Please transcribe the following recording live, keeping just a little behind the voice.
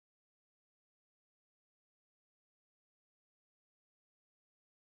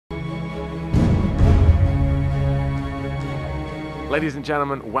Ladies and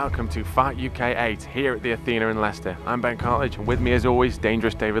gentlemen, welcome to Fight UK 8 here at the Athena in Leicester. I'm Ben Cartledge, and with me as always,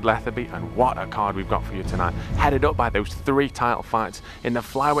 Dangerous David Letherby, and what a card we've got for you tonight. Headed up by those 3 title fights. In the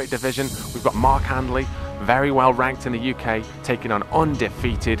flyweight division, we've got Mark Handley, very well ranked in the UK, taking on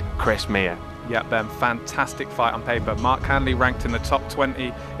undefeated Chris Meir. Yeah, Ben, fantastic fight on paper. Mark Handley ranked in the top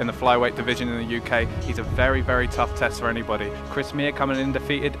 20 in the flyweight division in the UK. He's a very, very tough test for anybody. Chris Meir coming in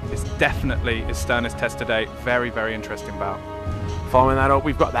undefeated is definitely his sternest test to date. Very, very interesting bout. Following that up,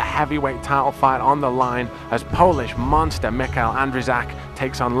 we've got the heavyweight title fight on the line as Polish monster Michał Andrzejczak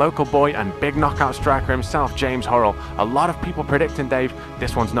takes on local boy and big knockout striker himself, James Hurrell. A lot of people predicting, Dave,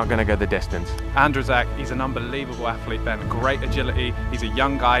 this one's not going to go the distance. Andrzejczak, he's an unbelievable athlete, Ben. Great agility. He's a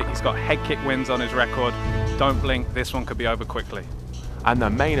young guy. He's got head kick wins on his record. Don't blink. This one could be over quickly. And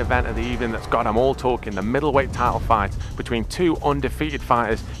the main event of the evening that's got them all talking, the middleweight title fight between 2 undefeated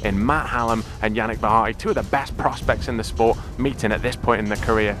fighters in Matt Hallam and Yannick Bahati, 2 of the best prospects in the sport, meeting at this point in their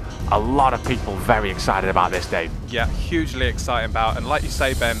career. A lot of people very excited about this, Dave. Yeah, hugely exciting bout, and like you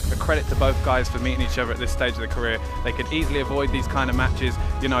say, Ben, a credit to both guys for meeting each other at this stage of their career. They could easily avoid these kind of matches,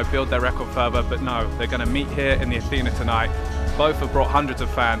 you know, build their record further, but no, they're going to meet here in the Athena tonight. Both have brought hundreds of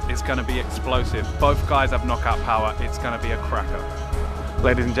fans. It's going to be explosive. Both guys have knockout power. It's going to be a cracker.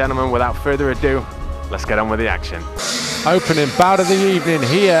 Ladies and gentlemen, without further ado, let's get on with the action. Opening bout of the evening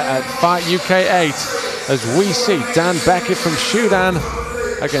here at Fight UK 8 as we see Dan Beckett from Sudan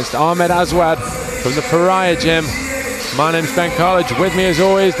against Ahmed Aswad from the Pariah Gym. My name's Ben Cartledge. With me as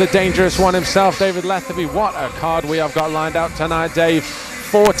always, the dangerous one himself, David Letherby. What a card we have got lined out tonight, Dave.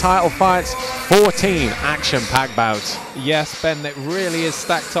 4 title fights, 14 action-packed bouts. Yes, Ben, it really is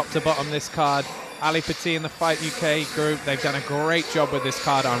stacked top to bottom, this card. Ali Petit in the Fight UK group, they've done a great job with this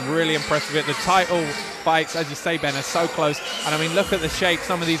card. I'm really impressed with it. The title fights, as you say, Ben, are so close. And I mean, look at the shape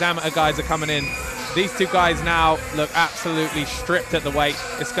some of these amateur guys are coming in. These 2 guys now look absolutely stripped at the weight.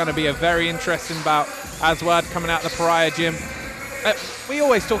 It's going to be a very interesting bout. Aswad coming out of the Pariah Gym. We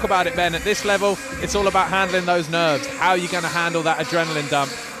always talk about it, Ben, at this level, it's all about handling those nerves. How are you going to handle that adrenaline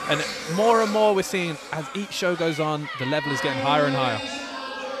dump? And more and more we're seeing, as each show goes on, the level is getting higher and higher.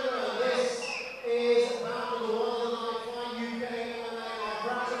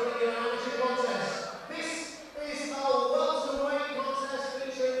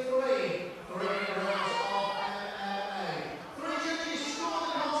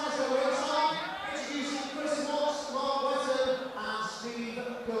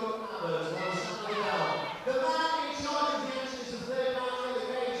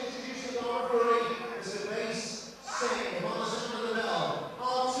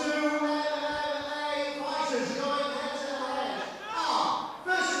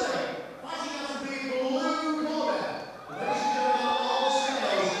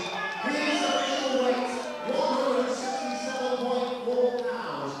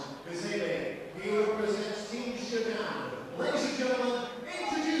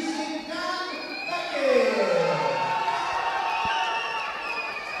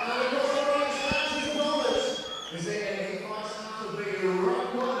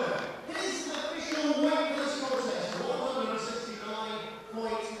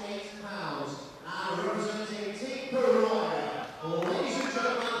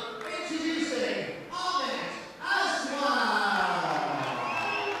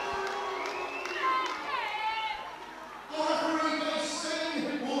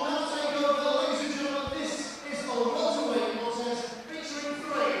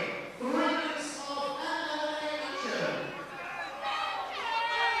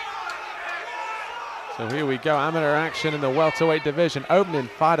 So here we go, amateur action in the welterweight division. Opening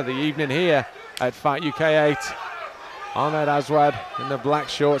fight of the evening here at Fight UK 8. Ahmed Aswad in the black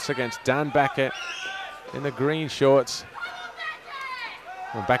shorts against Dan Beckett in the green shorts.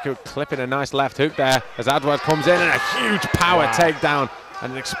 And Beckett clipping a nice left hook there as Aswad comes in, and a huge power takedown.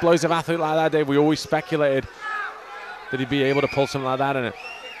 And an explosive athlete like that, Dave, we always speculated that he'd be able to pull something like that in it.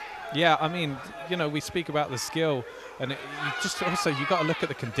 Yeah, I mean, you know, we speak about the skill, and you got to look at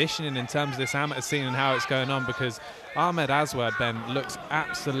the conditioning in terms of this amateur scene and how it's going on, because Ahmed Aswad, Ben, looks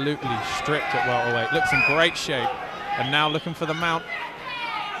absolutely stripped at welterweight, looks in great shape, and now looking for the mount.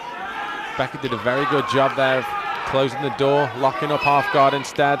 Beckett did a very good job there of closing the door, locking up half guard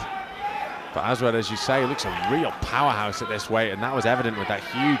instead. But Aswad, as you say, looks a real powerhouse at this weight, and that was evident with that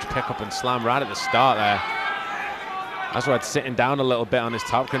huge pickup and slam right at the start there. Aswad sitting down a little bit on his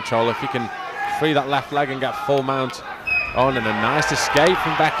top control. If he can free that left leg and get full mount. Oh, and a nice escape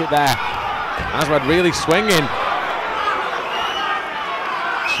from Beckett there. Aswad really swinging.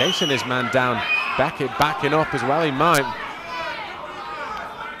 Chasing his man down. Beckett backing up as well, he might.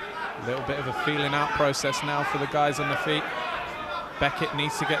 A little bit of a feeling out process now for the guys on the feet. Beckett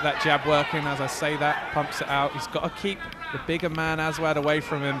needs to get that jab working. As I say that, pumps it out. He's got to keep the bigger man Aswad away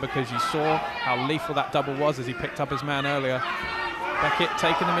from him, because you saw how lethal that double was as he picked up his man earlier. Beckett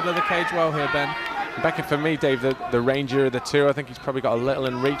taking the middle of the cage well here, Ben. Beckett, for me, Dave, the ranger of the two. I think he's probably got a little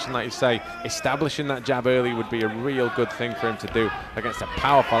in reach, and like you say, establishing that jab early would be a real good thing for him to do against a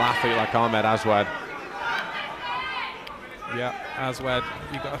powerful athlete like Ahmed Aswad. Yeah, Aswad,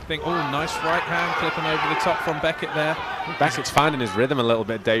 you got to think, oh, nice right hand clipping over the top from Beckett there. Beckett's finding his rhythm a little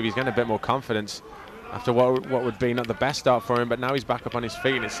bit, Dave. He's getting a bit more confidence after what would be not the best start for him, but now he's back up on his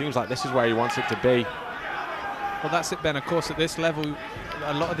feet, and it seems like this is where he wants it to be. Well, that's it, Ben. Of course, at this level,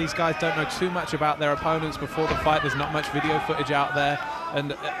 a lot of these guys don't know too much about their opponents before the fight. There's not much video footage out there.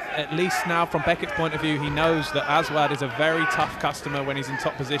 And at least now, from Beckett's point of view, he knows that Aswad is a very tough customer when he's in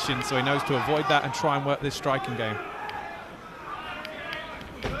top position, so he knows to avoid that and try and work this striking game.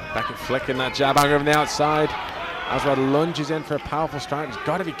 Beckett flicking that jab hanger from the outside. Aswad lunges in for a powerful strike. He's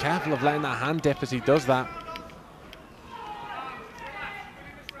got to be careful of letting that hand dip as he does that.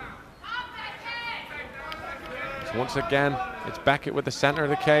 So once again, it's Beckett with the center of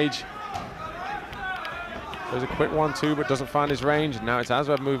the cage. There's a quick 1-2, but doesn't find his range. And now it's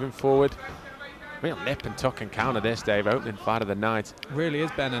Aswad moving forward. Real nip and tuck encounter this, Dave. Opening fight of the night. Really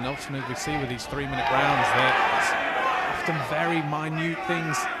is, Ben, and often we see with these 3-minute rounds that it's often very minute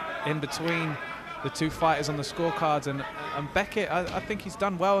things in between the two fighters on the scorecards, and Beckett, I think he's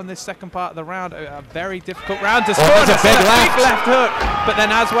done well in this second part of the round. A very difficult round to score. That's a big left hook, but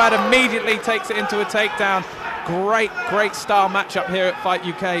then Aswad immediately takes it into a takedown. Great style matchup here at Fight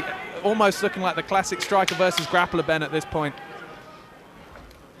UK. Almost looking like the classic striker versus grappler, Ben, at this point.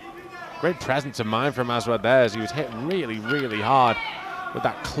 Great presence of mind from Aswad there, as he was hit really hard with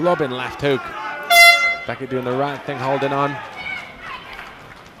that clubbing left hook. Beckett doing the right thing, holding on.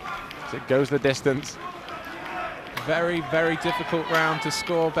 As it goes the distance. Very difficult round to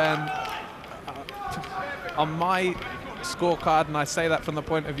score, Ben. On my scorecard, and I say that from the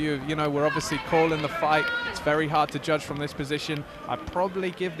point of view of, you know, we're obviously calling the fight. It's very hard to judge from this position. I'd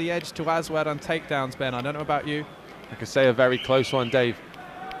probably give the edge to Aswad on takedowns, Ben. I don't know about you. I could say a very close one, Dave.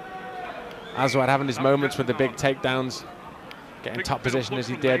 Aswad having his moments with the big takedowns, getting top position as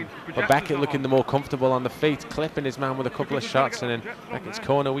he did, but Beckett looking the more comfortable on the feet, clipping his man with a couple of shots, and in Beckett's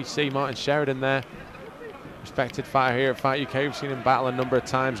corner we see Martin Sheridan there. Respected fighter here at Fight UK. We've seen him battle a number of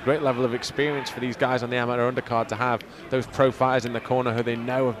times. Great level of experience for these guys on the amateur undercard to have those pro fighters in the corner who they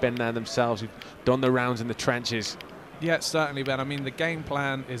know have been there themselves, who've done the rounds in the trenches. Yeah, certainly, Ben. I mean, the game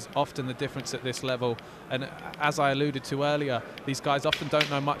plan is often the difference at this level. And as I alluded to earlier, these guys often don't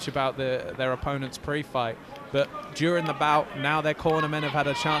know much about their opponent's pre-fight. But during the bout, now their cornermen have had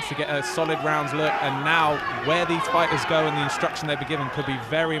a chance to get a solid rounds look. And now where these fighters go and the instruction they've been given could be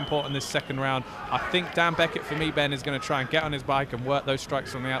very important this second round. I think Dan Beckett, for me, Ben, is going to try and get on his bike and work those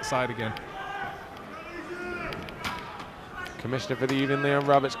strikes from the outside again. Commissioner for the evening, Leon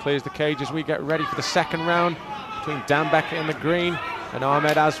Roberts, clears the cage as we get ready for the second round between Dan Beckett in the green and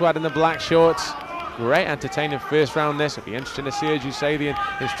Ahmed Aswad in the black shorts. Great entertaining first round this. It'll be interesting to see, as you say, the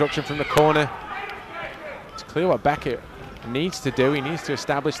instruction from the corner. It's clear what Beckett needs to do. He needs to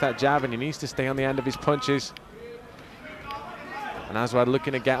establish that jab and he needs to stay on the end of his punches. And Aswad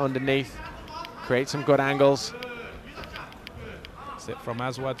looking to get underneath, create some good angles. That's it from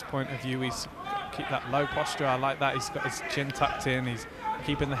Aswad's point of view. He's keep that low posture. I like that. He's got his chin tucked in. He's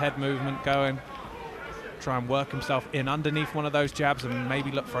keeping the head movement going. Try and work himself in underneath one of those jabs and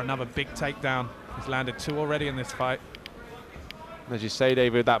maybe look for another big takedown. He's landed 2 already in this fight. As you say,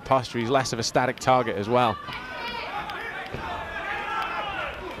 David, with that posture, he's less of a static target as well.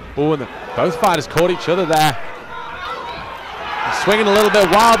 Oh, and both fighters caught each other there. He's swinging a little bit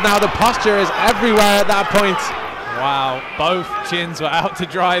wild now. The posture is everywhere at that point. Wow, both chins were out to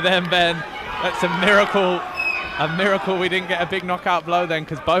dry then, Ben. That's a miracle. A miracle we didn't get a big knockout blow then,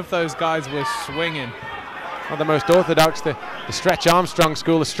 because both those guys were swinging. Not the most orthodox, the Stretch Armstrong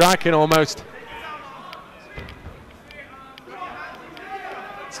school of striking almost.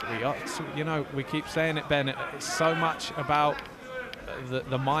 You know, we keep saying it, Ben, it's so much about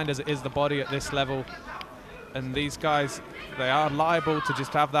the mind as it is the body at this level. And these guys, they are liable to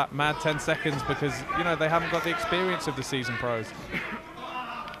just have that mad 10 seconds because, you know, they haven't got the experience of the seasoned pros.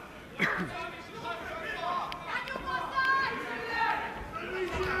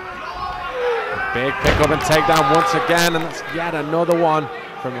 Big pick up and takedown once again, and that's yet another one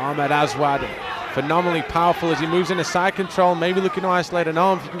from Ahmed Aswad. Phenomenally powerful as he moves into side control, maybe looking to isolate an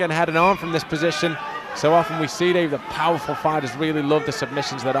arm if you can get a head and arm from this position. So often we see, Dave, the powerful fighters really love the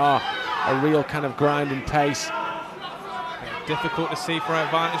submissions that are a real kind of grinding pace. Difficult to see from a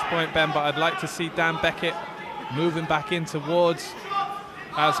vantage point, Ben, but I'd like to see Dan Beckett moving back in towards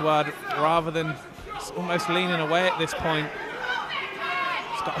Aswad, rather than almost leaning away at this point.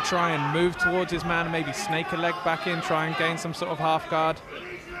 He's got to try and move towards his man, maybe snake a leg back in, try and gain some sort of half guard.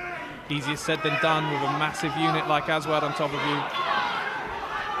 Easier said than done with a massive unit like Aswad on top of you.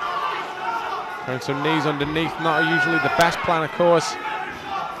 Throwing some knees underneath, not usually the best plan, of course.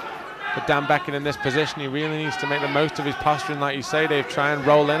 But Dan Beckett in this position, he really needs to make the most of his posturing, like you say, Dave. Try and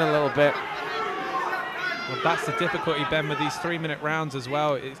roll in a little bit. Well, that's the difficulty, Ben, with these 3-minute rounds as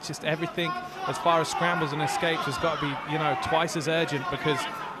well. It's just everything, as far as scrambles and escapes, has got to be, you know, twice as urgent, because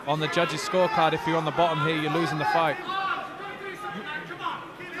on the judges' scorecard, if you're on the bottom here, you're losing the fight.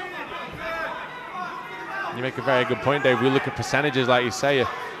 You make a very good point, Dave. We look at percentages, like you say.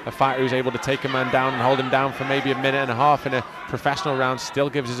 A fighter who's able to take a man down and hold him down for maybe a minute and a half in a professional round still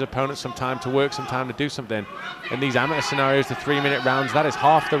gives his opponent some time to work, some time to do something. In these amateur scenarios, the 3-minute rounds, that is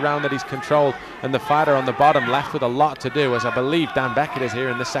half the round that he's controlled, and the fighter on the bottom left with a lot to do, as I believe Dan Beckett is here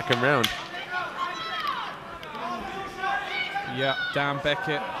in the second round. Yeah, Dan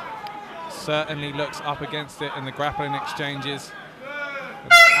Beckett certainly looks up against it in the grappling exchanges.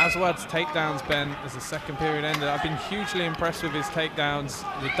 Aswad's takedowns, Ben, as the second period ended, I've been hugely impressed with his takedowns.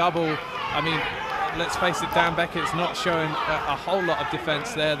 The double, I mean, let's face it, Dan Beckett's not showing a whole lot of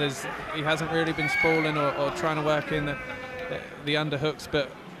defense there. He hasn't really been sprawling or trying to work in the underhooks,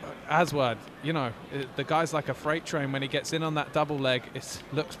 but Aswad, you know, the guy's like a freight train. When he gets in on that double leg, it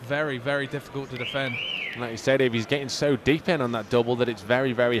looks very, very difficult to defend. Like you said, Dave, he's getting so deep in on that double that it's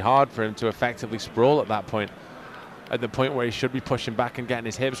very, very hard for him to effectively sprawl at that point. At the point where he should be pushing back and getting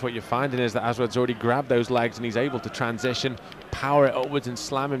his hips, what you're finding is that Aswad's already grabbed those legs and he's able to transition, power it upwards and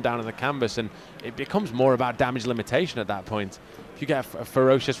slam him down on the canvas, and it becomes more about damage limitation at that point. If you get a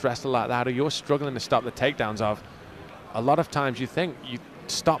ferocious wrestler like that, or you're struggling to stop the takedowns of, a lot of times you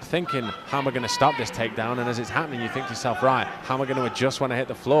stop thinking, how am I going to stop this takedown? And as it's happening, you think to yourself, right, how am I going to adjust when I hit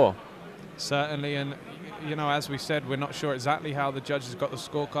the floor? Certainly, and you know, as we said, we're not sure exactly how the judges got the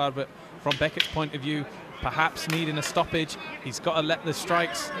scorecard, but from Beckett's point of view, perhaps needing a stoppage, he's got to let the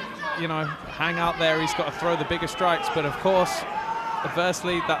strikes, you know, hang out there. He's got to throw the bigger strikes, but of course,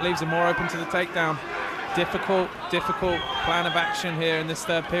 adversely, that leaves him more open to the takedown. Difficult plan of action here in this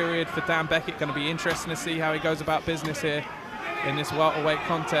third period for Dan Beckett. Going to be interesting to see how he goes about business here in this welterweight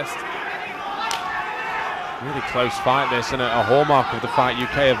contest. Really close fight this, and a hallmark of the Fight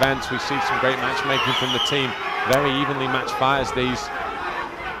UK events. We see some great matchmaking from the team. Very evenly matched fighters, these.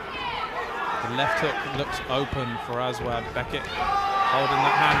 The left hook looks open for Aswad. Beckett holding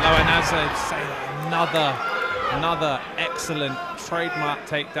that hand low, and as I'd say, another excellent trademark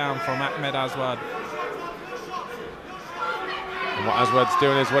takedown from Ahmed Aswad. And what Aswad's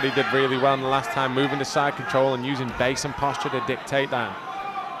doing is what he did really well in the last time, moving to side control and using base and posture to dictate that.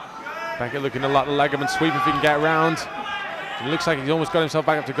 Beckett looking a lot of leg up and sweep if he can get around. It looks like he's almost got himself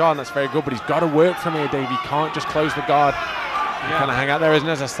back up to guard, and that's very good, but he's got to work from here, Dave. He can't just close the guard. Yeah. Kind of hang out there, isn't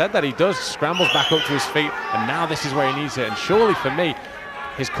it? As I said that, he does, scrambles back up to his feet, and now this is where he needs it. And surely for me,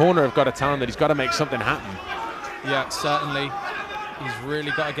 his corner have got to tell him that he's got to make something happen. Yeah, certainly. He's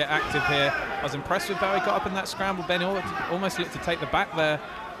really got to get active here. I was impressed with how he got up in that scramble. Ben almost looked to take the back there.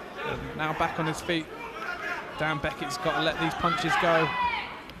 And now back on his feet. Dan Beckett's got to let these punches go.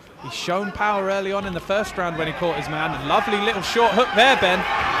 He's shown power early on in the first round when he caught his man. Lovely little short hook there, Ben.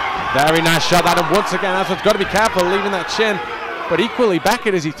 Very nice shot. That, and once again, Aswad's got to be careful leaving that chin. But equally,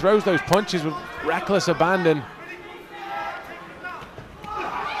 Beckett, as he throws those punches with reckless abandon.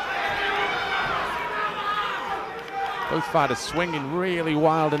 Both fighters swinging really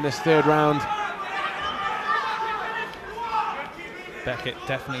wild in this third round. Beckett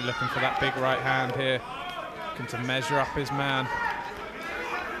definitely looking for that big right hand here. Looking to measure up his man.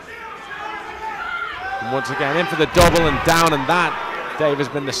 And once again, in for the double and down, and that, Dave, has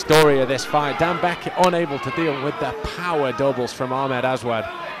been the story of this fight. Dan Beckett unable to deal with the power doubles from Ahmed Aswad.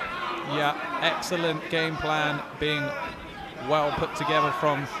 Yeah, excellent game plan being well put together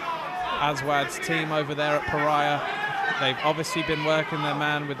from Aswad's team over there at Pariah. They've obviously been working their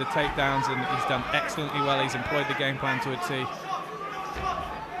man with the takedowns, and he's done excellently well. He's employed the game plan to a T.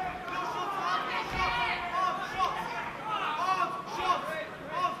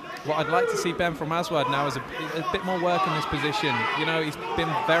 What I'd like to see, Ben, from Aswad now is a bit more work in this position. You know, he's been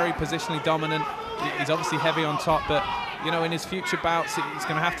very positionally dominant. He's obviously heavy on top, but, you know, in his future bouts, he's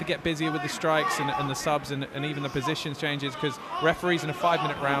going to have to get busier with the strikes and the subs and even the positions changes, because referees in a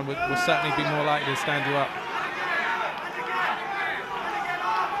 5-minute round will certainly be more likely to stand you up.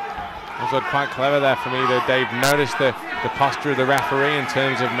 Aswad quite clever there for me, though, Dave. Noticed the posture of the referee in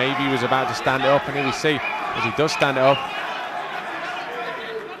terms of maybe he was about to stand it up, and here we see, as he does stand it up,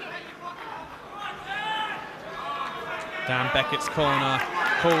 Dan Beckett's corner,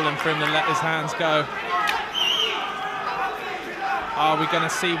 calling for him to let his hands go. Are we going to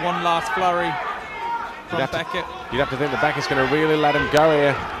see one last flurry from Beckett? You'd have to think that Beckett's going to really let him go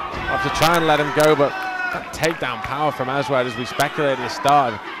here. Have to try and let him go, but that takedown power from Aswad, as we speculated at the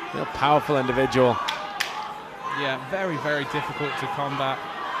start, real powerful individual. Yeah, very, very difficult to combat.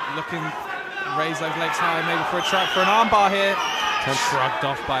 Looking, raise those legs high, maybe for a trap for an armbar here. Shrugged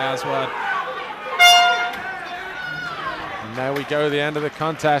off by Aswad. And there we go, the end of the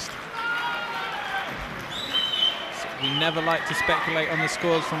contest. So we never like to speculate on the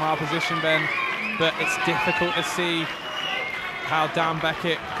scores from our position, Ben, but it's difficult to see how Dan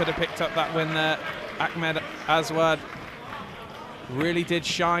Beckett could have picked up that win there. Ahmed Aswad really did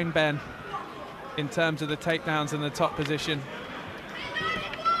shine, Ben, in terms of the takedowns in the top position.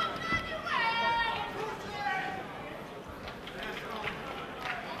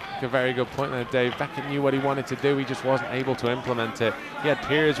 A very good point there, Dave. Beckett knew what he wanted to do, he just wasn't able to implement it. He had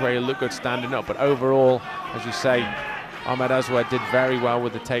periods where he looked good standing up, but overall, as you say, Ahmed Aswad did very well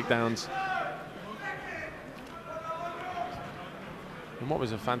with the takedowns. And what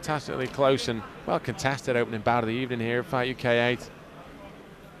was a fantastically close and well contested opening bout of the evening here at Fight UK 8.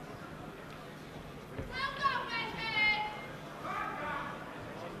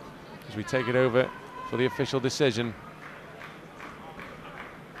 As we take it over for the official decision.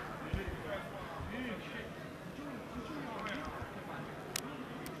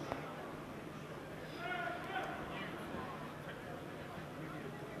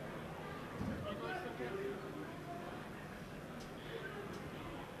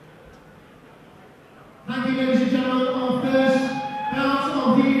 Thank you, ladies and gentlemen. Our first bout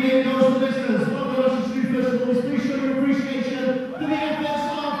of the evening goes to the listeners. What we want to do first of all is please show your appreciation to the efforts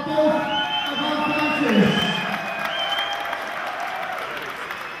of both of our fighters.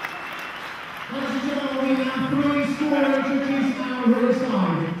 Ladies and gentlemen, we have 3 scoring judges now on the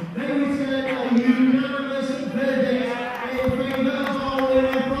side. They return a unanimous verdict in favour of our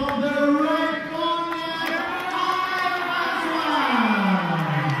winner from the red corner, Ahmed Aswad.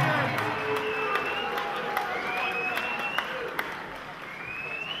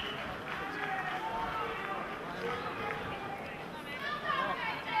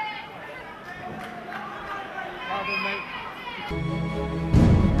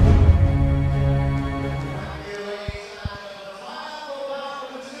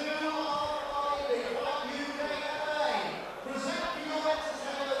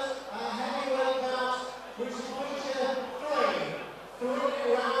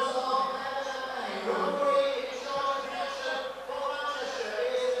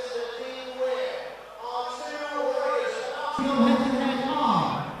 Head-to-head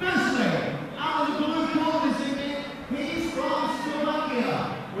are, firstly, out of the blue corner this evening, he's from Slovakia,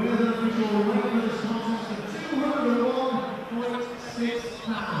 with an official weight for this contest of 201.6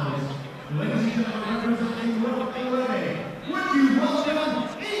 pounds. Ladies and gentlemen, representing World Ready, would you welcome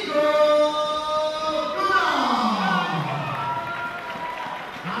Igor Gurov?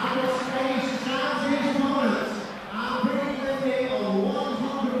 And on stage stands his opponent, and bringing with him a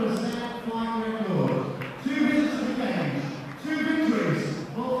 100% fight record. 2 visits to the cage, 2 victories,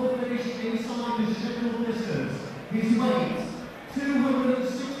 both finished inside the scheduled distance. His weight,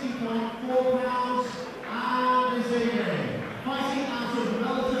 260.4 pounds, and this evening, fighting out of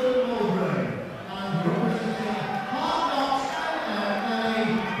Melton Mowbray, and representing Hard Knocks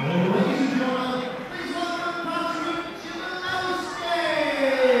MMA, ladies and gentlemen, please welcome Patrick Chmielewski!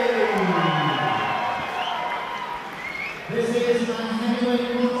 This is a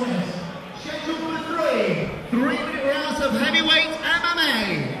heavyweight contest, scheduled for 3-minute rounds of heavyweight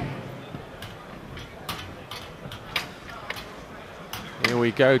MMA. Here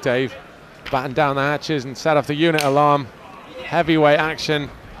we go, Dave. Batten down the hatches and set off the unit alarm. Heavyweight action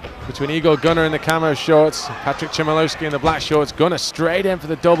between Igor Gunnar in the camo shorts, Patrick Chmielewski in the black shorts. Gunnar straight in for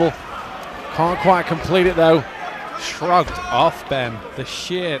the double. Can't quite complete it though. Shrugged off, Ben. The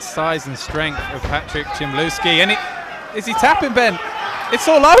sheer size and strength of Patrick Chmielewski. And is he tapping, Ben? It's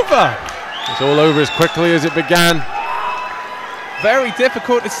all over. It's all over as quickly as it began. Very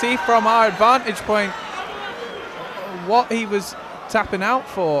difficult to see from our advantage point what he was tapping out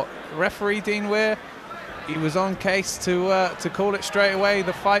for. Referee Dean Weir, he was on case to call it straight away.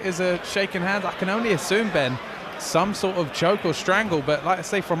 The fighters are shaking hands. I can only assume, Ben, some sort of choke or strangle, but like I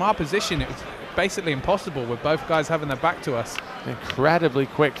say, from our position, it was basically impossible with both guys having their back to us. Incredibly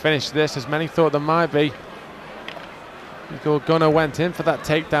quick finish to this, as many thought there might be. Igor Gunnar went in for that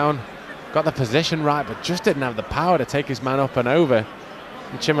takedown, got the position right, but just didn't have the power to take his man up and over.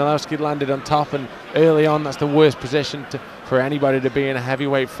 And Chmielewski landed on top, and early on, that's the worst position for anybody to be in a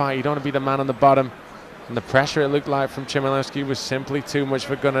heavyweight fight. You don't want to be the man on the bottom. And the pressure, it looked like, from Chmielewski was simply too much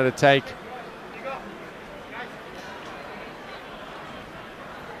for Gunnar to take.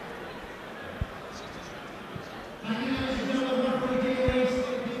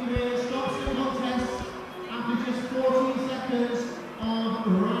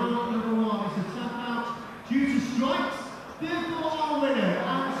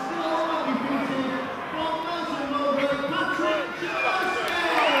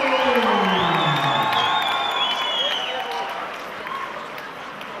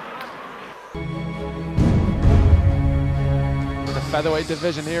 Featherweight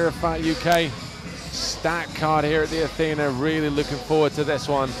division here at Fight UK. Stacked card here at the Athena. Really looking forward to this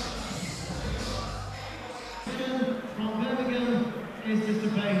one. From Birmingham is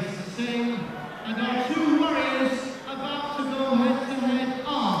Mr. Base Singh, and our two warriors about to go head to head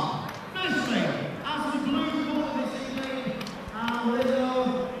are, firstly, as the blue corner this evening, our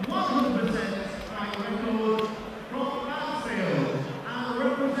little 100% fight record from Mansfield, and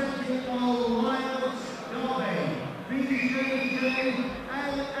representing all Lions Derby, BJJ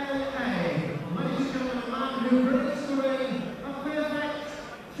LLA. Ladies and gentlemen, a man who registering a perfect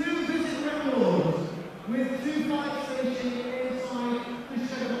 2 visit records with 2 fights finishing inside the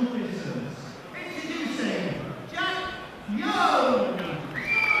scheduled distance. Introducing Jack Young!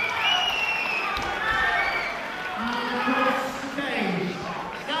 And across the cage,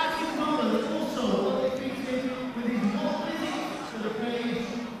 starting Thomas also undefeated with his 1 visit to the cage,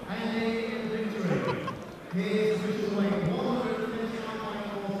 ending in victory. His official weight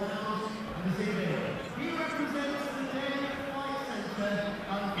 139.4 pounds, and this evening he represents the Day Fight Centre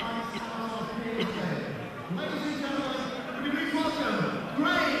and fights out of PJ. Ladies and gentlemen, we please welcome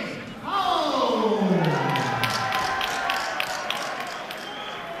Greg Hall!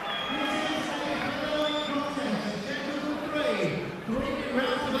 This is a featherweight contest scheduled for 3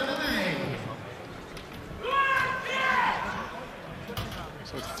 rounds of MMA.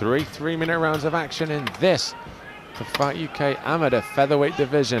 So 3 3-minute rounds of action in this, the Fight UK Amateur Featherweight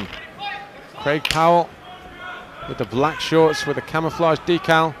division. Craig Powell with the black shorts with the camouflage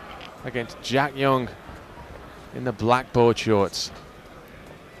decal against Jack Young in the black board shorts.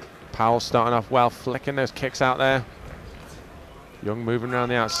 Powell starting off well, flicking those kicks out there. Young moving around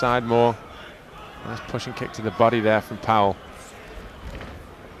the outside more. Nice pushing kick to the body there from Powell.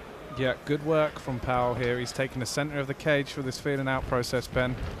 Yeah, good work from Powell here. He's taking the center of the cage for this feeling out process,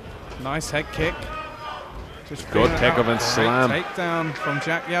 Ben. Nice head kick. Just Good feeling it pick out. up and slam. Great takedown from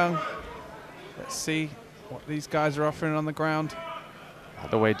Jack Young. Let's see what these guys are offering on the ground.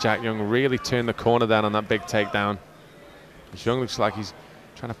 The way Jack Young really turned the corner down on that big takedown. Young looks like he's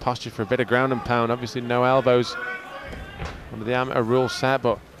trying to posture for a bit of ground and pound. Obviously no elbows under the amateur rule set,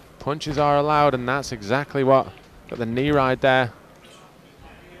 but punches are allowed, and that's exactly what got the knee ride there.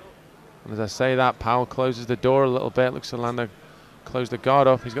 And as I say that, Powell closes the door a little bit. Looks to land to close the guard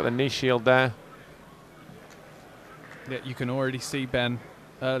up. He's got the knee shield there. Yeah, you can already see, Ben,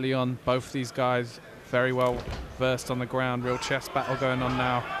 early on, both these guys very well versed on the ground. Real chest battle going on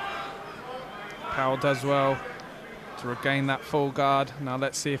now. Powell does well to regain that full guard. Now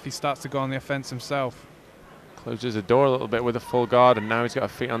let's see if he starts to go on the offense himself. Closes the door a little bit with a full guard, and now he's got a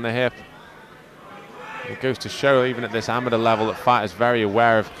feet on the hip. It goes to show, even at this amateur level, that fighters very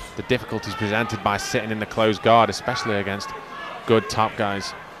aware of the difficulties presented by sitting in the closed guard, especially against good top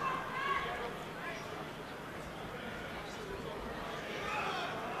guys.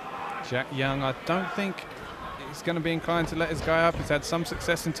 Jack Young, I don't think he's going to be inclined to let his guy up. He's had some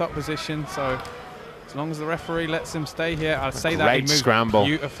success in top position, so as long as the referee lets him stay here, I'd say that he moved scramble.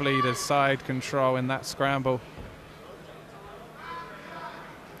 Beautifully to side control in that scramble.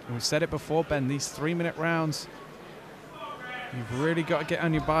 And we've said it before, Ben, these 3-minute rounds, you've really got to get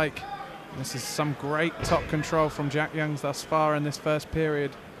on your bike. This is some great top control from Jack Young thus far in this first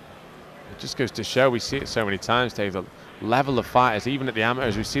period. It just goes to show, we see it so many times, Dave, the level of fighters, even at the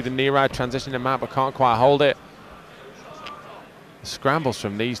amateurs, we see the knee ride transition him out but can't quite hold it. The scrambles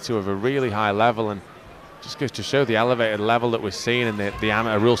from these two have a really high level, and just goes to show the elevated level that we're seeing in the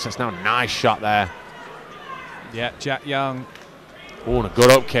amateur rule sets now. Nice shot there. Yeah, Jack Young. Oh, and a good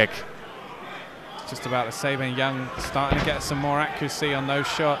up kick. Just about to say, Ben, Young starting to get some more accuracy on those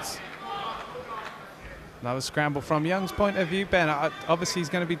shots. Another scramble from Young's point of view, Ben. Obviously, he's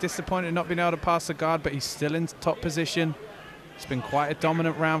going to be disappointed not being able to pass the guard, but he's still in top position. It's been quite a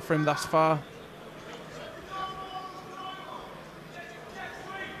dominant round for him thus far.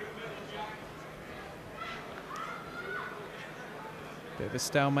 Bit of a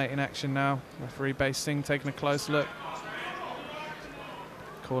stalemate in action now. Referee Base Singh taking a close look.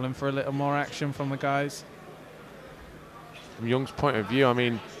 Calling for a little more action from the guys. From Young's point of view, I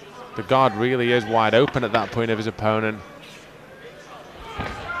mean, The guard really is wide open at that point of his opponent.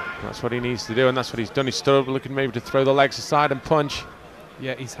 That's what he needs to do, and that's what he's done. He stood up looking maybe to throw the legs aside and punch.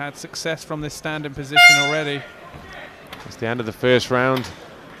 Yeah, he's had success from this standing position already. It's the end of the first round.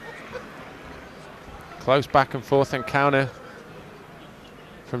 Close back and forth encounter.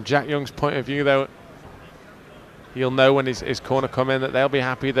 From Jack Young's point of view, though, he'll know when his corner come in that they'll be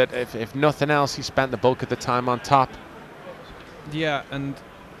happy that if nothing else, he spent the bulk of the time on top. Yeah, and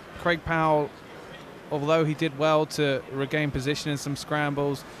Craig Powell, although he did well to regain position in some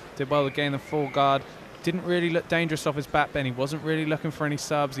scrambles, did well to gain the full guard, didn't really look dangerous off his back bend. He wasn't really looking for any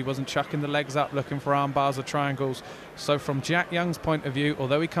subs. He wasn't chucking the legs up looking for arm bars or triangles. So from Jack Young's point of view,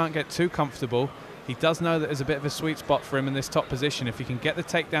 although he can't get too comfortable, he does know that there's a bit of a sweet spot for him in this top position. If he can get the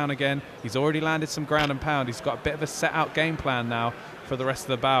takedown again, he's already landed some ground and pound. He's got a bit of a set-out game plan now for the rest of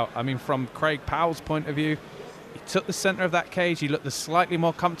the bout. I mean, from Craig Powell's point of view, he took the center of that cage. He looked slightly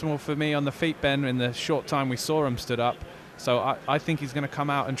more comfortable for me on the feet bend in the short time we saw him stood up. So I think he's going to come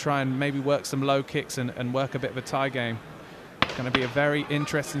out and try and maybe work some low kicks and work a bit of a tie game. It's going to be a very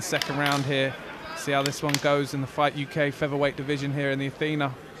interesting second round here. See how this one goes in the Fight UK featherweight division here in the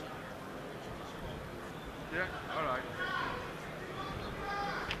Athena. Yeah, all right.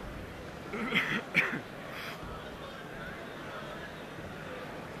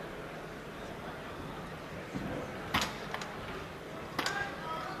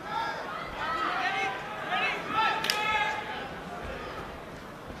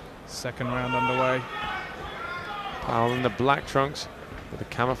 Second round underway. Powell in the black trunks with the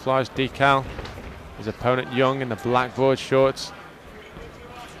camouflage decal. His opponent Young in the black board shorts.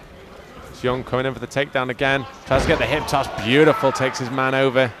 It's Young coming in for the takedown again. Tries to get the hip toss. Beautiful. Takes his man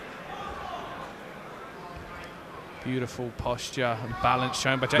over. Beautiful posture and balance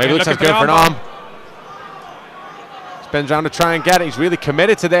shown by Jack. Maybe looks like he's going for an arm. Spins around to try and get it. He's really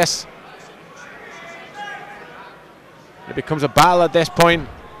committed to this. It becomes a battle at this point.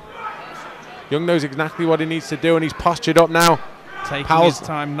 Young knows exactly what he needs to do, and he's postured up now. Taking his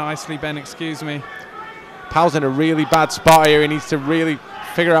time nicely, Ben, excuse me. Powell's in a really bad spot here. He needs to really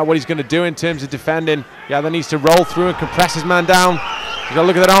figure out what he's going to do in terms of defending. Yeah, then needs to roll through and compress his man down. He's got to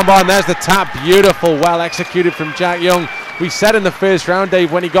look at that armbar, and there's the tap. Beautiful, well executed from Jack Young. We said in the first round,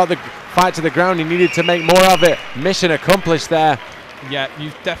 Dave, when he got the fight to the ground, he needed to make more of it. Mission accomplished there. Yeah,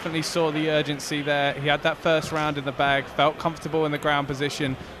 you definitely saw the urgency there. He had that first round in the bag, felt comfortable in the ground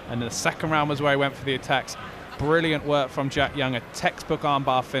position, and the second round was where he went for the attacks. Brilliant work from Jack Young, a textbook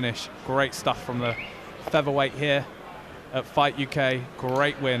armbar finish. Great stuff from the featherweight here at Fight UK.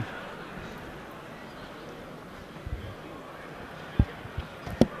 Great win.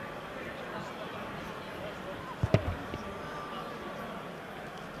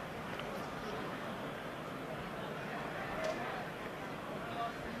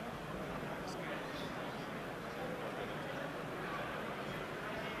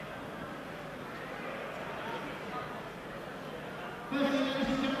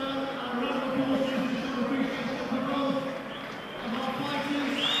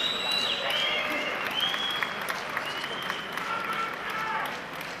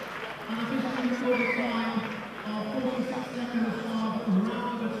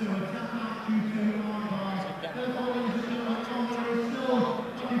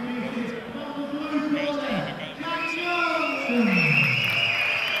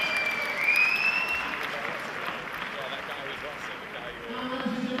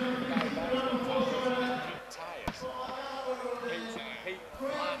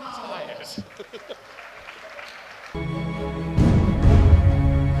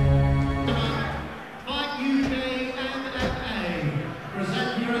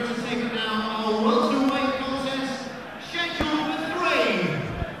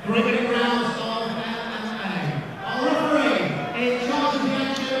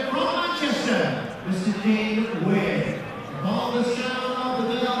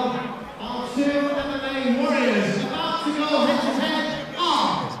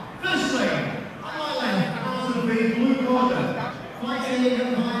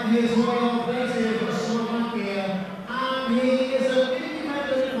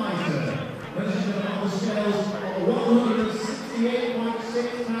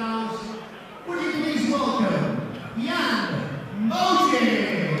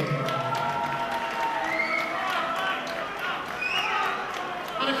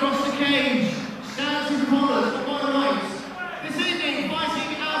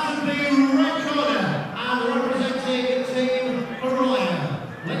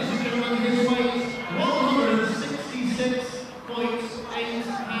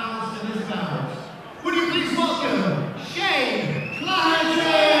 Would you please welcome Shane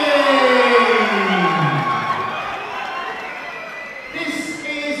Flaherty?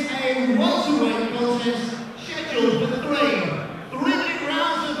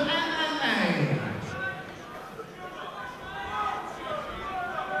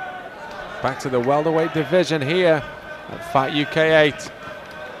 Back to the welterweight division here at Fight UK 8.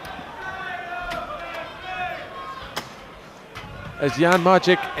 As Jan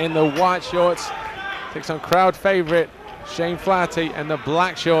Mojic in the white shorts takes on crowd favorite Shane Flaherty and the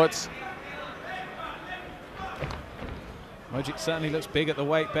black shorts. Mojic certainly looks big at the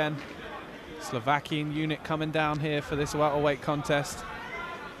weight, Ben. Slovakian unit coming down here for this welterweight contest.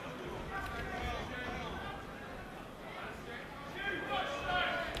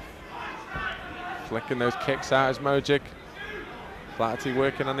 Flicking those kicks out as Mojic. Flaherty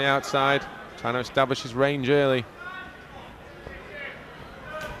working on the outside, trying to establish his range early.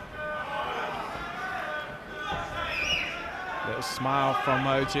 Little smile from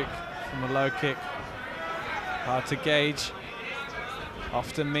Mojic from the low kick. Hard to gauge.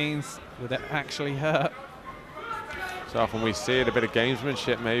 Often means, would it actually hurt? So often we see it, a bit of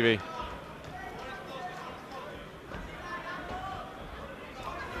gamesmanship maybe.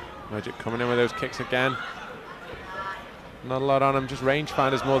 Mojic coming in with those kicks again. Not a lot on him, just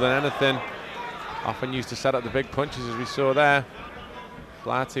rangefinders more than anything. Often used to set up the big punches as we saw there.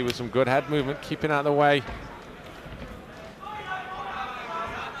 Flaherty with some good head movement, keeping out of the way.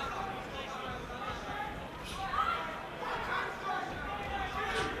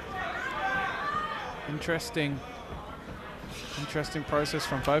 Interesting process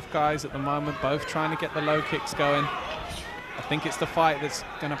from both guys at the moment, both trying to get the low kicks going. I think it's the fight that's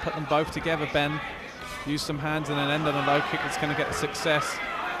going to put them both together, Ben. Use some hands and then end on a low kick that's going to get the success.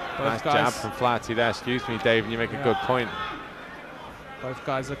 Nice jab from Flaherty there, excuse me, Dave, and you make a good point. Both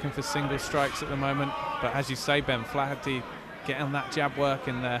guys looking for single strikes at the moment, but as you say, Ben, Flaherty getting that jab work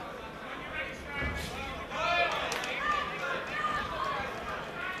in there.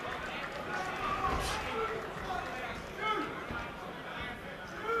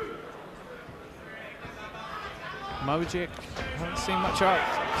 Mojic, haven't seen much out.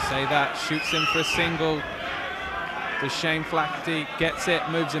 Say that, shoots in for a single. Does Shane Flaherty, gets it,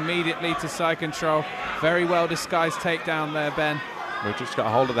 moves immediately to side control. Very well disguised takedown there, Ben. Mojic's got a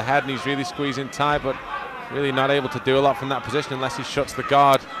hold of the head and he's really squeezing tight, but really not able to do a lot from that position unless he shuts the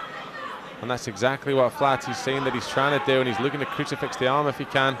guard. And that's exactly what Flaherty's saying that he's trying to do, and he's looking to crucifix the arm if he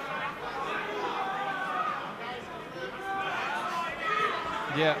can.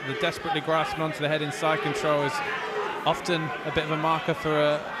 Yeah, the desperately grasping onto the head in side control is often a bit of a marker for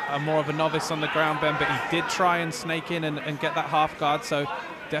a more of a novice on the ground, Ben, but he did try and snake in and get that half guard, so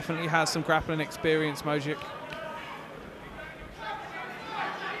definitely has some grappling experience, Mojic.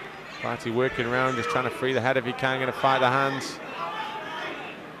 Flaherty working around, just trying to free the head if he can, going to fight the hands.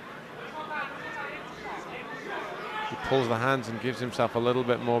 He pulls the hands and gives himself a little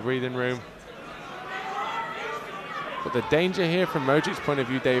bit more breathing room. But the danger here from Mojic's point of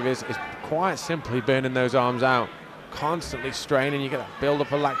view, Dave, is quite simply burning those arms out. Constantly straining, you get that build-up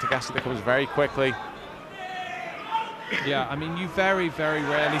of lactic acid that comes very quickly. Yeah, I mean, you very, very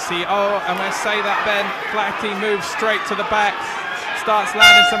rarely see, oh, I'm going to say that, Ben, Flaherty moves straight to the back, starts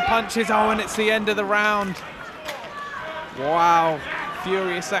landing some punches, oh, and it's the end of the round. Wow,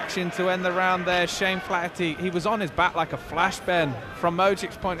 furious action to end the round there. Shane Flaherty, he was on his back like a flash, Ben. From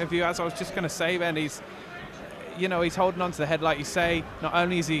Mojic's point of view, as I was just going to say, Ben, he's holding on to the head, like you say. Not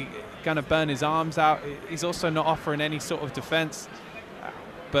only is he going to burn his arms out, he's also not offering any sort of defense.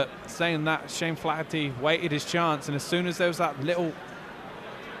 But saying that, Shane Flaherty waited his chance, and as soon as there was that little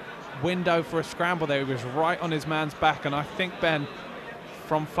window for a scramble there, he was right on his man's back. And I think, Ben,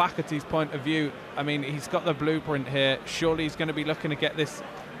 from Flaherty's point of view, I mean, he's got the blueprint here. Surely he's going to be looking to get this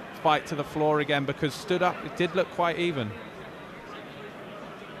fight to the floor again, because stood up, it did look quite even.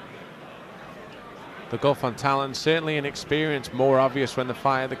 The gulf on talent, certainly in experience, more obvious when the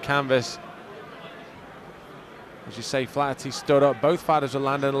fight at the canvas. As you say, Flaherty stood up. Both fighters were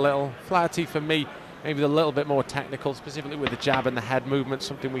landing a little. Flaherty, for me, maybe a little bit more technical, specifically with the jab and the head movement,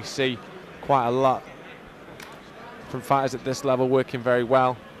 something we see quite a lot from fighters at this level, working very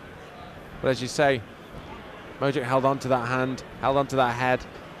well. But as you say, Mojic held on to that hand, held on to that head,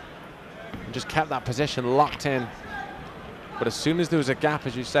 and just kept that position locked in. But as soon as there was a gap,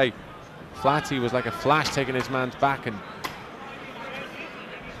 as you say, Flaherty was like a flash taking his man's back, and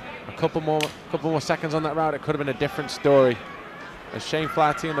a couple more seconds on that round, it could have been a different story. As Shane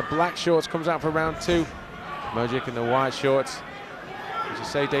Flaherty in the black shorts comes out for round two, Mojic in the white shorts. As you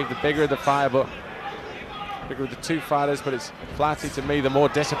say, Dave, the bigger of the fire, but bigger of the two fighters, but it's Flaherty to me the more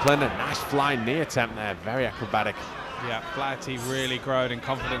disciplined. And nice flying knee attempt there, very acrobatic. Yeah, Flaherty really growing in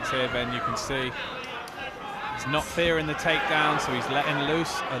confidence here, Ben, you can see. He's not fearing the takedown, so he's letting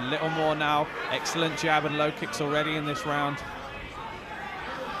loose a little more now. Excellent jab and low kicks already in this round.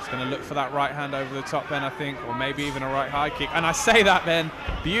 He's Going to look for that right hand over the top, Ben, I think, or maybe even a right high kick. And I say that, Ben,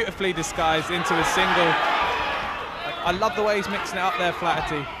 beautifully disguised into a single. I love the way he's mixing it up there,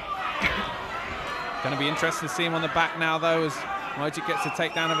 Flaherty. Going to be interesting to see him on the back now, though, as Mojic gets a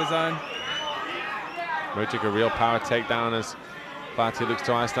takedown of his own. Mojic, a real power takedown as Flaherty looks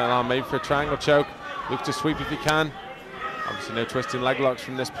to ice that arm, maybe for a triangle choke. Looks to sweep if he can. Obviously no twisting leg locks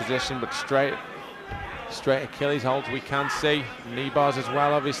from this position, but straight Achilles holds we can see. Knee bars as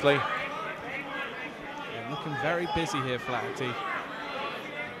well, obviously. Yeah, looking very busy here, Flaherty.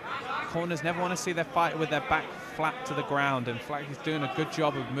 Corners never want to see their fighter with their back flat to the ground, and Flaherty's doing a good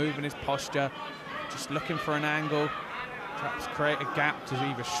job of moving his posture, just looking for an angle, perhaps create a gap to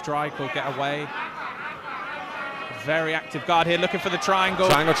either strike or get away. Very active guard here, looking for the triangle.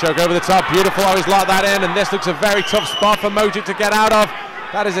 Triangle choke over the top, beautiful how he's locked that in, and this looks a very tough spot for Mojic to get out of.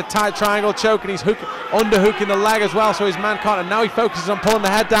 That is a tight triangle choke, and he's underhooking the leg as well, so his man can't, and now he focuses on pulling the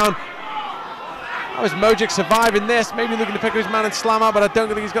head down. How is Mojic surviving this? Maybe looking to pick up his man and slam out, but I don't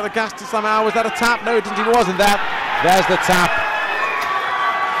think he's got the gas to slam out. Was that a tap? No, it wasn't that. There's the tap.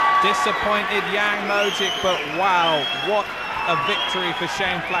 Disappointed Yang Mojic, but wow, what a victory for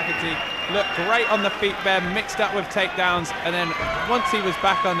Shane Flaherty. Looked great on the feet there, mixed up with takedowns, and then once he was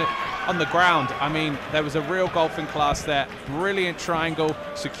back on the ground, I mean, there was a real golfing class there. Brilliant triangle,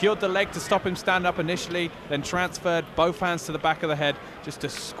 secured the leg to stop him stand up initially, then transferred both hands to the back of the head just to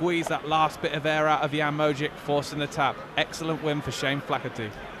squeeze that last bit of air out of Yang Mojic, forcing the tap. Excellent win for Shane Flaherty.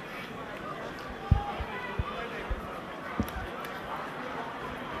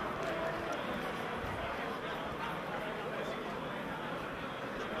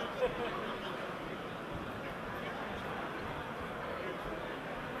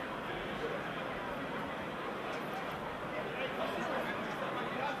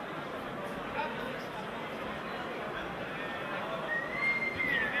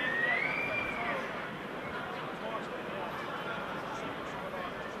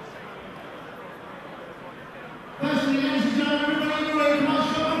 Firstly, ladies and gentlemen, everybody in the ring, can I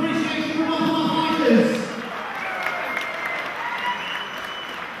show appreciation for both of our fighters?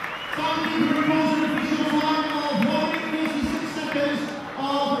 Time keeper reports an official time of 1 minute 46 seconds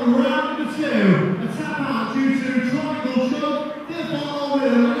of round 2. A tap out due to triangle choke. Therefore,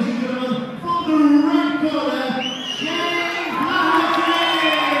 ladies and gentlemen, from the red corner, Shane Flaherty!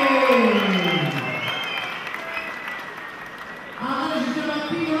 And ladies and gentlemen,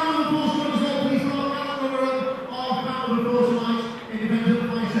 keep your round of applause for us all, please, for our round of before tonight's independent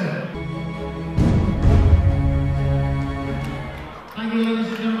fighter. Thank you, ladies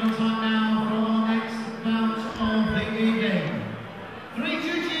and gentlemen. Time now for our next bout of the evening. 3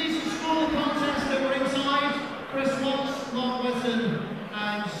 judges score the contest that were inside: Chris Watts, Mark Wesson,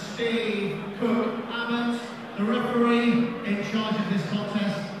 and Steve Cook Abbott. The referee in charge of this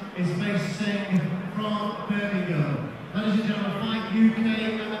contest is facing from Birmingham. Ladies and gentlemen, Fight UK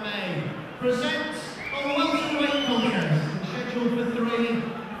MMA presents a welterweight contest scheduled for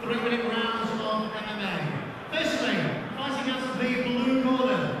three-minute rounds of MMA. Firstly, fighting out of the blue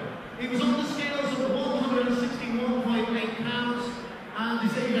corner. He was on the scales of 161.8 pounds, and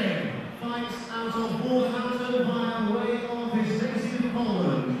this evening fights out of Wolverhampton via way of his native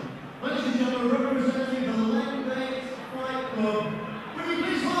Poland. Ladies and gentlemen, representing the Land-Based Fight Club, will you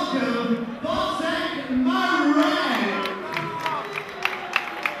please welcome Bartek Marek.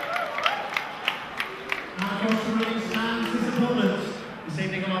 Across the ring stands his opponent. This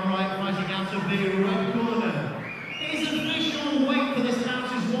evening on our right, fighting out of the red corner. His official weight for this bout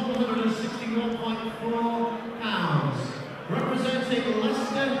is 161.4 pounds. Representing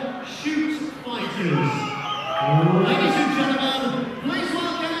Leicester Shoot Fighters. Ladies and gentlemen, please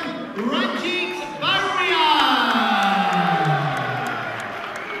welcome Ranjit Barria.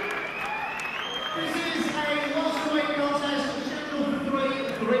 This is a welterweight contest scheduled for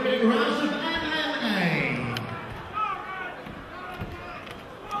three-minute rounds of MMA.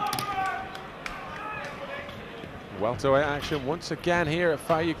 Welterweight action once again here at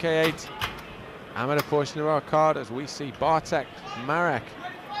Fight UK 8. Amateur portion of our card as we see Bartek Marek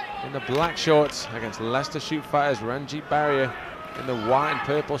in the black shorts against Leicester Shoot Fighters Ranjit Barria in the white and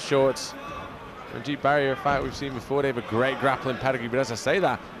purple shorts. Ranjit Barria, a fight we've seen before. They have a great grappling pedigree, but as I say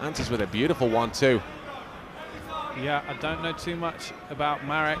that, answers with a beautiful 1-2. Yeah, I don't know too much about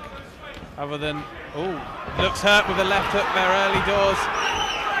Marek other than, oh, looks hurt with a left hook there early doors.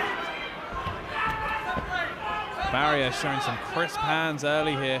 Barria showing some crisp hands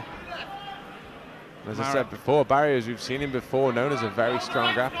early here. As I said before, Barria, as we've seen him before, known as a very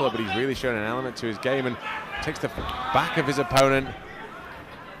strong grappler, but he's really shown an element to his game and takes the back of his opponent.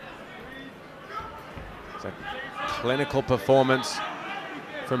 It's a clinical performance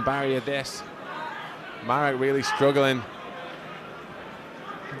from Barrier this. Marek really struggling.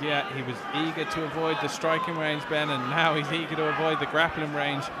 Yeah, he was eager to avoid the striking range, Ben, and now he's eager to avoid the grappling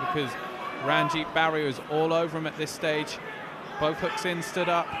range because Ranjit Barrier is all over him at this stage. Both hooks in, stood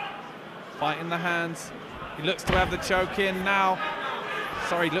up, fighting the hands. He looks to have the choke in now.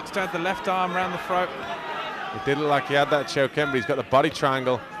 Sorry, he looks to have the left arm around the throat. It did look like he had that choke in, but he's got the body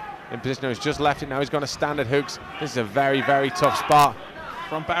triangle in position. He's just left it, now he's gone to standard hooks. This is a very, very tough spot.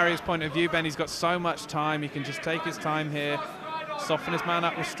 From Barrier's point of view, Ben, he's got so much time. He can just take his time here, soften his man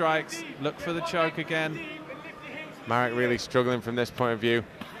up with strikes, look for the choke again. Marek really struggling from this point of view.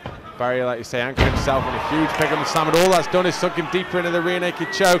 Barrier, like you say, anchored himself in a huge pick on the slam, and all that's done is sunk him deeper into the rear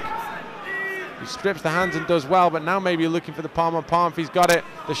naked choke. He strips the hands and does well, but now maybe looking for the palm on palm if he's got it.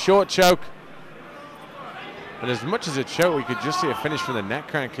 The short choke. And as much as a choke, we could just see a finish from the neck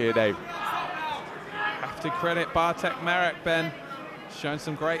crank here, Dave. Have to credit Bartek Marek, Ben. Shown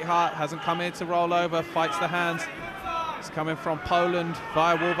some great heart, hasn't come here to roll over, fights the hands. He's coming from Poland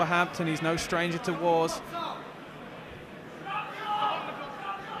via Wolverhampton. He's no stranger to wars.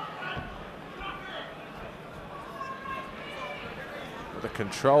 The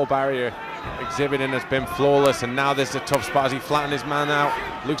control Barrier exhibiting has been flawless, and now this is a tough spot as he flattened his man out.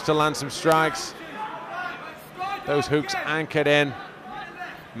 Looks to land some strikes. Those hooks anchored in.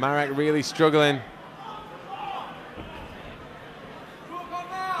 Marek really struggling.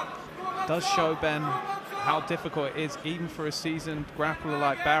 Does show, Ben, how difficult it is, even for a seasoned grappler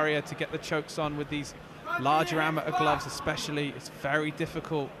like Barrier, to get the chokes on with these larger amateur gloves especially. It's very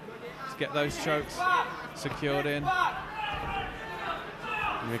difficult to get those chokes secured in.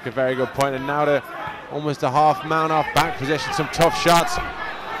 You make a very good point, and now to almost a half mount off back position, some tough shots.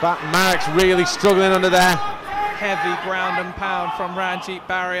 But Marek's really struggling under there. Heavy ground and pound from Ranjit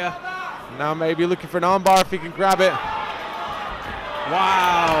Barrier. Now maybe looking for an armbar if he can grab it.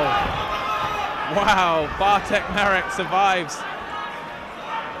 Wow. Wow, Bartek Marek survives.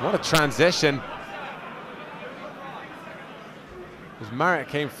 What a transition. As Marek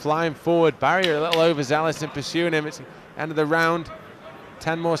came flying forward, Barrier a little overzealous in pursuing him. It's the end of the round.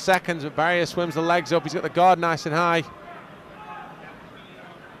 10 more seconds, but Barrier swims the legs up. He's got the guard nice and high.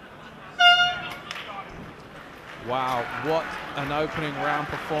 Wow, what an opening round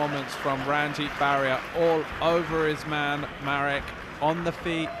performance from Ranjit Barrier. All over his man, Marek, on the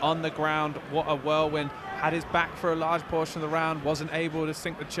feet, on the ground. What a whirlwind. Had his back for a large portion of the round, wasn't able to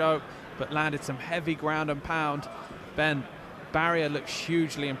sink the choke, but landed some heavy ground and pound. Ben, Barrier looks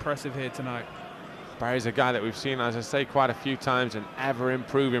hugely impressive here tonight. Barrier's a guy that we've seen, as I say, quite a few times, an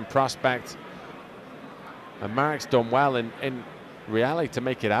ever-improving prospect. And Marek's done well in reality to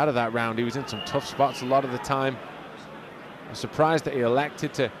make it out of that round. He was in some tough spots a lot of the time. I'm surprised that he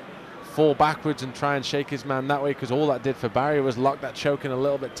elected to fall backwards and try and shake his man that way, because all that did for Barrier was lock that choke in a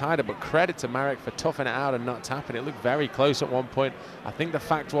little bit tighter. But credit to Marek for toughing it out and not tapping. It looked very close at one point. I think the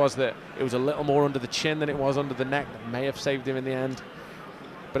fact was that it was a little more under the chin than it was under the neck. That may have saved him in the end.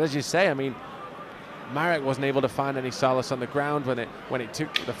 But as you say, I mean, Marek wasn't able to find any solace on the ground when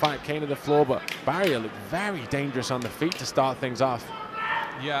the fight came to the floor, but Barrier looked very dangerous on the feet to start things off.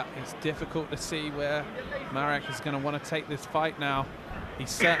 Yeah, it's difficult to see where Marek is going to want to take this fight now. He's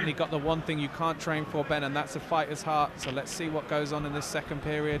certainly got the one thing you can't train for, Ben, and that's a fighter's heart. So let's see what goes on in this second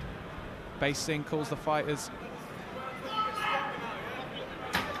period. Base Singh calls the fighters.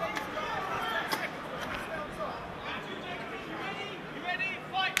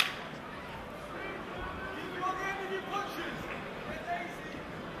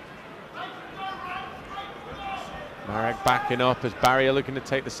 Marek backing up as Barrier looking to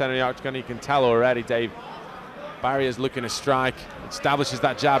take the center of the octagon. You can tell already, Dave, Barrier's looking to strike. Establishes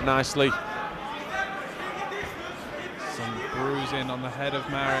that jab nicely. Some bruising on the head of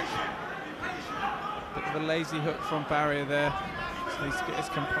Marek. Bit of a lazy hook from Barrier there. So needs to get his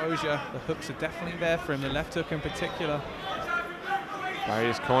composure. The hooks are definitely there for him, the left hook in particular.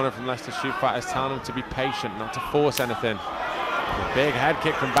 Barrier's corner from Leicester Shoot Fighters telling him to be patient, not to force anything. The big head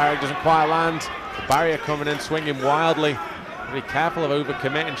kick from Barrier doesn't quite land. The Barrier coming in, swinging wildly. Be careful of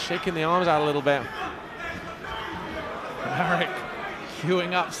overcommitting, shaking the arms out a little bit. Marek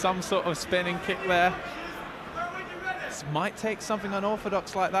queuing up some sort of spinning kick there. This might take something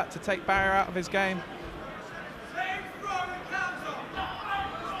unorthodox like that to take Barrier out of his game.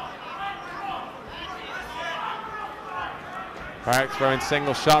 Marek throwing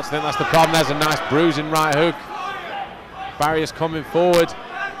single shots. I think that's the problem. There's a nice bruising right hook. Barrier's coming forward.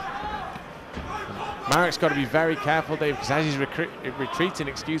 Marek's got to be very careful, Dave, because as he's retreating,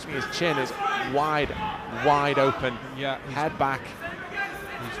 his chin is wide open. Yeah, head back.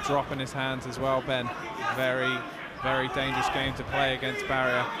 He's dropping his hands as well, Ben. Very Very dangerous game to play against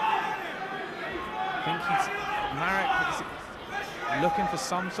Barrier. I think Marek is looking for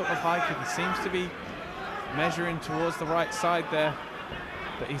some sort of high kick. He seems to be measuring towards the right side there,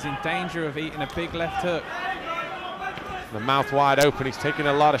 but he's in danger of eating a big left hook. The mouth wide open, he's taking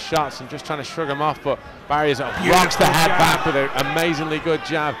a lot of shots and just trying to shrug him off, but Barrier rocks the head back with an amazingly good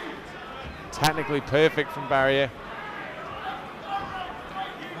jab. Technically perfect from Barrier.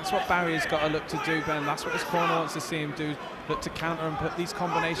 That's what Barrier's got to look to do, Ben. That's what his corner wants to see him do. Look to counter and put these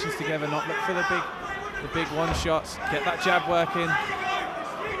combinations together, not look for the big one shots. Get that jab working.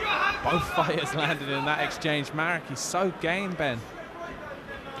 Both fighters landed in that exchange. Marek, he's so game, Ben.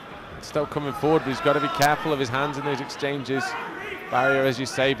 Still coming forward, but he's got to be careful of his hands in those exchanges. Barrier, as you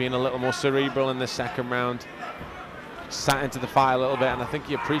say, being a little more cerebral in this second round. Sat into the fight a little bit, and I think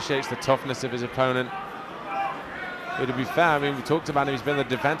he appreciates the toughness of his opponent. But to be fair, I mean, we talked about him, he's been in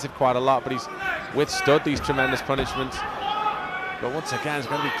the defensive quite a lot, but he's withstood these tremendous punishments. But once again, he's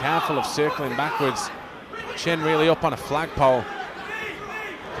got to be careful of circling backwards. Chin really up on a flagpole.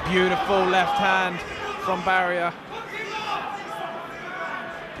 Beautiful left hand from Barrier.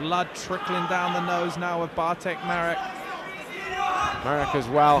 Blood trickling down the nose now of Bartek Marek. Marek as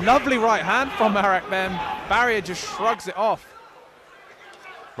well. Lovely right hand from Marek then. Barrier just shrugs it off.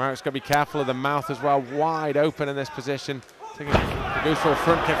 Marek's got to be careful of the mouth as well, wide open in this position. He goes for a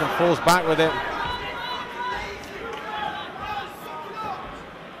front kick and falls back with it.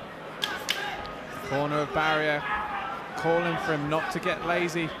 Corner of Barrier, calling for him not to get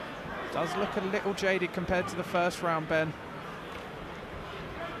lazy. Does look a little jaded compared to the first round, Ben.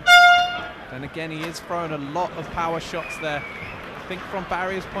 Then again, he is throwing a lot of power shots there. I think from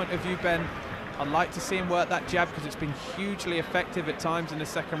Barrier's point of view, Ben, I'd like to see him work that jab because it's been hugely effective at times in the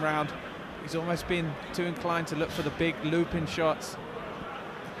second round. He's almost been too inclined to look for the big looping shots.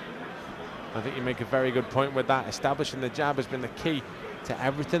 I think you make a very good point with that. Establishing the jab has been the key to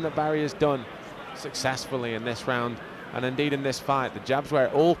everything that Barrier's done successfully in this round, and indeed in this fight. The jab's where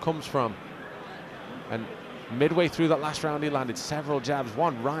it all comes from. And midway through that last round, he landed several jabs,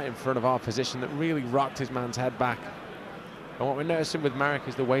 one right in front of our position that really rocked his man's head back. And what we're noticing with Marek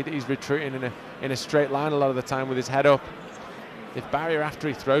is the way that he's retreating in a straight line a lot of the time with his head up. If Barrier, after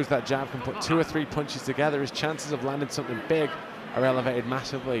he throws that jab, can put 2 or 3 punches together, his chances of landing something big are elevated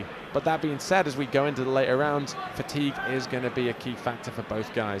massively. But that being said, as we go into the later rounds, fatigue is going to be a key factor for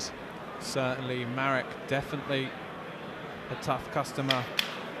both guys. Certainly, Marek definitely a tough customer.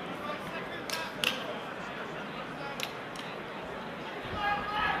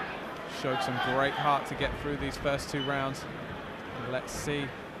 Showed some great heart to get through these first 2 rounds. And let's see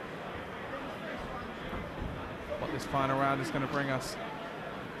what this final round is going to bring us.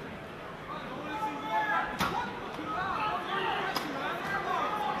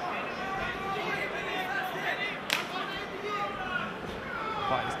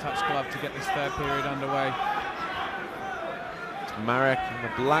 Fighters touch glove to get this third period underway. Marek in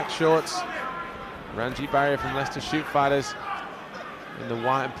the black shorts, Ranjit Barrier from Leicester Shoot Fighters in the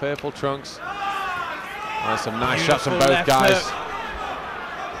white and purple trunks. Oh, some nice shots from both guys. Hook.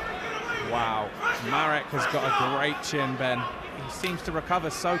 Wow, Marek has got a great chin, Ben. He seems to recover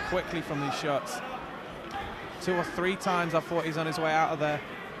so quickly from these shots. 2 or 3 times I thought he's on his way out of there.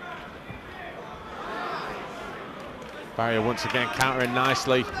 Barrier once again countering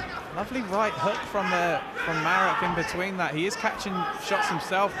nicely. Lovely right hook from Marek in between that. He is catching shots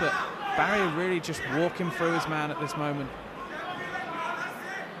himself, but Barrier really just walking through his man at this moment.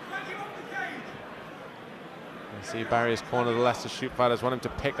 You see Barrier's corner, the Leicester Shoot Fighters want him to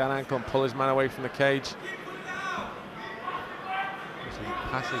pick that ankle and pull his man away from the cage. So he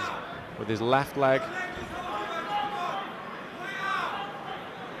passes with his left leg.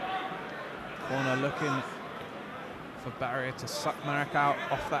 Corner looking for Barrier to suck Marek out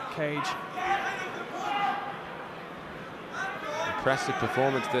off that cage. Impressive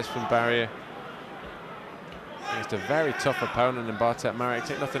performance this from Barrier. Against a very tough opponent in Bartek Marek.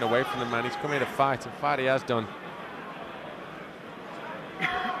 Take nothing away from the man. He's come here to fight, and fight he has done.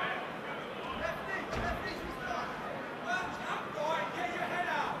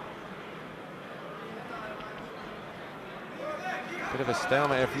 Bit of a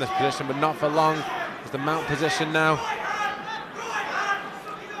stalemate here from this position, but not for long. It's the mount position now.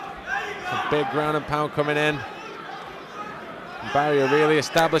 Some big ground and pound coming in. And Barrier really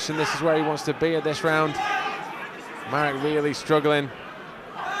establishing this is where he wants to be at this round. Marek really struggling.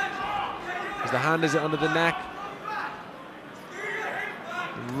 As the hand is under the neck.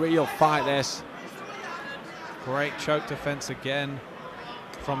 Real fight this. Great choke defense again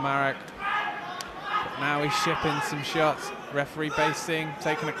from Marek. But now he's shipping some shots. Referee Basing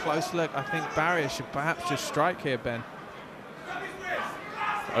taking a close look. I think Barrier should perhaps just strike here, Ben.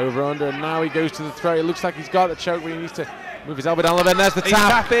 Over under, and now he goes to the throat. It looks like he's got the choke, but he needs to move his elbow down a little bit. And there's the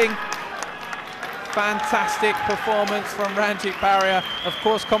tap. He's tapping. Fantastic performance from Ranjit Barrier. Of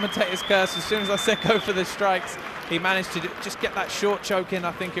course, commentators curse. As soon as I said go for the strikes, he managed to just get that short choke in,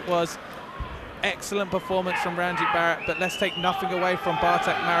 I think it was. Excellent performance from Ranjit Barrier, but let's take nothing away from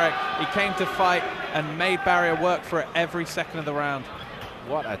Bartek Marek. He came to fight and made Barrier work for it every second of the round.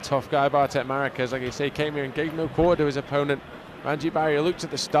 What a tough guy Bartek Marek is. Like you say, came here and gave no quarter to his opponent. Ranjit Barrier looked at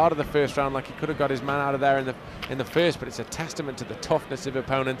the start of the first round like he could have got his man out of there in the first, but it's a testament to the toughness of the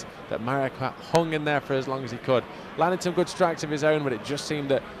opponent that Marek hung in there for as long as he could. Landed some good strikes of his own, but it just seemed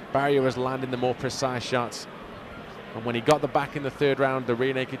that Barrier was landing the more precise shots. And when he got the back in the third round, the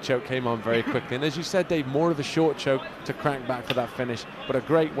rear naked choke came on very quickly. And as you said, Dave, more of a short choke to crank back for that finish. But a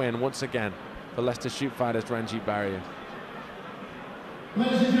great win once again for Leicester shoot fighters Ranjit Barrier.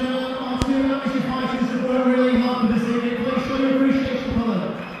 Ladies and gentlemen, our two amateur fighters have worked really hard for this evening. Please show your appreciation for them.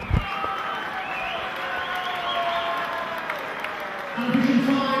 And official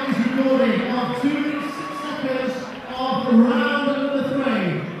time is recording of 2 minutes 6 seconds of round number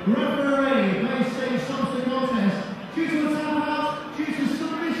 3. Referee may say stops the contest due to a tap out, due to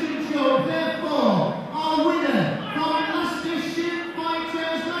submission choke. Therefore, our winner from Leicester shoot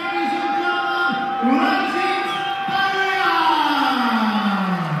fighters, ladies and gentlemen, Ranjit Barrier.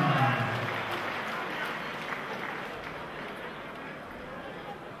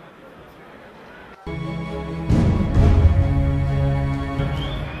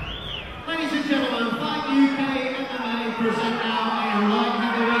 Ladies and gentlemen, Fight UK MMA present now a light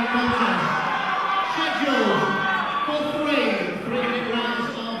heavyweight contest scheduled for 3-minute rounds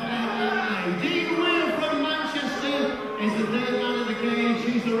of MMA. Dean Wheel from Manchester is the third man of the cage.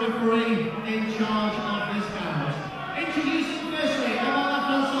 He's the referee in charge of this bout. Introducing firstly, on our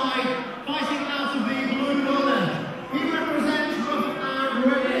left-hand side, fighting out of the blue corner. He represents Rough and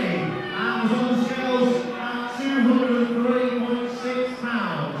Ready and was on the scales at 203.6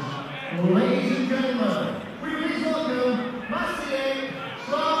 pounds. Ladies and gentlemen, we please welcome Maciej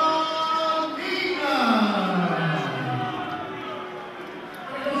Slanina.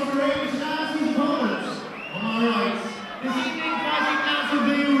 And he goes to ring to start his opponents. On our right, this evening fighting out of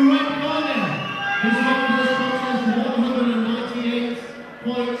the red corner. His weight for this contest is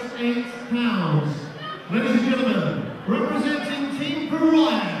 198.8 pounds. Ladies and gentlemen, representing Team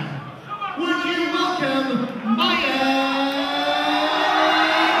Pariah, would you welcome Maya?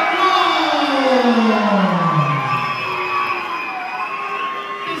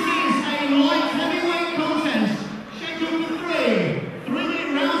 This is a light heavyweight contest scheduled for 3-minute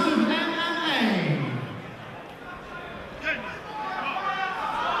rounds of MMA.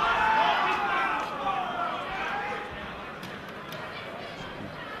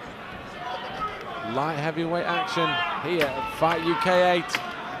 Light heavyweight action here at Fight UK 8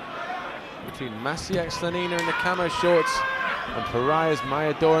 between Maciej Slanina in the camo shorts and Pariah's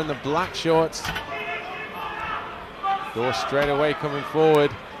Maya Dor in the black shorts. Dor straight away coming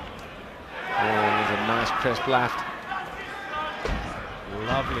forward. Oh, there's a nice crisp left.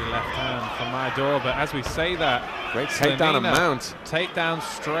 Lovely left hand from Maya Dor, but as we say that, Great takedown and mount. Takedown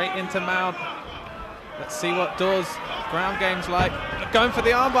straight into mount. Let's see what Dor's ground game's like. Going for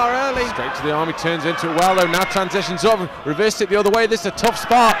the armbar early. Straight to the arm, he turns into it well though, now transitions up, reversed it the other way. This is a tough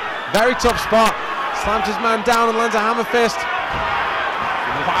spot, very tough spot. Slams his man down and lands a hammer fist.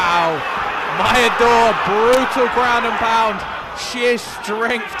 Wow, Maya Dor, brutal ground and pound. Sheer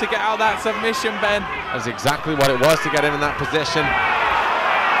strength to get out that submission, Ben. That's exactly what it was to get him in that position.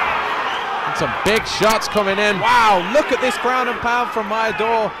 And some big shots coming in. Wow, look at this ground and pound from Maya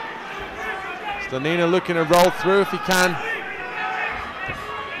Dor. Slanina looking to roll through if he can.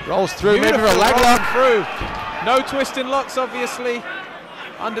 Rolls through, maybe for a leg lock. Through. No twisting locks, obviously,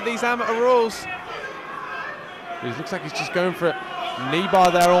 under these amateur rules. He looks like he's just going for a knee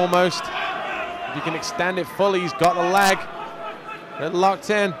bar there almost. If he can extend it fully, he's got the leg. They're locked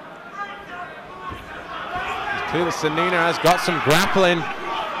in. It's clear that Slanina has got some grappling.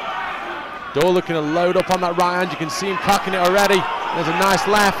 Dor looking to load up on that right hand. You can see him cocking it already. There's a nice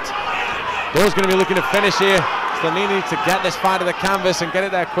left. Dor's going to be looking to finish here. Slanina needs to get this fight to the canvas and get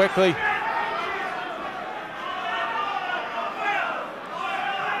it there quickly.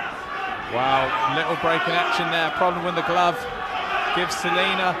 Wow, little break in action there. Problem with the glove. Gives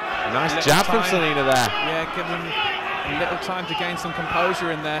Slanina a nice jab from Slanina there. Yeah, give him a little time to gain some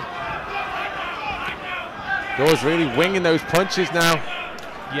composure in there. Dor's really winging those punches now.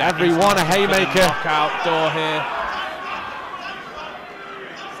 Yeah, every one a haymaker. Knockout Dor here.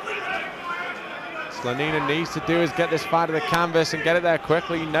 Slonina needs to do is get this fight to the canvas and get it there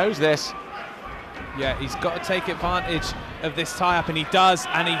quickly. He knows this. Yeah, he's got to take advantage of this tie-up, and he does,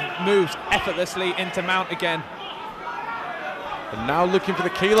 and he moves effortlessly into mount again. And now looking for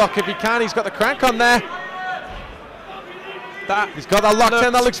the key lock if he can. He's got the crank on there. He's got that locked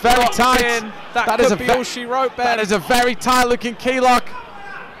in. That looks very tight. That could be all she wrote, Ben. That is a very tight-looking key lock.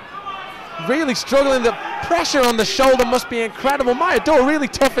 Really struggling. The pressure on the shoulder must be incredible. Mayador really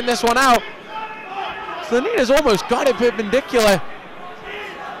toughing this one out. Slonina's almost got it perpendicular.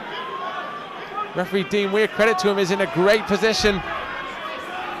 Referee Dean Weir, credit to him, is in a great position.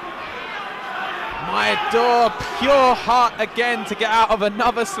 Mayador, pure heart again to get out of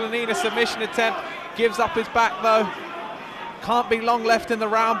another Slonina submission attempt. Gives up his back though. Can't be long left in the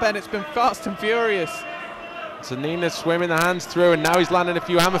round, Ben. It's been fast and furious. Slonina swimming the hands through, and now he's landing a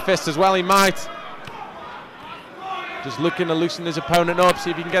few hammer fists as well. He might. Just looking to loosen his opponent up,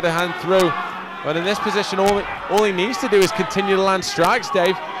 see if he can get a hand through. But in this position, all he needs to do is continue to land strikes,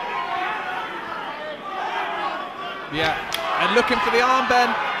 Dave. Yeah, and looking for the arm, Ben.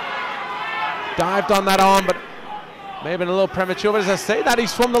 Dived on that arm, but may have been a little premature. But as I say that, he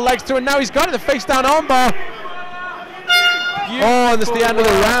swung the legs through, and now he's got it, the face down armbar. Oh, and that's the end of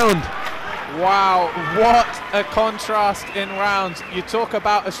the round. Wow, what a contrast in rounds. You talk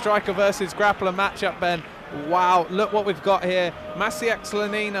about a striker versus grappler matchup, Ben. Wow, look what we've got here. Maciej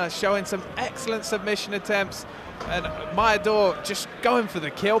Slonina showing some excellent submission attempts, and Mayador just going for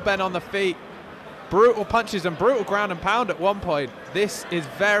the kill, Ben, on the feet. Brutal punches and brutal ground and pound at one point. This is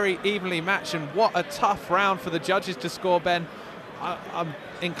very evenly matched, and what a tough round for the judges to score, Ben. I'm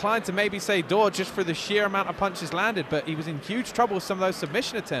inclined to maybe say Dor just for the sheer amount of punches landed, but he was in huge trouble with some of those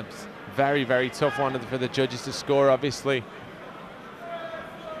submission attempts. Very, very tough one for the judges to score, obviously.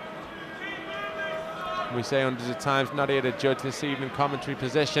 We say hundreds of times, not here to judge this evening commentary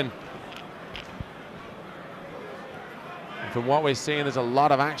position. And from what we're seeing, there's a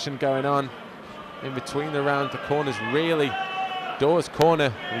lot of action going on in between the rounds. The corners really, Dor's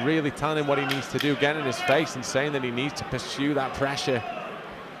corner really telling him what he needs to do, getting in his face and saying that he needs to pursue that pressure.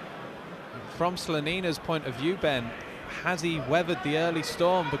 From Slonina's point of view, Ben, has he weathered the early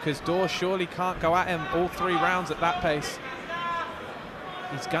storm? Because Dor surely can't go at him all 3 rounds at that pace.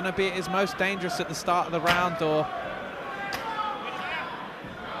 He's going to be at his most dangerous at the start of the round, Dor.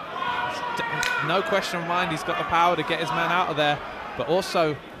 No question of mind, he's got the power to get his man out of there, but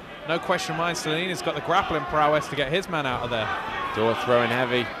also no question of mind, Slonina's got the grappling prowess to get his man out of there. Dor throwing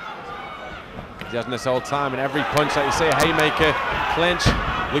heavy. He hasn't this whole time, and every punch, like you say, a haymaker, clinch,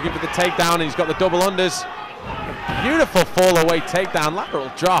 looking for the takedown, and he's got the double unders. A beautiful fall away takedown, lateral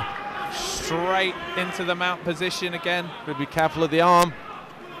drop. Straight into the mount position again. Gotta be careful of the arm.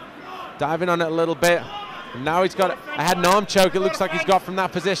 Diving on it a little bit. And now he's got a head and arm choke, it looks like he's got from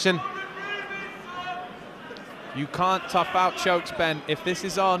that position. You can't tough out chokes, Ben. If this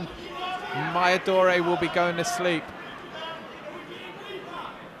is on, Mayador will be going to sleep.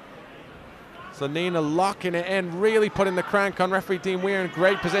 Slonina locking it in, really putting the crank on. Referee Dean Weir in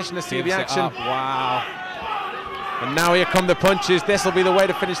great position to see the action. Wow. And now here come the punches. This will be the way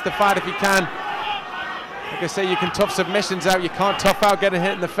to finish the fight if he can. Like I say, you can tough submissions out. You can't tough out getting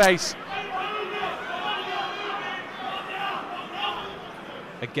hit in the face.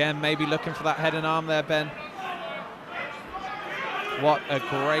 Again, maybe looking for that head and arm there, Ben. What a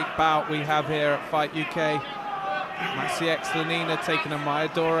great bout we have here at Fight UK. Maciej Slonina taking on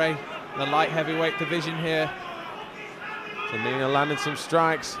Mayador, the light heavyweight division here. Slonina landing some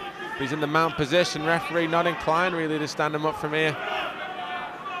strikes. He's in the mount position. Referee not inclined really to stand him up from here.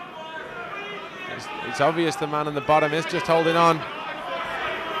 It's obvious the man on the bottom is just holding on.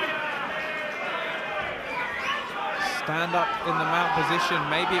 Stand up in the mount position.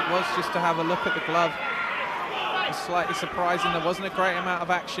 Maybe it was just to have a look at the glove. It's slightly surprising. There wasn't a great amount of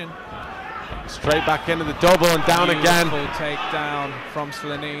action. Straight back into the double and down again. Beautiful takedown from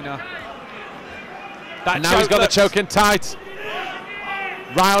Slonina. And now he's got the choke in tight.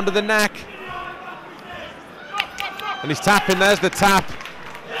 Right under the neck. And he's tapping, there's the tap.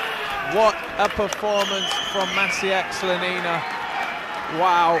 What a performance from Maciej Slonina.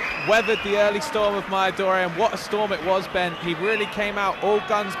 Wow, weathered the early storm of Mayador, and what a storm it was, Ben. He really came out all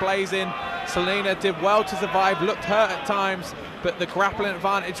guns blazing. Slonina did well to survive, looked hurt at times, but the grappling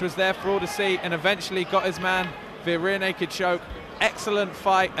advantage was there for all to see, and eventually got his man via rear naked choke. Excellent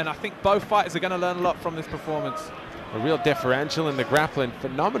fight, and I think both fighters are going to learn a lot from this performance. A real differential in the grappling.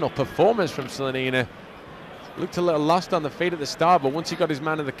 Phenomenal performance from Slonina. looked a little lost on the feet at the start, but once he got his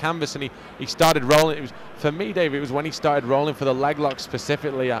man in the canvas and he started rolling, it was, for me, Dave, it was when he started rolling for the leg lock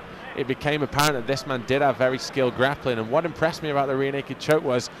specifically, it became apparent that this man did have very skilled grappling. And what impressed me about the rear naked choke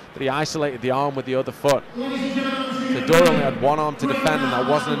was that he isolated the arm with the other foot. Fedor only had one arm to defend, and that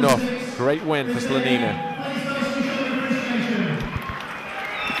wasn't enough. Great win for Slanina.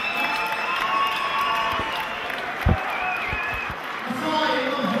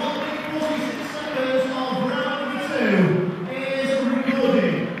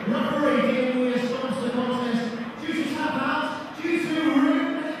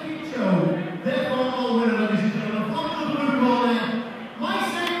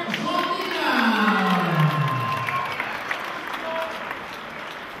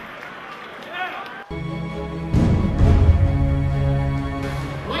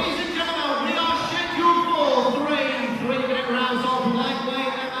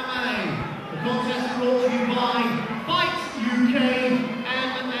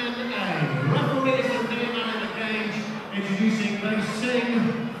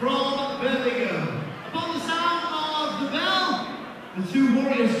 The two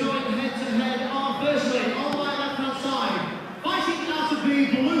warriors going head to head are firstly on my left hand side, fighting out of the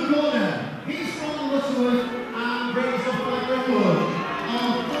blue corner. He's from Lutterworth and brings a fight record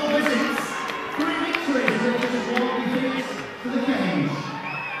of 4 visits, 3 victories, and just 1 defeat to the cage.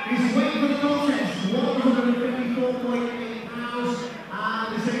 He's waiting for the contest, 154.8 pounds,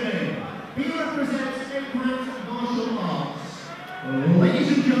 and this evening he represents Impact Martial Arts. Ladies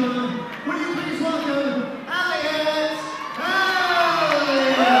and gentlemen, will you please welcome Elliot?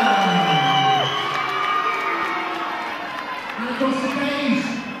 Across the cage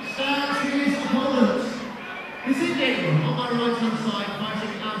stands his opponent. This evening, on my right hand side,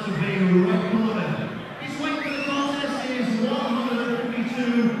 fighting out of the red corner. His weight for the contest is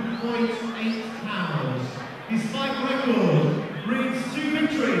 152.8 pounds. His fight record reads 2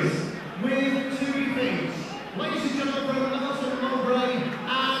 victories with 2 defeats. Ladies and gentlemen, from Milton Mowbray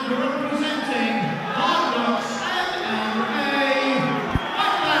and representing Hard Knocks MMA.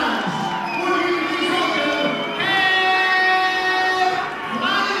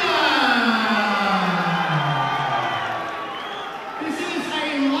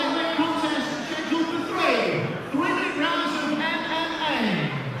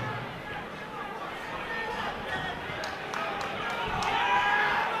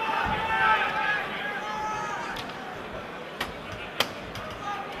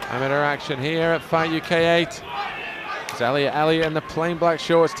 Amateur action here at Fight UK 8. It's Elliot in the plain black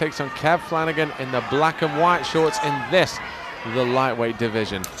shorts takes on Kev Flanagan in the black and white shorts in this, the lightweight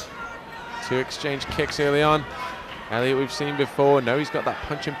division. 2 exchange kicks early on. Elliot we've seen before. He's got that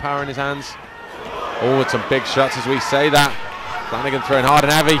punching power in his hands. Oh, with some big shots as we say that. Flanagan throwing hard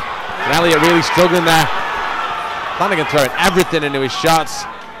and heavy. And Elliot really struggling there. Flanagan throwing everything into his shots.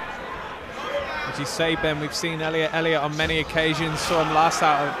 As you say, Ben, we've seen Elliot on many occasions. Saw him last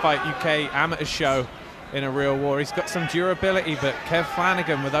out at Fight UK amateur show in a real war. He's got some durability, but Kev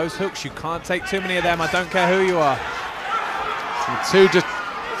Flanagan with those hooks, you can't take too many of them. I don't care who you are. And 2 just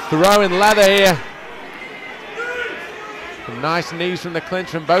throwing leather here. Some nice knees from the clinch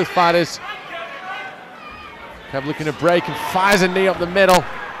from both fighters. Kev looking to break and fires a knee up the middle.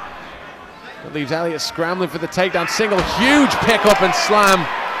 That leaves Elliot scrambling for the takedown. Single, huge pickup and slam.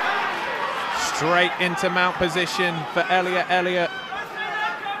 Straight into mount position for Elliot.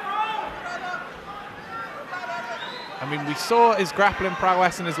 I mean, we saw his grappling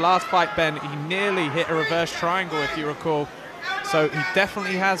prowess in his last fight, Ben. He nearly hit a reverse triangle, if you recall. So he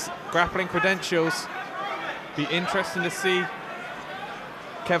definitely has grappling credentials. Be interesting to see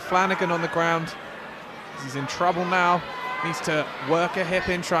Kev Flanagan on the ground. He's in trouble now. Needs to work a hip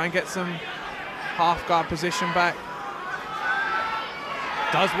in, try and get some half guard position back.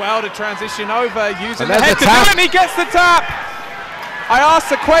 Does well to transition over, using the head to do it, and he gets the tap. I asked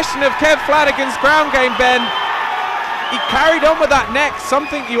the question of Kev Flanagan's ground game, Ben. He carried on with that neck,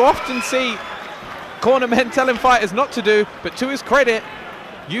 something you often see cornermen telling fighters not to do, but to his credit,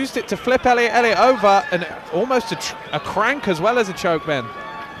 used it to flip Elliot over, and almost a crank as well as a choke, Ben.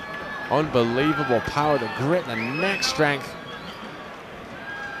 Unbelievable power, the grit, the neck strength.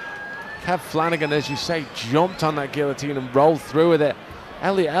 Kev Flanagan, as you say, jumped on that guillotine and rolled through with it.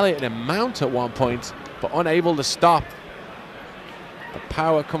 Elliot in a mount at one point, but unable to stop. The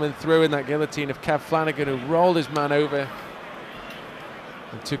power coming through in that guillotine of Kev Flanagan, who rolled his man over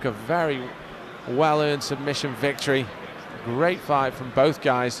and took a very well-earned submission victory. Great fight from both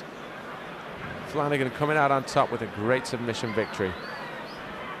guys. Flanagan coming out on top with a great submission victory.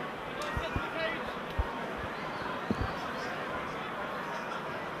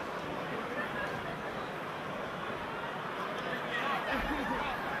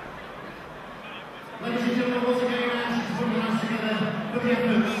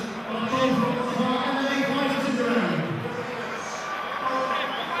 Thank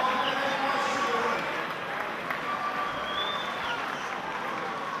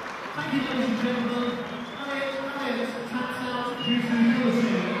you, ladies and gentlemen. Elliot taps out due to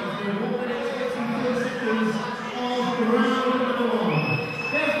penalty after 1 minute 54 seconds of round number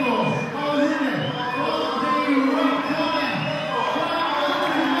 1. Therefore, our winner from the red corner,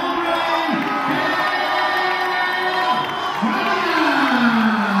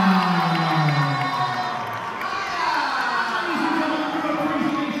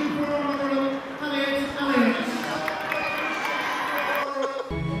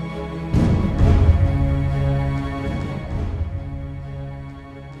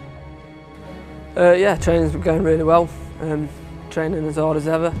 yeah, training's been going really well. Training as hard as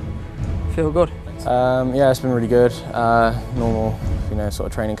ever. Feel good. Yeah, it's been really good. Normal, sort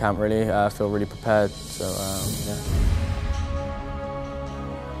of training camp really. I feel really prepared. So yeah.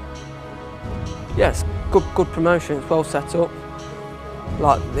 Yes, good promotion. It's well set up.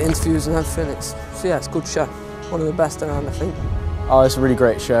 Like the interviews and everything. It's a good show. One of the best around, I think. Oh, it's a really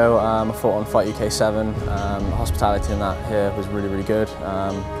great show. I fought on Fight UK 7. Hospitality in that here was really good.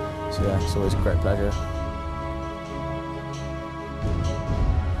 So yeah, it's always a great pleasure.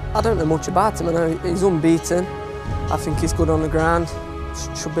 I don't know much about him. I know he's unbeaten. I think he's good on the ground.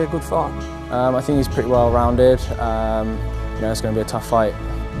 Should be a good fight. I think he's pretty well rounded. It's going to be a tough fight.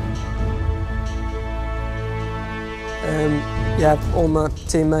 Yeah, all my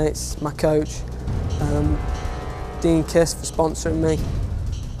teammates, my coach, Dean Kiss for sponsoring me,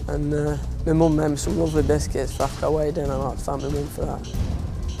 and my mum made me some lovely biscuits for after I weighed in. I'd like to thank my mum for that.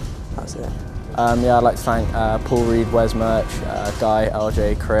 That's it. Yeah, I'd like to thank Paul Reed, Wes Murch, Guy,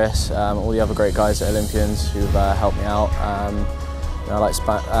 LJ, Chris, all the other great guys at Olympians who've helped me out. I'd like to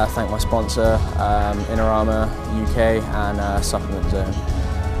thank my sponsor, Inner Armour UK and Supplement Zone.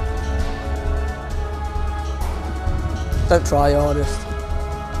 Don't try your hardest.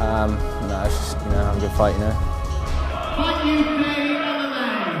 No, it's just have a good fight, Fight UK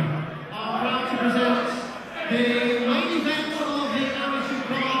MMA are proud to present the main event of the amateur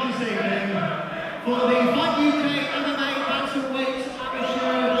card this evening for the Fight UK MMA Bantamweight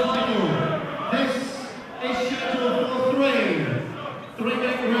Amateur title. This is scheduled for three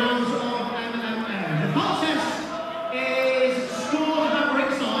rounds of MMA. The contest is scored at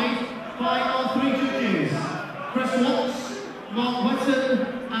ringside by our 3 judges, Chris Watts, Mark Wetton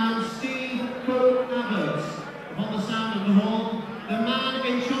and Steve Cook-Abbott. Upon the sound of the horn, the man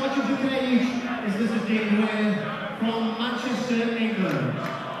in charge of the cage is Mr. Dean Weir from Manchester, England.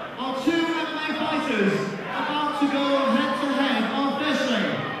 Our 2 MMA fighters about to go head-to-head are firstly,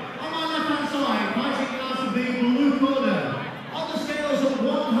 on my left-hand side, fighting out of the blue corner, on the scales of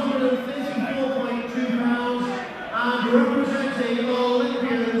 134.2 pounds and representing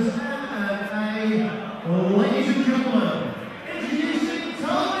Olympians MMA, ladies and gentlemen, introducing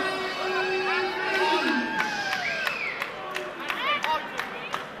Tony.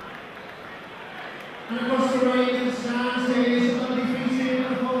 And across the ring stands his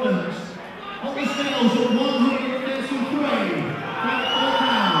undefeated opponent. On the scales of 133.4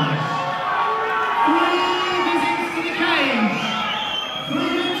 pounds. 3 visits to the cage. 3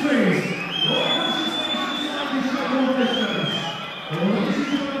 victories. 1 participation inside the shuttle distance. Ladies and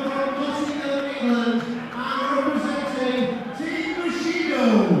gentlemen from Nottingham, England, and representing Team Bushido.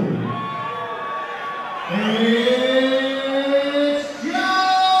 It's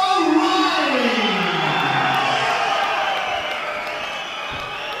Joe Riley!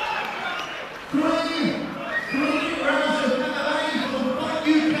 3 rounds of MMA for the Fight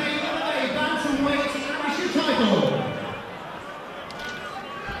UK MMA Bantamweight Amateur title.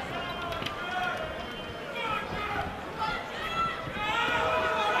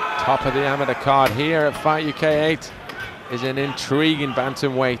 Top of the amateur card here at Fight UK 8 is an intriguing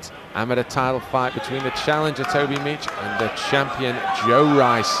bantamweight amateur title fight between the challenger Toby Meach and the champion Joe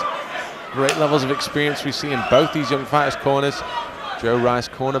Rice. Great levels of experience we see in both these young fighters' corners. Joe Rice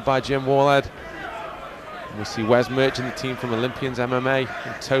cornered by Jim Warlad. And we see Wes Murch in the team from Olympians MMA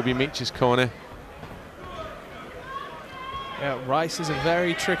in Toby Meach's corner. Yeah, Rice is a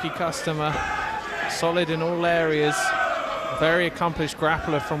very tricky customer, solid in all areas, very accomplished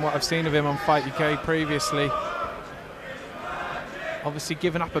grappler from what I've seen of him on Fight UK previously. Obviously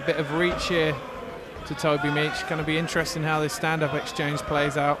giving up a bit of reach here to Toby Meach. Going to be interesting how this stand-up exchange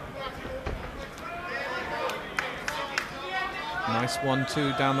plays out. Nice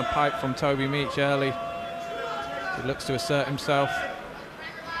 1-2 down the pipe from Toby Meach early. He looks to assert himself.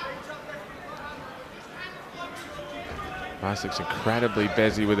 Rice looks incredibly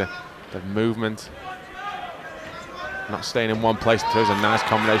busy with the movement. not staying in one place. Throws a nice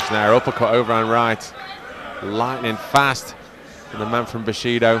combination there. Uppercut over and right. Lightning fast from the man from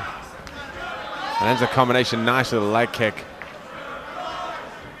Bushido. And ends the combination nice with a leg kick.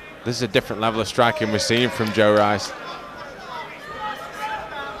 This is a different level of striking we're seeing from Joe Rice.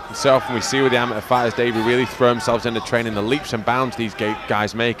 And so often we see with the amateur fighters, Dave, who really throw themselves into training, the leaps and bounds these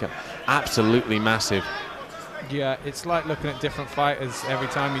guys make are absolutely massive. Yeah, it's like looking at different fighters every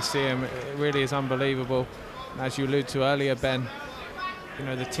time you see them. It really is unbelievable. And as you alluded to earlier, Ben, you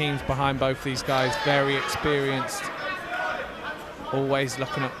know, the teams behind both these guys, very experienced, always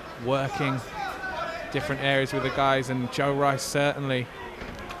looking at working different areas with the guys, and Joe Rice certainly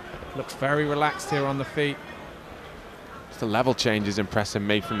looks very relaxed here on the feet. Just the level change is impressing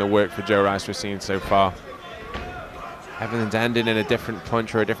me from the work for Joe Rice we're seeing so far. Everything's ending in a different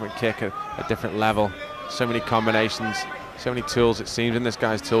punch or a different kick at a different level. So many combinations, so many tools it seems in this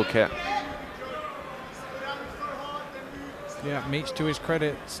guy's toolkit. Yeah, Meach, to his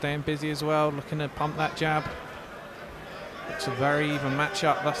credit, staying busy as well, looking to pump that jab. It's a very even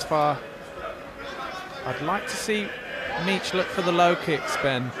matchup thus far. I'd like to see Meach look for the low kicks,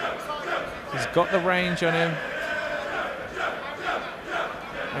 Ben. He's got the range on him.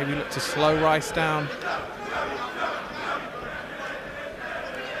 Maybe look to slow Rice down.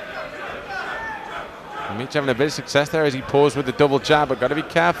 Meach having a bit of success there as he paused with the double jab, but got to be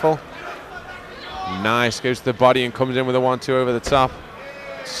careful. Nice, goes to the body and comes in with a 1-2 over the top.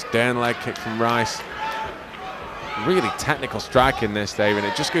 Stern leg kick from Rice. Really technical strike in this, Dave, and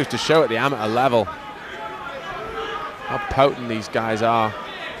it just goes to show at the amateur level how potent these guys are.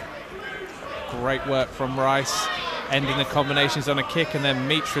 Great work from Rice, ending the combinations on a kick, and then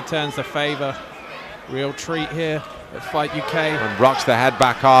Meach returns the favor. Real treat here at Fight UK. And rocks the head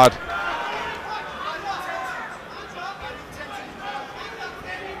back hard.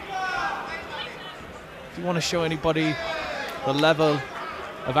 If you want to show anybody the level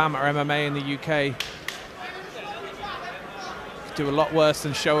of amateur MMA in the UK, do a lot worse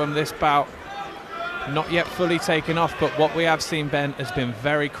than show them this bout. Not yet fully taken off, but what we have seen, Ben, has been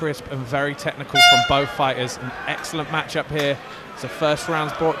very crisp and very technical from both fighters. An excellent matchup here. As the first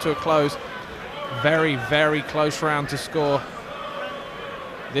round's brought to a close. Very, very close round to score.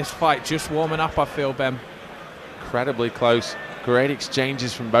 This fight just warming up, I feel, Ben. Incredibly close. Great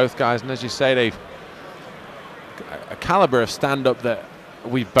exchanges from both guys, and as you say, Dave, a caliber of stand-up that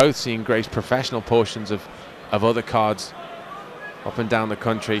we've both seen grace professional portions of other cards up and down the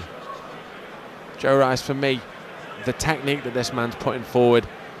country. Joe Rice, for me, the technique that this man's putting forward,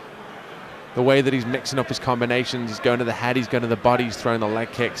 the way that he's mixing up his combinations, he's going to the head, he's going to the body, he's throwing the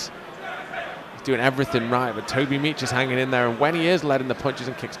leg kicks. He's doing everything right, but Toby Meach is hanging in there, and when he is letting the punches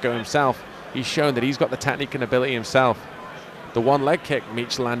and kicks go himself, he's shown that he's got the technique and ability himself. The one leg kick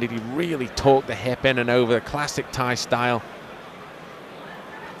Meach landed, he really torqued the hip in and over, the classic Thai style.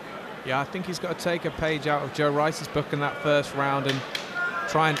 Yeah, I think he's got to take a page out of Joe Rice's book in that first round and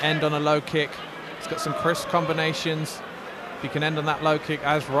try and end on a low kick. He's got some crisp combinations. If he can end on that low kick,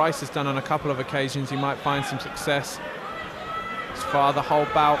 as Rice has done on a couple of occasions, he might find some success. As far the whole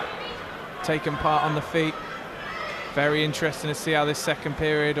bout, taking part on the feet. Very interesting to see how this second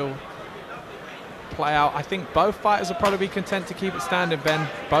period will play out. I think both fighters will probably be content to keep it standing, Ben.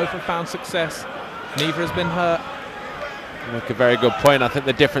 Both have found success. Neither has been hurt. Look, a very good point. I think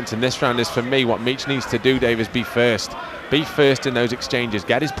the difference in this round is, for me, what Meach needs to do, Dave, is be first. Be first in those exchanges.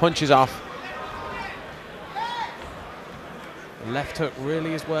 Get his punches off. The left hook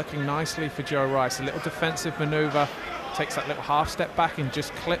really is working nicely for Joe Rice. A little defensive maneuver. Takes that little half step back and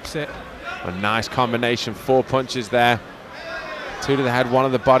just clips it. A nice combination. 4 punches there. 2 to the head, 1 to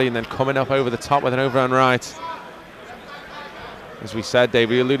the body, and then coming up over the top with an overhand right. As we said, Dave,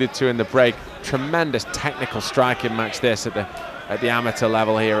 we alluded to in the break, tremendous technical striking match this at the amateur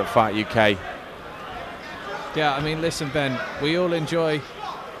level here at Fight UK. Yeah, I mean, listen, Ben, we all enjoy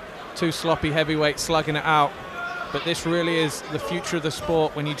 2 sloppy heavyweights slugging it out, but this really is the future of the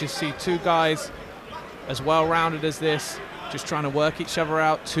sport when you just see 2 guys as well-rounded as this, just trying to work each other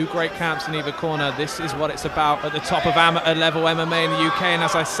out. 2 great camps in either corner. This is what it's about at the top of amateur level MMA in the UK, and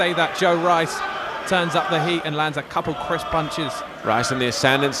as I say that, Joe Rice turns up the heat and lands a couple crisp punches. Rice in the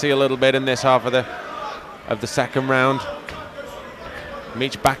ascendancy a little bit in this half of the second round.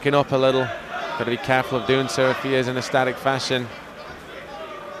 Meach backing up a little. Got to be careful of doing so if he is in a static fashion.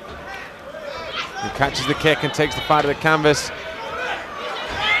 He catches the kick and takes the fight to the canvas.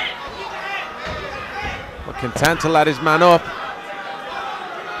 But content to let his man up.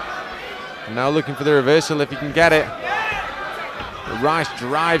 And now looking for the reversal if he can get it. But Rice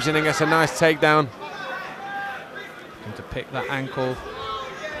drives in and gets a nice takedown. And to pick that ankle,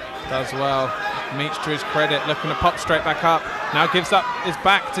 does well. Meach, to his credit, looking to pop straight back up. Now gives up his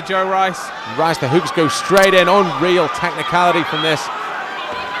back to Joe Rice. Rice, the hooks go straight in. Unreal technicality from this.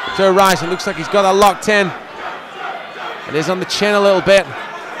 Joe Rice, it looks like he's got that locked in. It is on the chin a little bit.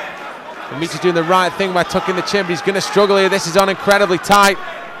 And Meach is doing the right thing by tucking the chin, but he's going to struggle here. This is on incredibly tight.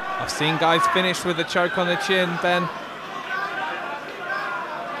 I've seen guys finish with a choke on the chin, Ben.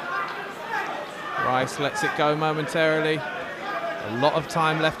 Rice lets it go momentarily. A lot of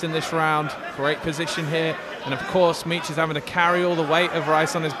time left in this round. Great position here. And of course, Meach is having to carry all the weight of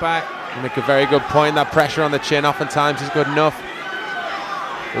Rice on his back. You make a very good point. That pressure on the chin oftentimes is good enough.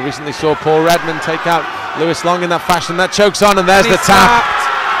 We recently saw Paul Redmond take out Lewis Long in that fashion. That chokes on, and there's the tap.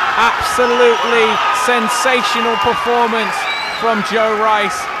 Absolutely sensational performance from Joe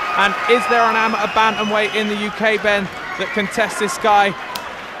Rice. And is there an amateur bantamweight in the UK, Ben, that can test this guy?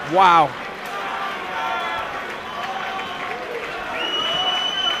 Wow.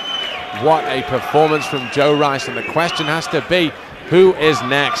 What a performance from Joe Rice, and the question has to be, who is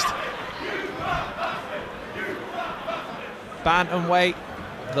next? Bantamweight,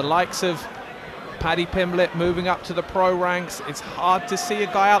 the likes of Paddy Pimblett moving up to the pro ranks. It's hard to see a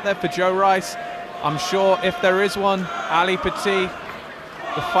guy out there for Joe Rice. I'm sure if there is one, Ali Petit,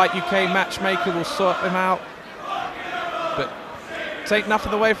 the Fight UK matchmaker, will sort him out. But take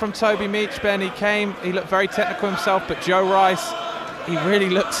nothing away from Toby Meach, Ben. He looked very technical himself, but Joe Rice, he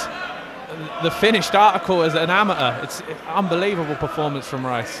really looks the finished article as an amateur. It's an unbelievable performance from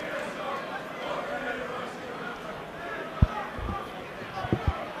Rice.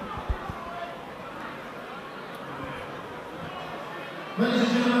 Ladies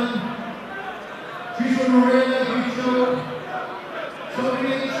and gentlemen, she's from Maria, so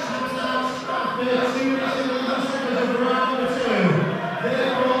we taps out after 2 minutes and 11 seconds of round 2.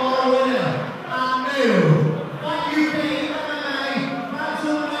 Therefore, our winner, and new Fight UK MMA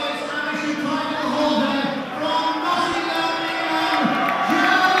Bantamweight Amateur title holder from Nottingham, England,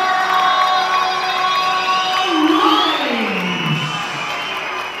 Joe Rice.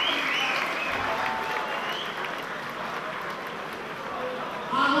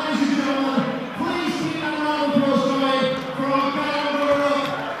 And ladies and gentlemen, please keep that round of applause going for our grand runner-up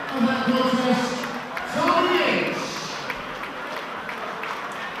of that contest, Toby Meach.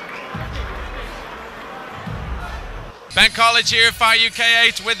 Ben College here at Fight UK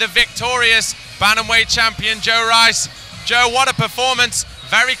 8 with the victorious bantamweight champion Joe Rice. Joe, what a performance.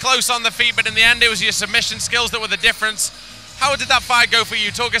 Very close on the feet, but in the end it was your submission skills that were the difference. How did that fight go for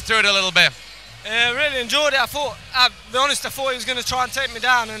you? Talk us through it a little bit. Really enjoyed it. I'll be honest, I thought he was going to try and take me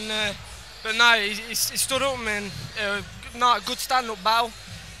down, but no, he stood up and a good stand-up battle.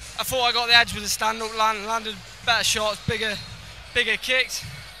 I thought I got the edge with the stand-up, landed better shots, bigger kicks.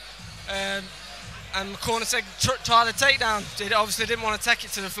 And my corner said try the takedown. Obviously didn't want to take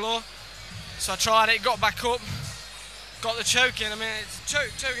it to the floor, so I tried it, got back up, got the choking. I mean,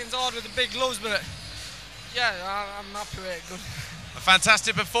 choking's hard with the big gloves, but yeah, I'm happy with it. Good. A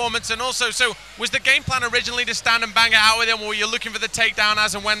fantastic performance, and also, so was the game plan originally to stand and bang it out with him, or were you looking for the takedown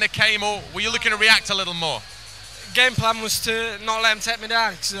as and when they came, or were you looking to react a little more? Game plan was to not let him take me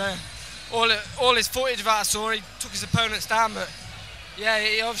down, because all his footage of that I saw, he took his opponents down, but yeah,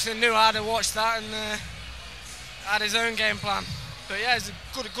 he obviously knew how to watch that and had his own game plan. But yeah, he's a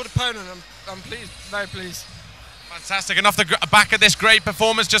good opponent. I'm pleased, very pleased. Fantastic. And off the back of this great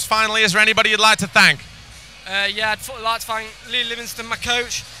performance, just finally, is there anybody you'd like to thank? Yeah, I'd like to thank Lee Livingston, my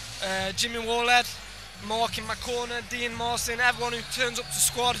coach, Jimmy Warled, Mark in my corner, Dean Marson, everyone who turns up to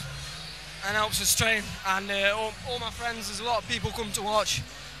squad and helps us train, and all my friends. There's a lot of people come to watch.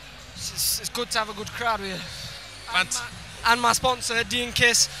 It's good to have a good crowd here. And my sponsor, Dean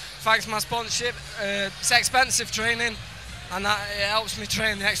Kiss, thanks for my sponsorship. It's expensive training, and that it helps me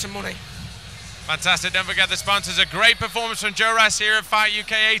train the extra money. Fantastic. Don't forget the sponsors. A great performance from Joe Rice here at Fight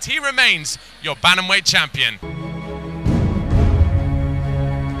UK 8. He remains your bantamweight champion.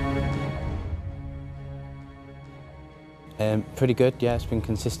 Pretty good, yeah, it's been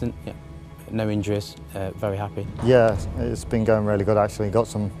consistent, yeah. No injuries, very happy. Yeah, it's been going really good actually. Got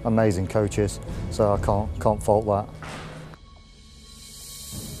some amazing coaches, so I can't fault that.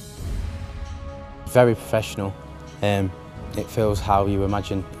 Very professional. It feels how you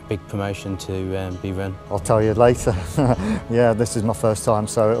imagine a big promotion to be run. I'll tell you later. Yeah, this is my first time,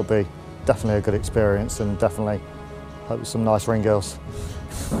 so it'll be definitely a good experience, and definitely hope some nice ring girls.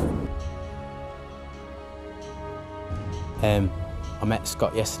 I met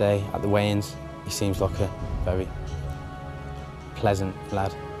Scott yesterday at the weigh-ins. He seems like a very pleasant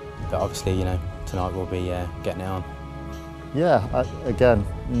lad, but obviously, you know, tonight we'll be getting it on. Yeah, again,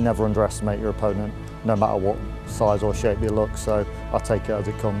 never underestimate your opponent, no matter what size or shape you look, so I take it as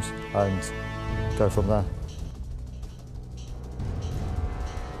it comes, and go from there.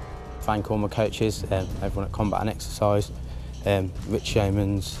 Thank all my coaches, everyone at Combat and Exercise, Rich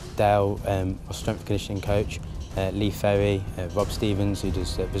Yeomans, Dale, my strength and conditioning coach, Lee Ferry, Rob Stevens, who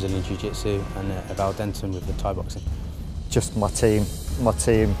does Brazilian Jiu-Jitsu, and Val Denton with the Thai boxing. Just my team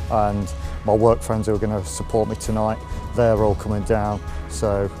and my work friends who are going to support me tonight, they're all coming down,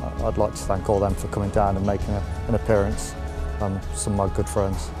 so I'd like to thank all them for coming down and making an appearance, and some of my good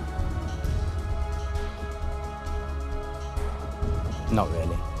friends. Not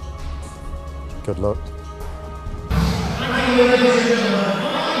really. Good luck.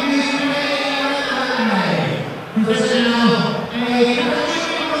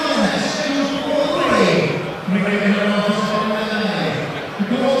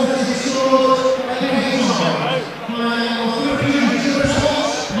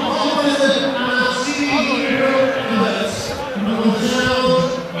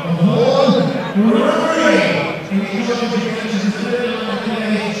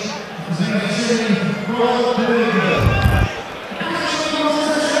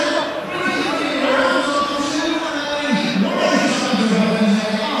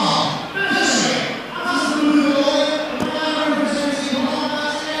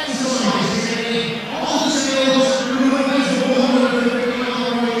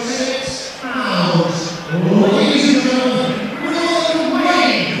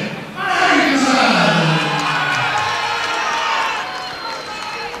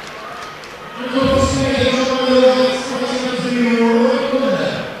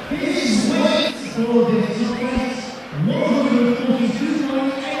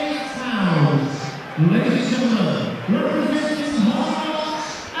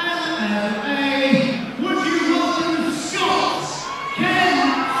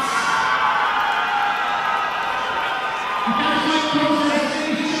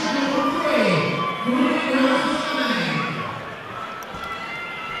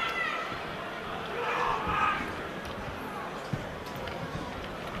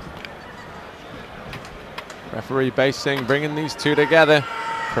 Referee Basing bringing these two together.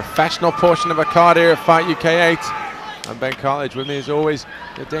 Professional portion of a card here at Fight UK 8. I'm Ben Cartledge, with me as always,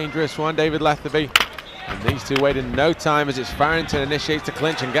 the dangerous one, David Letheby. And these two waiting no time as it's Farrington initiates the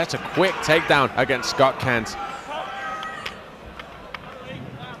clinch and gets a quick takedown against Scott Kent.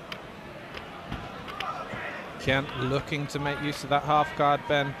 Kent looking to make use of that half guard,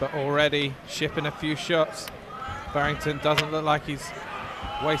 Ben, but already shipping a few shots. Farrington doesn't look like he's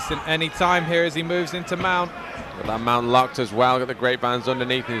wasting any time here as he moves into mount. Got that mount locked as well, got the great bands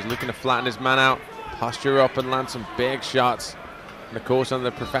underneath, and he's looking to flatten his man out, posture up and land some big shots. And of course on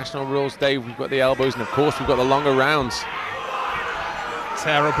the professional rules, Dave, we've got the elbows, and of course we've got the longer rounds.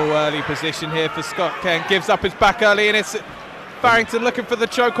 Terrible early position here for Scott Kent, gives up his back early, and it's Farrington looking for the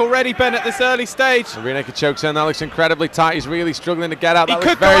choke already, Ben, at this early stage. The rear naked choke zone, that looks incredibly tight. He's really struggling to get out. That He looks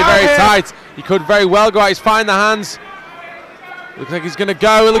could go very, out very here. tight. He could very well go out. He's finding the hands. Looks like he's going to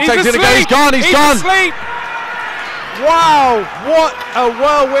go. It looks like he's going to go. He's gone. He's gone. Asleep. Wow, what a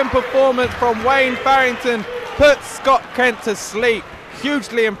whirlwind performance from Wayne Farrington. Puts Scott Kent to sleep.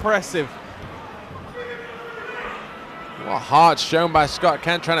 Hugely impressive. What heart shown by Scott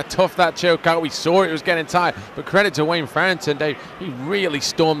Kent trying to tough that choke out. We saw it was getting tight, but credit to Wayne Farrington, Dave. He really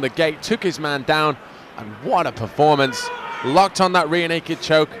stormed the gate, took his man down, and what a performance. Locked on that rear naked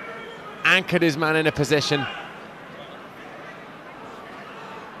choke, anchored his man in a position.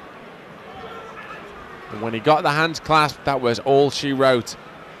 And when he got the hands clasped, that was all she wrote.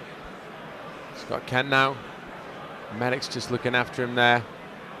 Scott Kent now. Medics just looking after him there.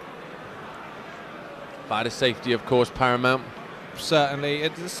 Fighter safety, of course, paramount.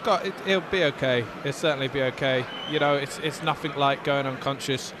 Certainly, Scott, it'll be okay. It'll certainly be okay. You know, it's nothing like going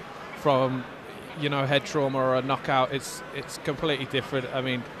unconscious from, you know, head trauma or a knockout. It's completely different. I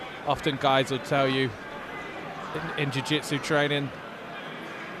mean, often guys will tell you in jiu-jitsu training,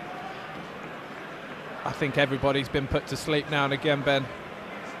 I think everybody's been put to sleep now and again, Ben.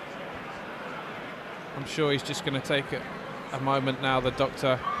 I'm sure he's just going to take a moment now, the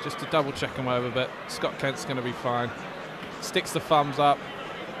doctor, just to double check him over, but Scott Kent's going to be fine. Sticks the thumbs up.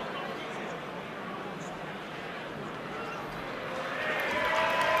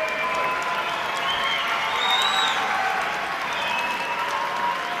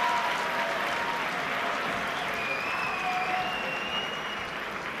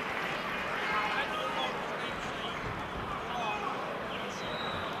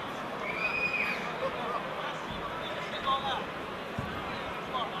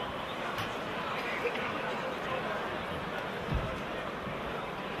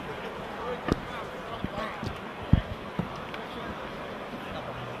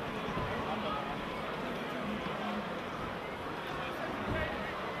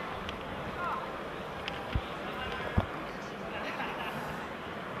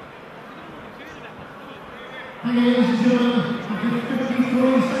 ladies and gentlemen, after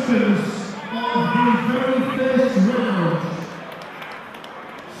 53 seconds of the very first round,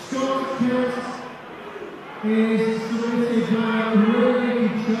 Scott Pierce is submitted by really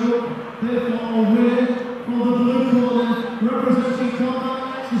choke, therefore a win for the blue corner, representing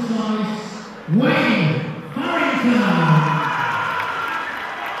combat exercise, Wayne Farrington.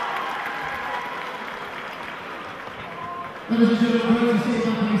 Ladies and gentlemen, great to see you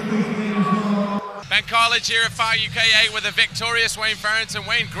back in this space again as well. Ben Carledge here at Fight UK 8 with a victorious Wayne Farrington.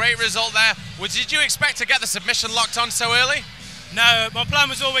 Wayne, great result there. Well, did you expect to get the submission locked on so early? No, my plan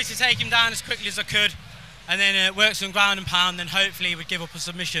was always to take him down as quickly as I could and then work some ground and pound, and hopefully he would give up a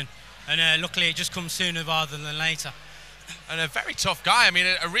submission. And luckily it just comes sooner rather than later. And a very tough guy. I mean,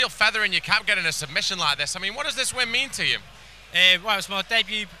 a real feather in your cap getting a submission like this. I mean, what does this win mean to you? Well, it's my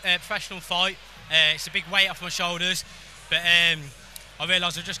debut professional fight. It's a big weight off my shoulders, but I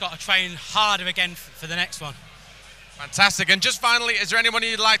realise I've just got to train harder again for the next one. Fantastic. And just finally, is there anyone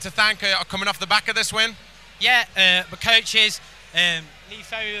you'd like to thank coming off the back of this win? Yeah, my coaches, Lee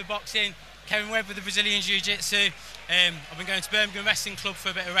Ferry with boxing, Kevin Webb with the Brazilian Jiu-Jitsu. I've been going to Birmingham Wrestling Club for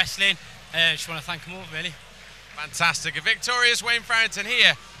a bit of wrestling. Just want to thank them all, really. Fantastic. A victorious Wayne Farrington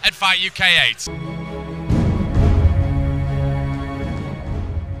here at Fight UK 8.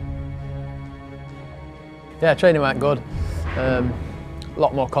 Yeah, training went good. A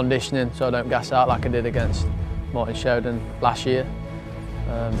lot more conditioning so I don't gas out like I did against Martin Showden last year.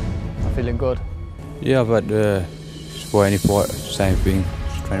 I'm feeling good. Yeah, I've had for any fight, same thing.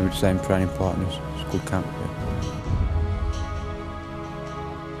 Just training with the same training partners. It's a good camp. Yeah.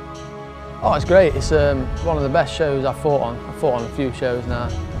 Oh, it's great. It's one of the best shows I've fought on. I've fought on a few shows now.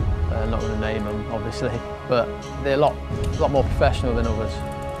 Not going to name them, obviously, but they're a lot more professional than others.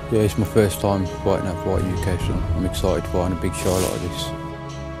 Yeah, it's my first time fighting at Fight UK, so I'm excited fighting a big show like this.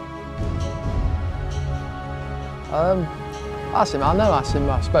 Asim, I know Asim.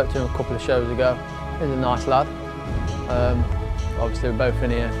 I spoke to him a couple of shows ago. He's a nice lad. Obviously, we're both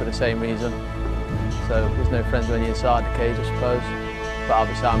in here for the same reason. So there's no friends when you're inside the cage, I suppose. But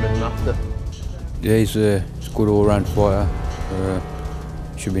obviously, I'm with him after. Yeah, he's a good all-round fighter.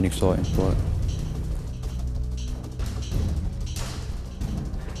 Should be an exciting fight.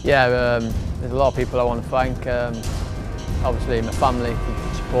 Yeah, there's a lot of people I want to thank. Obviously, my family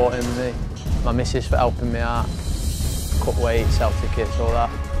for supporting me, my missus for helping me out, cut weight, sell tickets, all that.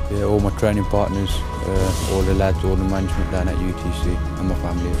 Yeah, all my training partners, all the lads, all the management down at UTC, and my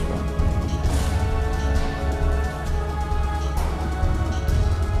family as well.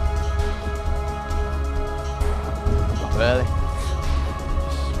 Not really.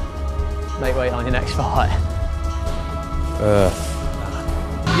 Just make weight on your next fight.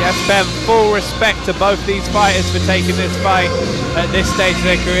 Yes, Ben, full respect to both these fighters for taking this fight at this stage of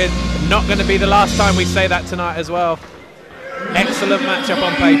their career. Not going to be the last time we say that tonight as well. Excellent matchup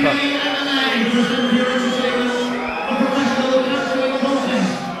on paper.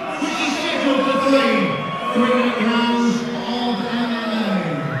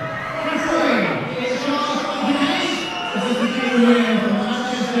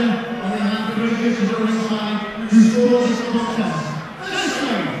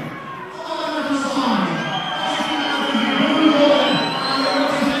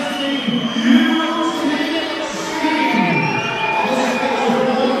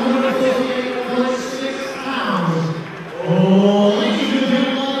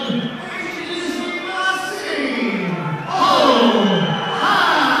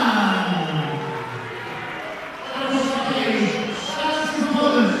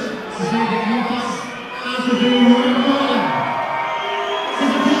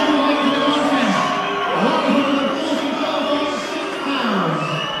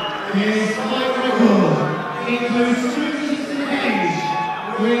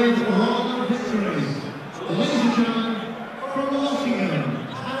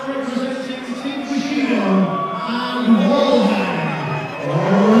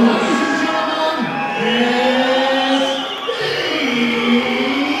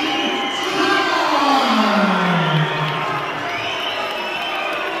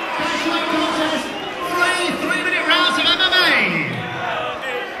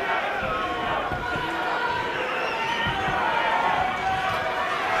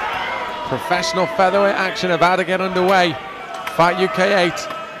 Professional featherweight action about to get underway. Fight UK 8,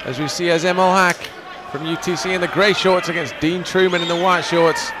 as we see as Emil Hack from UTC in the grey shorts against Dean Truman in the white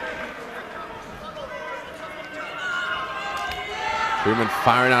shorts. Truman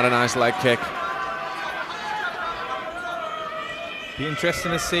firing out a nice leg kick. Be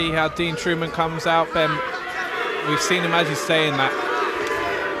interesting to see how Dean Truman comes out, Ben. We've seen him, as you say, in that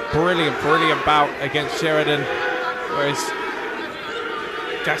brilliant bout against Sheridan, whereas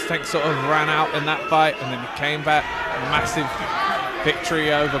Gastank sort of ran out in that fight and then he came back. Massive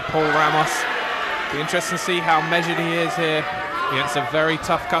victory over Paul Ramos. Be interesting to see how measured he is here against a very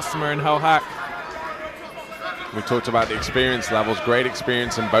tough customer in Hohack. We talked about the experience levels, great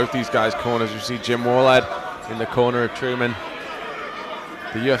experience in both these guys' corners. You see Jim Warlad in the corner of Truman,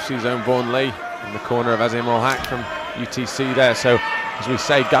 the UFC's own Vaughan Lee in the corner of Azim Ul-Haq from UTC there. So, as we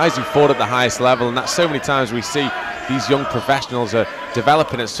say, guys who fought at the highest level, and that's so many times we see these young professionals are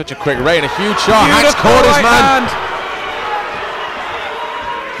developing at such a quick rate. And a huge shot, Hack's caught his man.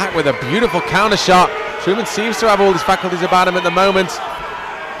 Hack with a beautiful counter shot. Truman seems to have all these faculties about him at the moment,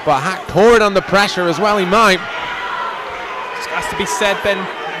 but Hack pouring on the pressure as well, he might. It has to be said, Ben,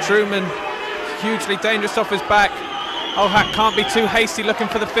 Truman hugely dangerous off his back. Ul-Haq can't be too hasty looking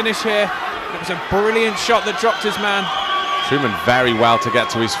for the finish here. It was a brilliant shot that dropped his man. Truman very well to get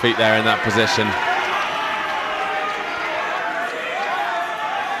to his feet there in that position.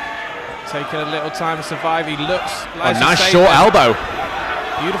 Taking a little time to survive. He looks like a nice short elbow.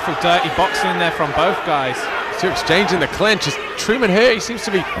 Beautiful dirty boxing there from both guys. Two exchanging the clinch. As Truman here, he seems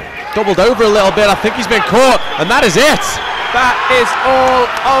to be doubled over a little bit. I think he's been caught, and that is it. That is all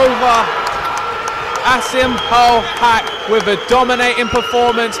over. Azim Ul-Haq with a dominating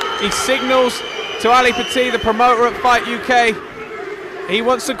performance. He signals to Ali Petit, the promoter at Fight UK. He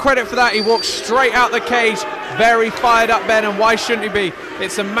wants some credit for that. He walks straight out the cage, very fired up, Ben, and why shouldn't he be?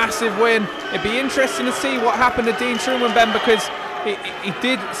 It's a massive win. It'd be interesting to see what happened to Dean Truman, Ben, because he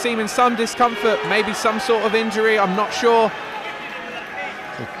did seem in some discomfort, maybe some sort of injury, I'm not sure.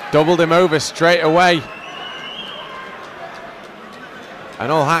 Doubled him over straight away.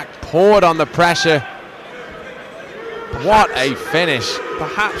 And Ul-Haq poured on the pressure. What a finish.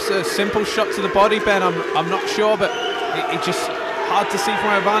 Perhaps a simple shot to the body, Ben, I'm not sure, but it just hard to see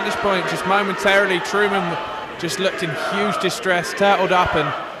from a vantage point. Just momentarily, Truman just looked in huge distress, turtled up,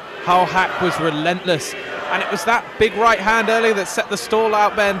 and Ul-Haq was relentless. And it was that big right hand earlier that set the stall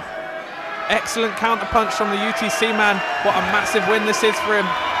out, Ben. Excellent counter punch from the UTC man. What a massive win this is for him.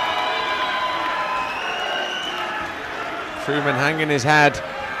 Truman hanging his head.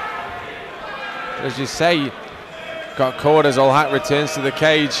 As you say, got caught as Ul-Haq returns to the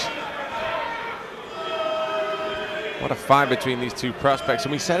cage. What a fight between these two prospects.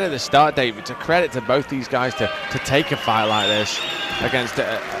 And we said at the start, David, it's a credit to both these guys to take a fight like this against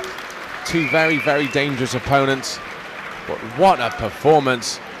two very, very dangerous opponents. But what a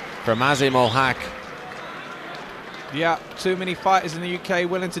performance from Azim Ul-Haq. Yeah, too many fighters in the UK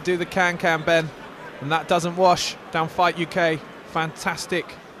willing to do the can-can, Ben. And that doesn't wash down Fight UK.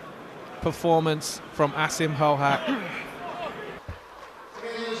 Fantastic performance from Azim Ul-Haq.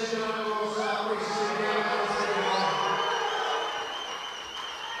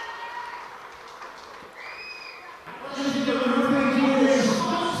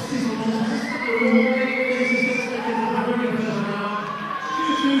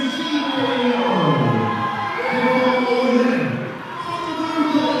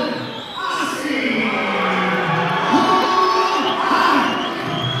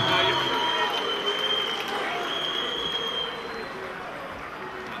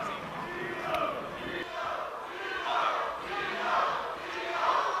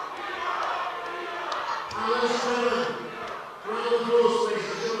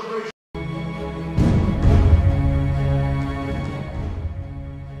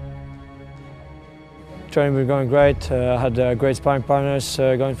 Training was going great. I had great sparring partners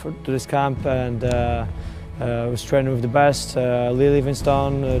going to this camp, and was training with the best. Lee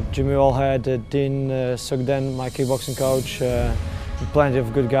Livingstone, Jimmy Allhead, Dean Sugden, my kickboxing coach, plenty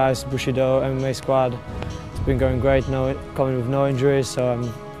of good guys, Bushido, MMA squad. It's been going great, coming with no injuries, so I'm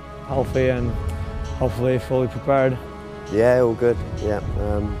healthy and hopefully fully prepared. Yeah, all good, yeah.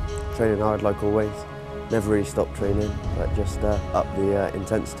 Training hard like always. Never really stopped training, but just up the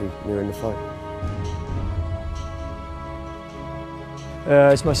intensity nearing the fight.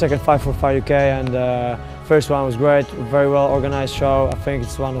 It's my second fight for Fight UK, and first one was great, very well organized show. I think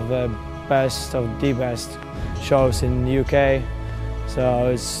it's one of the best shows in the UK. So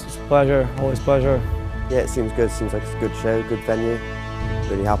it's a pleasure, always pleasure. Yeah, it seems good. Seems like it's a good show, good venue.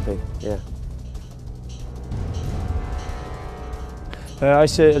 Really happy, yeah. I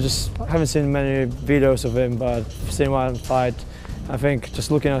just haven't seen many videos of him, but I've seen one fight. I think just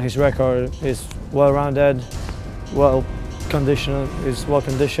looking at his record, he's well-rounded, he's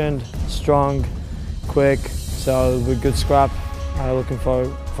well-conditioned, strong, quick, so it'll be a good scrap. I'm looking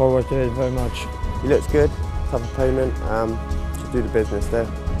forward to it very much. He looks good, tough opponent, should do the business there.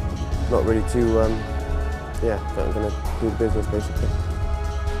 Not really too, yeah, I'm going to do the business basically.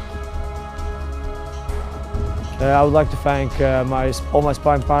 I would like to thank all my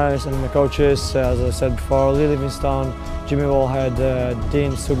sparring partners and my coaches, as I said before, Lee Livingstone, Jimmy Wallhead,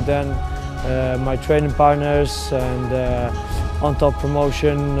 Dean Sugden, my training partners, and On Top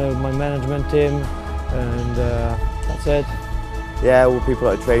Promotion, my management team, and that's it. Yeah, all the people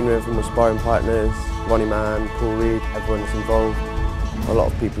that I train with, all my sparring partners, Ronnie Mann, Paul Reed, everyone that's involved. A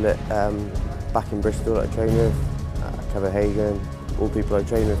lot of people that, back in Bristol that I train with, Kevin Hagan, all people I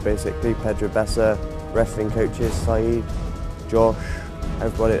train with basically, Pedro Bessa, wrestling coaches, Saeed, Josh,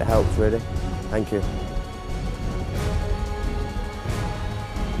 everybody that helps really. Thank you.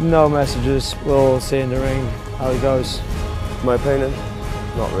 No messages, we'll see in the ring how it goes. My opponent?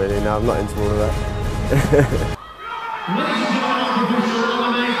 Not really, no, I'm not into all of that. Ladies and gentlemen, professional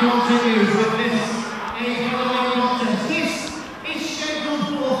MMA continues with this MMA contest. This is scheduled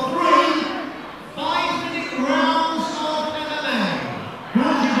for 3 5-minute rounds of MMA.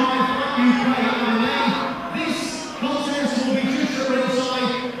 Brought to you by Fight UK MMA. This contest will be judged at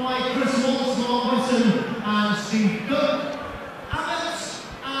ringside by Chris Watson and Steve Cook.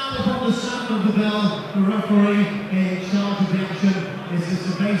 And upon the sound of the bell, the referee in charge of the action is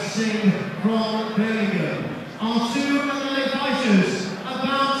Mr. Base Singh from Birmingham. Our two MMA fighters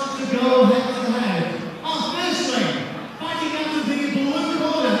about to go head-to-head are firstly fighting out of the blue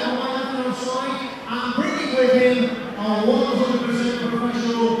corner on my left-hand side and bringing with him a 100%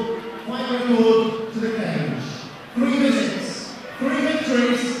 professional fight record to the cage. 3 visits, 3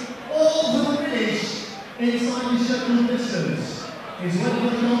 victories, all for the finish inside the scheduled distance. His weight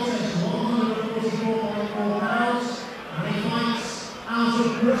of the contest 144.4 pounds, and he fights out of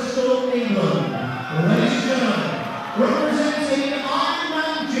Bristol, England. Ladies and gentlemen, representing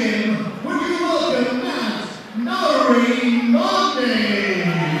Ironman Gym, would you welcome Matt Narimani?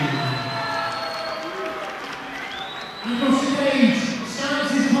 Across the cage,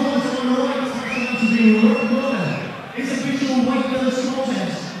 stands his opponent on the right side to the right corner. His official weight class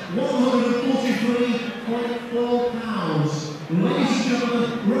contest, 143.4 pounds. Ladies and gentlemen,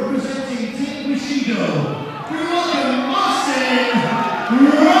 representing Team Bushido, we welcome Marcin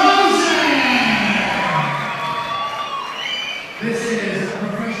Rosen! This is a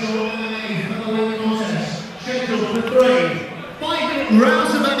professional MMA featherweight contest, scheduled for 3 5-minute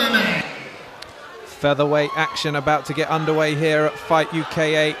rounds of MMA. Featherweight action about to get underway here at Fight UK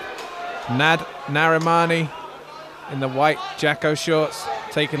 8. Nad Narimani in the white Jacko shorts,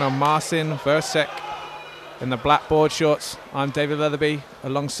 taking on Marcin Versek in the black board shorts. I'm David Leatherby,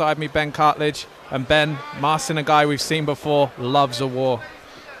 alongside me Ben Cartledge. And Ben, Marcin, a guy we've seen before, loves a war.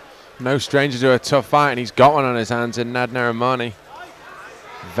 No stranger to a tough fight, and he's got one on his hands in Nad Narimani.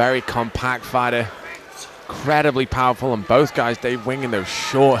 Very compact fighter, incredibly powerful, and both guys, Dave, winging those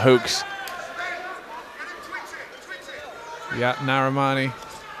short hooks. Yeah, Narimani,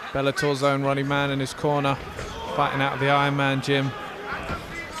 Bellator's own Ronnie Mann in his corner, fighting out of the Ironman Gym.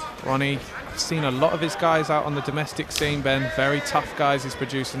 Ronnie, I've seen a lot of his guys out on the domestic scene, Ben. Very tough guys he's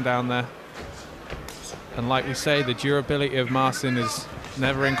producing down there. And like we say, the durability of Marcin is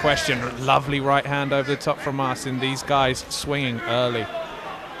never in question. Lovely right hand over the top from Marcin. These guys swinging early.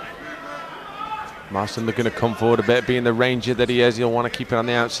 Marcin looking to come forward a bit, being the ranger that he is. He'll want to keep it on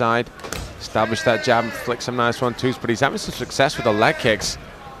the outside, establish that jab and flick some nice 1-2s, but he's having some success with the leg kicks.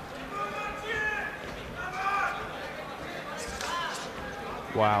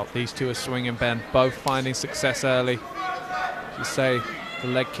 Wow, these two are swinging, Ben. Both finding success early. As you say, the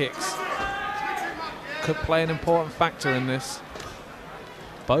leg kicks could play an important factor in this.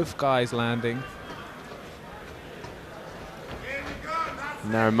 Both guys landing.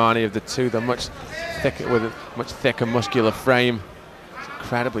 Narimani of the two, they're much thicker, with a much thicker muscular frame. It's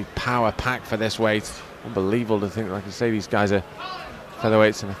incredibly power packed for this weight. Unbelievable to think, like I say, these guys are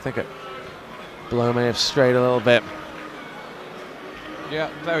featherweights, and I think a blow may have strayed a little bit. Yeah,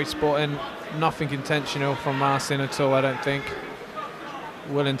 very sporting. Nothing intentional from Marcin at all, I don't think.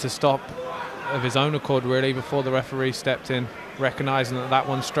 Willing to stop of his own accord, really, before the referee stepped in, recognising that that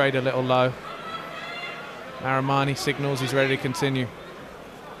one strayed a little low. Narimani signals he's ready to continue.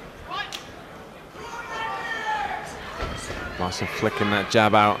 Marcin flicking that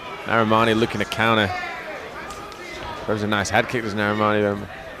jab out. Narimani looking to counter. Throws a nice head kick, does Narimani.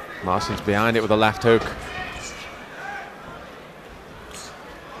 Marcin's behind it with a left hook.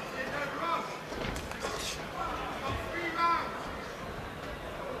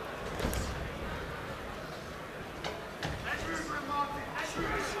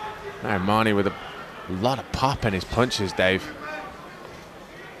 Narimani with a lot of pop in his punches, Dave.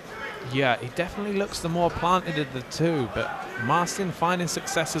 Yeah, he definitely looks the more planted of the two, but Marcin finding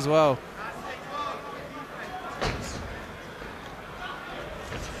success as well.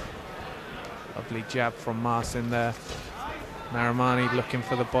 A deadly jab from Marcin there. Narimani looking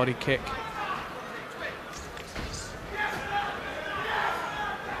for the body kick.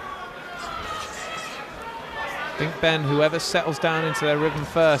 I think, Ben, whoever settles down into their rhythm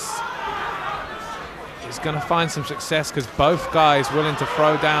first is going to find some success, because both guys willing to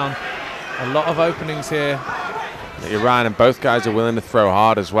throw down. A lot of openings here. You're right, and both guys are willing to throw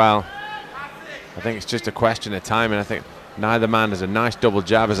hard as well. I think it's just a question of timing. I think neither man has a nice double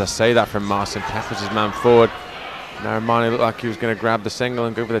jab, as I say that, from Marcin. Peppers his man forward. Narimani looked like he was going to grab the single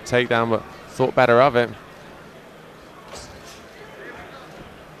and go for the takedown, but thought better of it.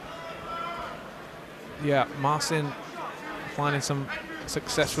 Yeah, Marcin finding some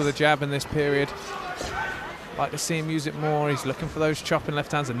success with the jab in this period. Like to see him use it more. He's looking for those chopping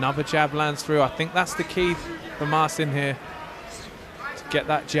left hands. Another jab lands through. I think that's the key for Marcin here, to get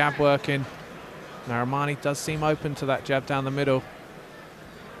that jab working. Narimani does seem open to that jab down the middle.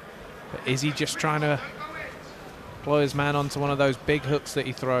 But is he just trying to employ his man onto one of those big hooks that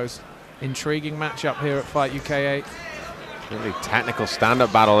he throws? Intriguing matchup here at Fight UK 8. Really technical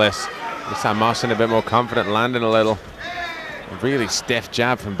stand-up battle this. This time Marcin a bit more confident, landing a little. A really stiff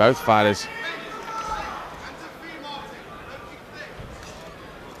jab from both fighters.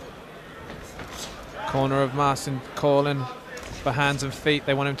 Corner of Marcin calling for hands and feet.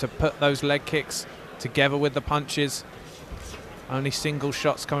 They want him to put those leg kicks together with the punches. Only single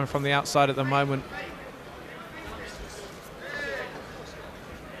shots coming from the outside at the moment.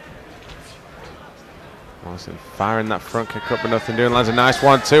 Marcin firing that front kick up and nothing doing. Lands a nice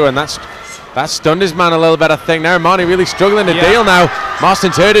 1-2, and that stunned his man a little bit, I think. Narimani really struggling to deal now.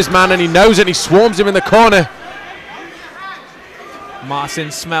 Marcin's heard his man and he knows it, and he swarms him in the corner.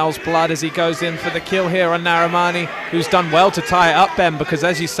 Marcin smells blood as he goes in for the kill here on Narimani, who's done well to tie it up, Ben, because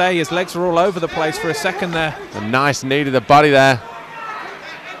as you say, his legs were all over the place for a second there. A nice knee to the body there.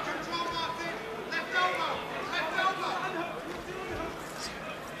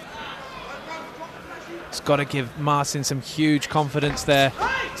 It's got to give Marcin some huge confidence there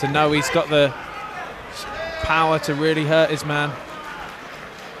to know he's got the power to really hurt his man.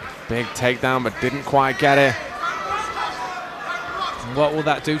 Big takedown, but didn't quite get it. What will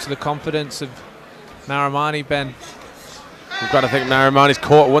that do to the confidence of Narimani, Ben? We've got to think Narimani's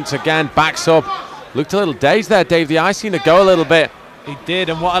caught once again, backs up. Looked a little dazed there, Dave. The eye seemed to go a little bit. He did,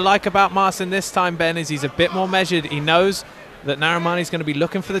 and what I like about Marcin this time, Ben, is he's a bit more measured. He knows that Narimani's going to be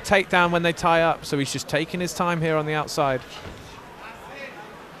looking for the takedown when they tie up, so he's just taking his time here on the outside.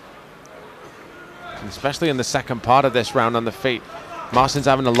 Especially in the second part of this round on the feet. Marcin's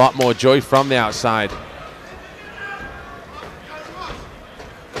having a lot more joy from the outside.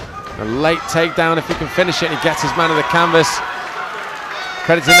 A late takedown, if he can finish it, and he gets his man to the canvas.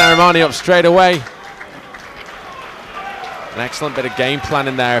 Credit to Narimani up straight away. An excellent bit of game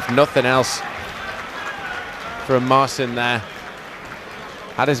planning there, if nothing else, from Marcin there.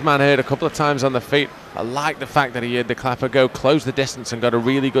 Had his man hurt a couple of times on the feet. I like the fact that he had the clapper go, closed the distance, and got a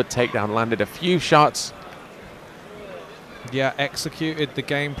really good takedown. Landed a few shots. Yeah, executed the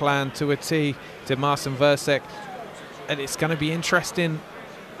game plan to a T to Marcin Versek. And it's going to be interesting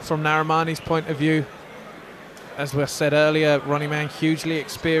from Narimani's point of view. As we said earlier, Ronnie Man, hugely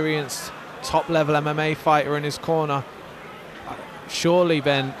experienced, top-level MMA fighter in his corner. Surely,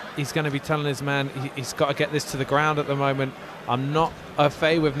 Ben, he's going to be telling his man he's got to get this to the ground at the moment. I'm not au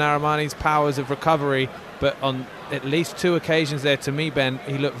fait with Narimani's powers of recovery, but on at least 2 occasions there, to me, Ben,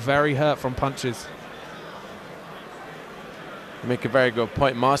 he looked very hurt from punches. You make a very good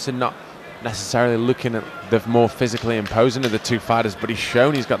point. Marcin not necessarily looking at the more physically imposing of the two fighters, but he's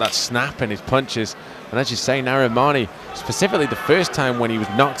shown he's got that snap in his punches. And as you say, Narimani, specifically the first time when he was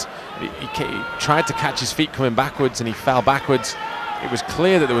knocked, he tried to catch his feet coming backwards and he fell backwards. It was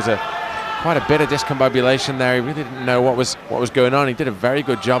clear that there was quite a bit of discombobulation there. He really didn't know what was going on. He did a very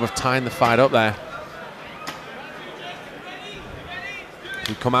good job of tying the fight up there.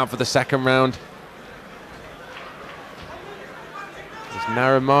 We come out for the second round.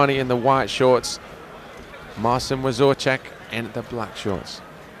 Narimani in the white shorts, Marcin Wazorczak in the black shorts.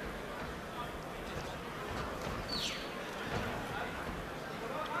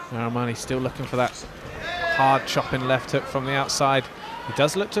 Narimani still looking for that hard chopping left hook from the outside. He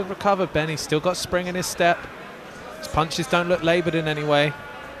does look to recover, Ben. He's still got spring in his step. His punches don't look laboured in any way.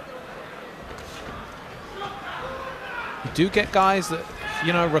 You do get guys that,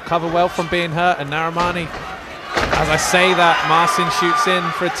 you know, recover well from being hurt, and Narimani, as I say that, Marcin shoots in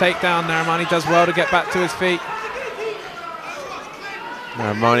for a takedown. Narimani does well to get back to his feet.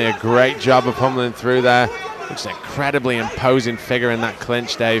 Narimani, a great job of pummeling through there. Looks an incredibly imposing figure in that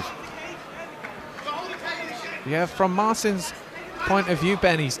clinch, Dave. Yeah, from Marcin's point of view,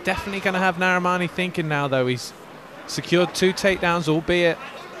 Ben, he's definitely going to have Narimani thinking now, though. He's secured 2 takedowns, albeit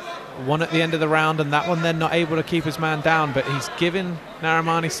one at the end of the round, and that one then not able to keep his man down, but he's giving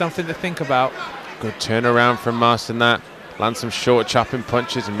Narimani something to think about. Good turnaround from Marston that. Lands some short chopping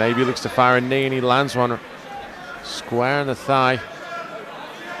punches and maybe looks to fire a knee, and he lands one square in the thigh.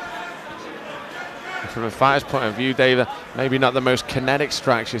 And from a fighter's point of view, Dave, maybe not the most kinetic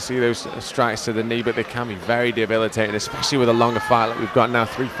strikes. You see those strikes to the knee, but they can be very debilitating, especially with a longer fight like we've got now,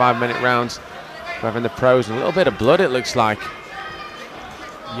 3 5-minute rounds. We're having the pros and a little bit of blood, it looks like.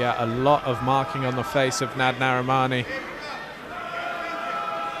 Yeah, a lot of marking on the face of Nad Narimani.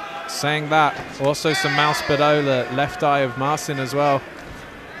 Saying that, also some mouse spadola, left eye of Marcin as well.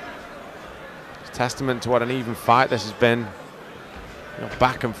 It's testament to what an even fight this has been. You know,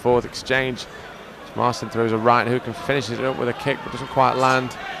 back and forth exchange. Marcin throws a right hook and finishes it up with a kick, but doesn't quite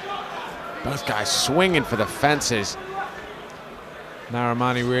land. Both guys swinging for the fences.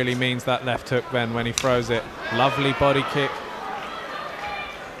 Narimani really means that left hook, Ben, when he throws it. Lovely body kick.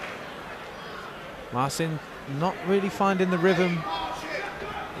 Marcin not really finding the rhythm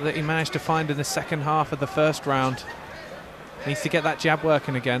that he managed to find in the second half of the first round. Needs to get that jab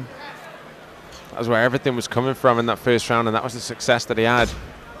working again. That was where everything was coming from in that first round, and that was the success that he had.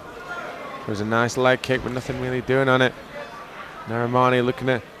 It was a nice leg kick, but nothing really doing on it. Narimani looking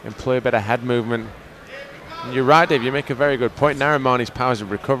to employ a bit of head movement. And you're right, Dave, you make a very good point. Narimani's powers of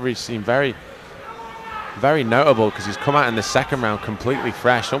recovery seem very, very notable, because he's come out in the second round completely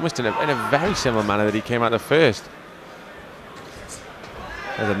fresh, almost in a very similar manner that he came out the first.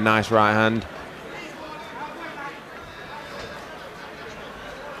 There's a nice right hand.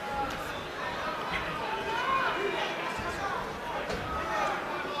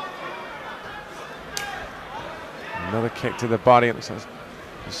 Another kick to the body. It looks like,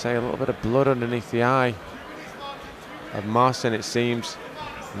 you say, a little bit of blood underneath the eye of Marcin, it seems.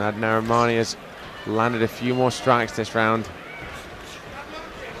 Nad Narimani has landed a few more strikes this round.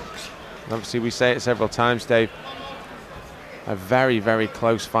 And obviously, we say it several times, Dave. A very, very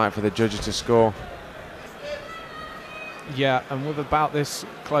close fight for the judges to score. Yeah, and with about this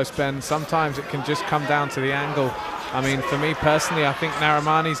close, Ben, sometimes it can just come down to the angle. I mean, for me personally, I think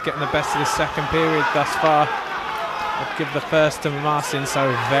Narimani's getting the best of the second period thus far. I'd give the first to Marcin,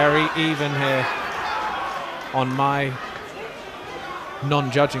 so very even here on my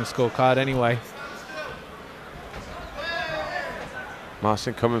non-judging scorecard anyway.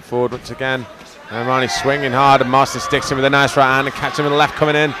 Marcin coming forward once again. Narimani swinging hard, and Marcin sticks him with a nice right hand and catches him with the left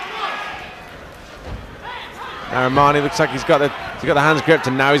coming in. Narimani looks like he's got the hands gripped,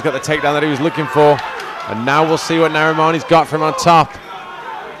 and now he's got the takedown that he was looking for. And now we'll see what Narimani's got from on top.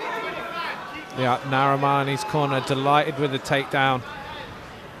 Yeah, Narimani's corner delighted with the takedown.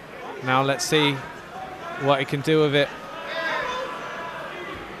 Now let's see what he can do with it.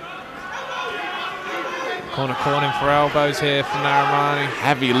 Corner calling for elbows here from Narimani.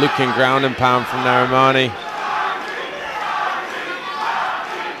 Heavy looking ground and pound from Narimani.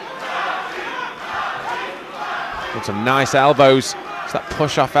 With some nice elbows. It's that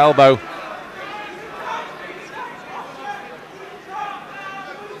push off elbow.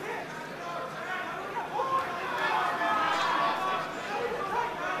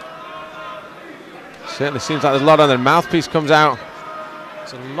 Certainly seems like there's a lot on the mouthpiece comes out.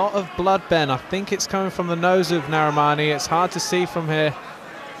 It's a lot of blood, Ben. I think it's coming from the nose of Narimani. It's hard to see from here,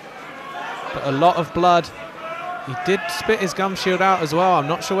 but a lot of blood. He did spit his gum shield out as well. I'm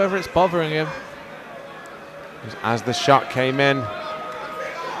not sure whether it's bothering him. As the shot came in,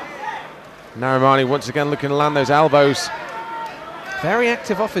 Narimani once again looking to land those elbows. Very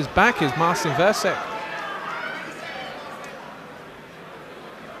active off his back is Marcin Versek.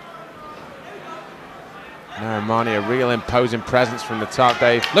 Narimani, a real imposing presence from the top,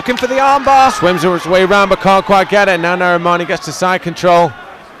 Dave. Looking for the armbar. Swims his way around but can't quite get it. Now Narimani gets to side control.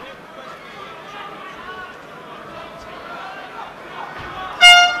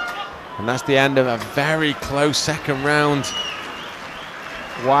 And that's the end of a very close second round.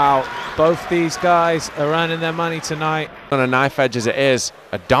 Wow, both these guys are earning their money tonight. On a knife edge as it is,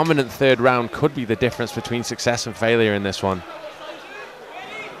 a dominant third round could be the difference between success and failure in this one.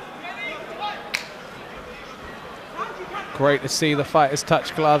 Great to see the fighters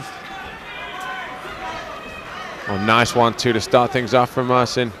touch glove. Oh, nice 1-2 to start things off from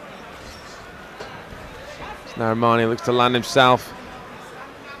Marcin. Narimani looks to land himself.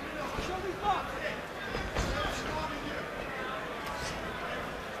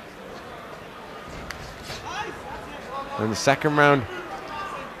 In the second round,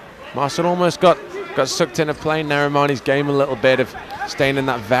 Marcin almost got sucked in a playing Narimani's game a little bit of staying in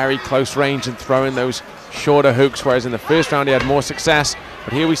that very close range and throwing those shorter hooks, whereas in the first round he had more success.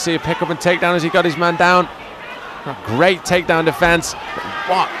 But here we see a pickup and takedown as he got his man down. A great takedown defense.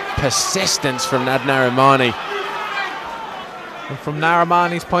 What persistence from Nad Narimani. And from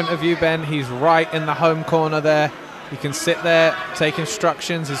Narimani's point of view, Ben, he's right in the home corner there. He can sit there, take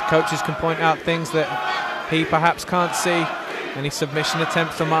instructions. His coaches can point out things that he perhaps can't see. Any submission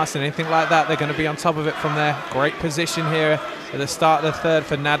attempts from Marcin, anything like that, they're going to be on top of it from there. Great position here at the start of the third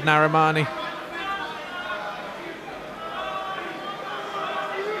for Nad Narimani.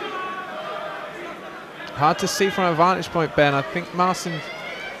 Hard to see from a vantage point, Ben. I think Marcin...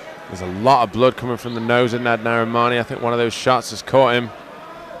 There's a lot of blood coming from the nose of Nad Narimani. I think one of those shots has caught him.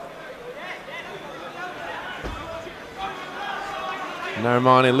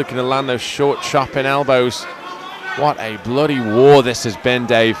 Narimani looking to land those short chopping elbows. What a bloody war this has been,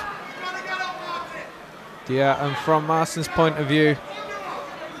 Dave. Yeah, and from Marcin's point of view,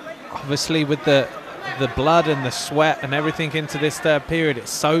 obviously with the blood and the sweat and everything into this third period,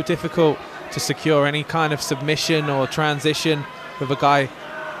 it's so difficult to secure any kind of submission or transition with a guy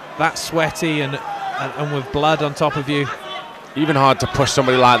that sweaty and with blood on top of you. Even hard to push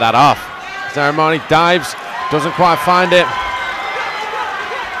somebody like that off. Narimani dives, doesn't quite find it.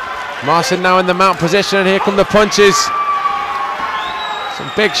 Marcin now in the mount position, and here come the punches.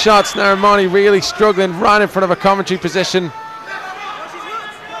 Some big shots. Narimani really struggling right in front of a commentary position.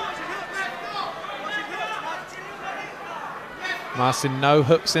 Marcin no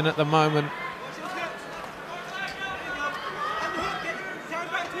hooks in at the moment.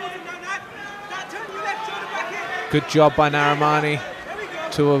 Good job by Narimani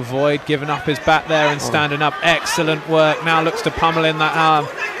to avoid giving up his back there and standing up. Excellent work. Now looks to pummel in that arm.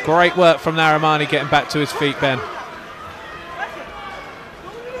 Great work from Narimani getting back to his feet, Ben.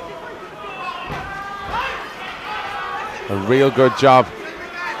 A real good job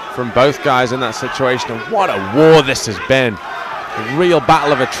from both guys in that situation. And what a war this has been. A real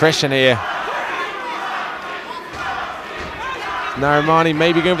battle of attrition here. Narimani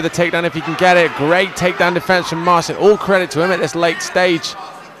maybe going for the takedown if he can get it. Great takedown defense from Marcin. All credit to him at this late stage.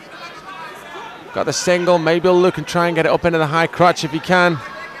 Got the single. Maybe he'll look and try and get it up into the high crotch if he can.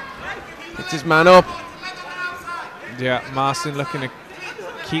 Hits his man up. Yeah, Marcin looking to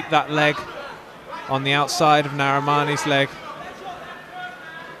keep that leg on the outside of Narimani's leg.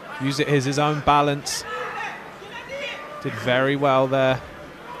 Use it as his own balance. Did very well there.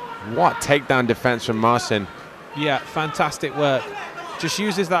 What takedown defense from Marcin. Yeah, fantastic work. Just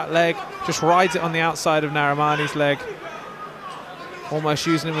uses that leg, just rides it on the outside of Narimani's leg. Almost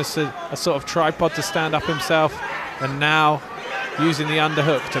using him as a sort of tripod to stand up himself. And now using the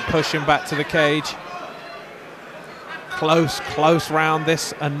underhook to push him back to the cage. Close round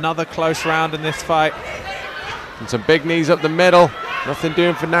this. Another close round in this fight. And some big knees up the middle. Nothing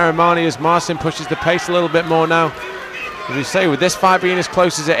doing for Narimani as Marcin pushes the pace a little bit more now. As we say, with this fight being as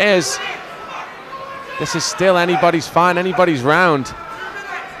close as it is, this is still anybody's fight, anybody's round.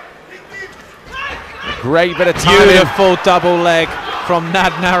 A great bit of timing. Beautiful double leg from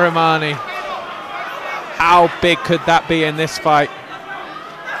Nad Narimani. How big could that be in this fight?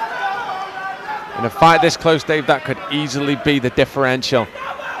 In a fight this close, Dave, that could easily be the differential.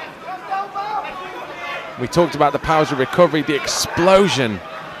 We talked about the powers of recovery, the explosion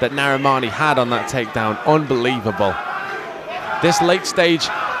that Narimani had on that takedown. Unbelievable. This late stage,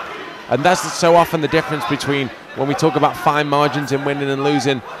 and that's so often the difference between when we talk about fine margins in winning and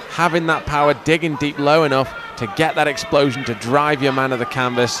losing, having that power, digging deep low enough to get that explosion to drive your man to the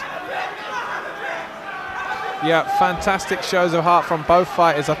canvas. Yeah, fantastic shows of heart from both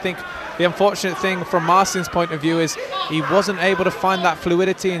fighters. I think the unfortunate thing from Marcin's point of view is he wasn't able to find that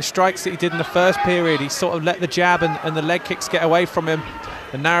fluidity in strikes that he did in the first period. He sort of let the jab and the leg kicks get away from him.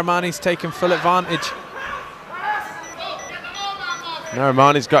 And Narimani's taken full advantage.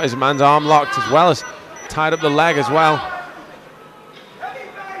 Narimani's got his man's arm locked as well as tied up the leg as well.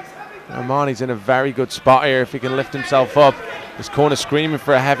 Narimani's in a very good spot here if he can lift himself up. This corner screaming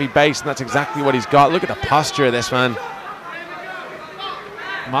for a heavy base, and that's exactly what he's got. Look at the posture of this man.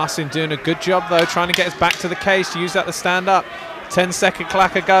 Marcin doing a good job though, trying to get his back to the cage to use that to stand up. 10-second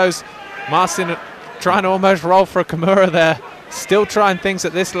clacker goes. Marcin trying to almost roll for a Kimura there. Still trying things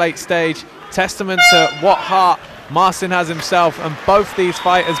at this late stage. Testament to what heart Marcin has himself, and both these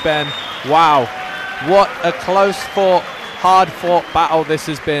fighters, Ben, wow, what a close fought, hard fought battle this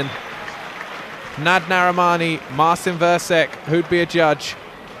has been. Nad Narimani, Marcin Versek, who'd be a judge?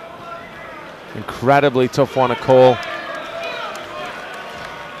 Incredibly tough one to call.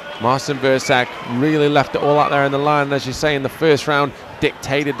 Marcin Versek really left it all out there in the line, and as you say, in the first round,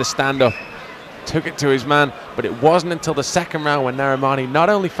 dictated the stand-up. Took it to his man, but it wasn't until the second round when Narimani not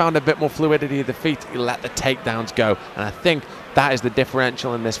only found a bit more fluidity at the feet, he let the takedowns go. And I think that is the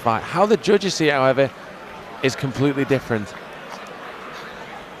differential in this fight. How the judges see it, however, is completely different.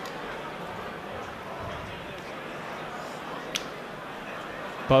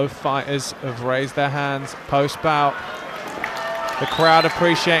 Both fighters have raised their hands post-bout. The crowd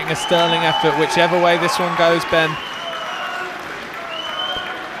appreciating a sterling effort, whichever way this one goes, Ben.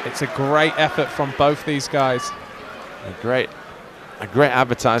 It's a great effort from both these guys. A great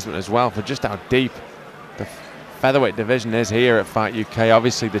advertisement as well for just how deep the featherweight division is here at Fight UK.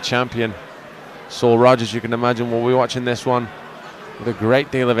 Obviously the champion, Saul Rogers, you can imagine, will be watching this one with a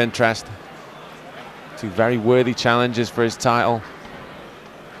great deal of interest. Two very worthy challenges for his title.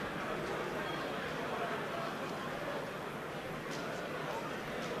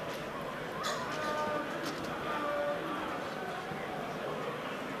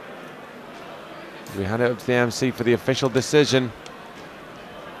 We hand it up to the MC for the official decision.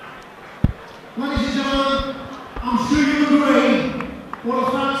 Ladies and gentlemen, I'm sure you agree, what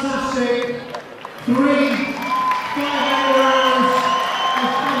a fantastic 3 5-hour rounds of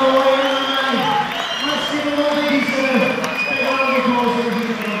featherweight MMA. Let's give them all they deserve. Big round of applause, ladies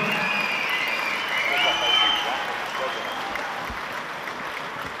and gentlemen.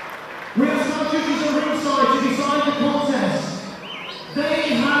 We have some judges at ringside to decide the contest.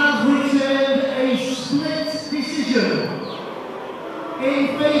 They have returned a split decision in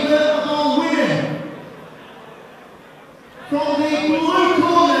favour of our winner. From the blue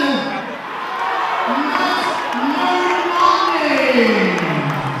corner, Narimani.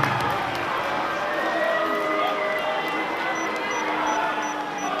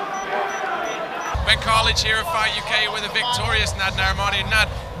 Ben Carledge here at Fight UK with a victorious Nad Narimani. Nad,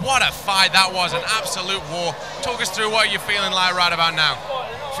 what a fight that was, an absolute war. Talk us through what you're feeling like right about now.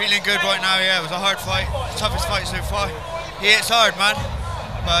 Feeling good right now, yeah. It was a hard fight, the toughest fight so far. He hits hard, man.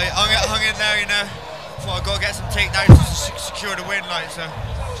 But I hung in there, you know. Thought I got to get some takedowns to secure the win, like, so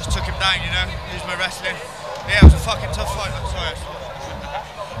just took him down, you know. Used my wrestling. Yeah, it was a fucking tough fight. I'm sorry.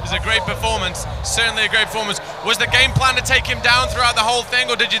 It was a great performance, certainly a great performance. Was the game plan to take him down throughout the whole thing,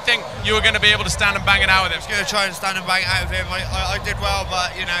 or did you think you were going to be able to stand and bang it out with him? I was going to try and stand and bang it out with him. I did well,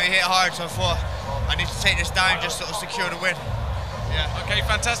 but, you know, he hit hard, so I thought I need to take this down just to sort of secure the win. Yeah. Okay,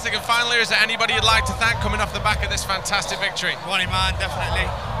 fantastic. And finally, is there anybody you'd like to thank coming off the back of this fantastic victory? Ronnie Man, definitely.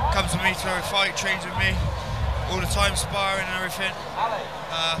 Comes with me to every fight, trains with me all the time, sparring and everything.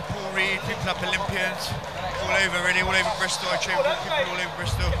 Paul Reed, people up Olympians, all over really, all over Bristol. I train with people all over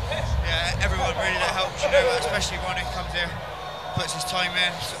Bristol. Yeah, everyone really that helps, you know, especially Ronnie comes here, puts his time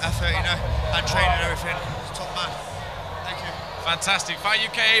in, effort, you know, and training and everything. He's a top man. Thank you. Fantastic. Fight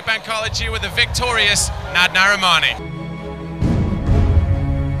UK, Ben Carledge here with the victorious Nad Narimani.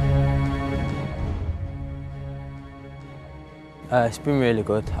 It's been really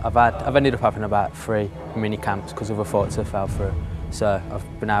good. I've ended up having about 3 mini camps because other fights have fell through. So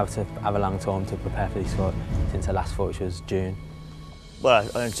I've been able to have a long time to prepare for this fight since the last fight, which was June. Well,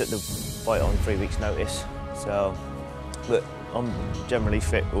 I only took the fight on 3 weeks' notice, so but I'm generally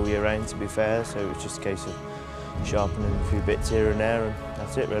fit all year round, to be fair. So it's just a case of sharpening a few bits here and there, and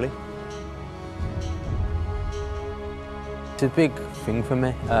that's it really. It's a big thing for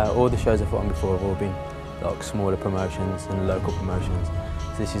me. All the shows I've fought on before have all been like smaller promotions and local promotions.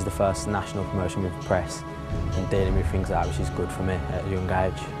 So this is the first national promotion with press and dealing with things like that, which is good for me at a young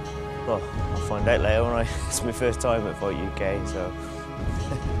age. Well, I'll find out later when it's my first time at Fight UK, so.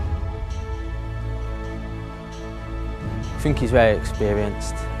 I think he's very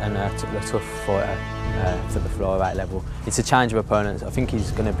experienced and a tough fighter for the flyweight level. It's a change of opponents. I think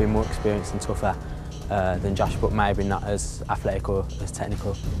he's going to be more experienced and tougher than Josh, but maybe not as athletic or as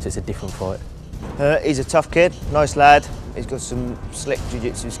technical, so it's a different fight. He's a tough kid, nice lad. He's got some slick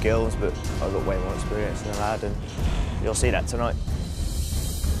jiu-jitsu skills, but I've got way more experience than the lad, and you'll see that tonight.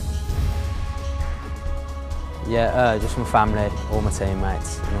 Yeah, just my family, all my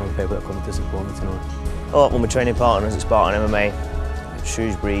teammates, and all the people that come to support me tonight. Oh, well, my training partners at Spartan MMA,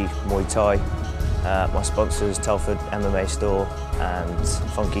 Shrewsbury Muay Thai, my sponsors Telford MMA Store and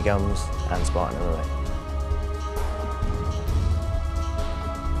Funky Gums and Spartan MMA.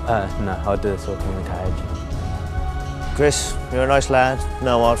 No, I'll do the talking in the cage. Chris, you're a nice lad,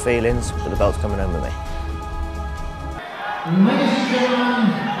 no hard feelings, but the belt's coming home with me. Ladies and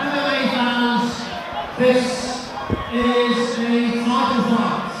gentlemen, MMA fans, this is a title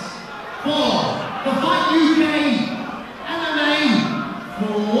fight for the Fight UK MMA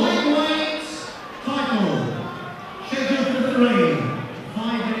lightweight title. Scheduled for 3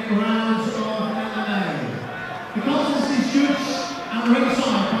 5-minute rounds of MMA. The contest is judged and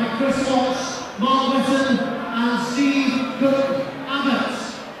ringside by Chris Watts, Mark Wesson,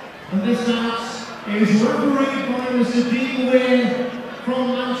 And this match is refereed by Mr. Dean Weir from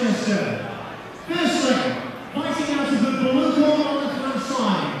Manchester. Firstly, fighting out of the blue corner on the flank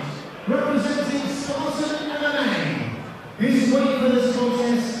side, representing Spartan MMA. His weight for this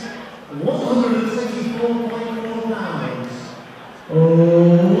contest, 124.4 pounds.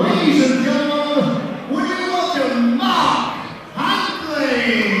 Ladies and gentlemen, would you welcome Mark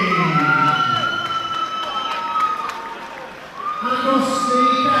Handley? Across the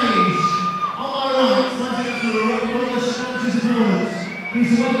page, on my right, fighting to the right, one of the Spanish opponents.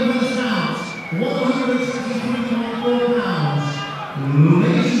 He's weighing for the bout, 123.4 pounds.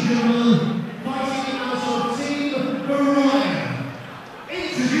 Ladies and gentlemen, fighting out of Team Mariah,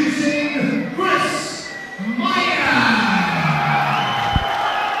 introducing Chris Meyer.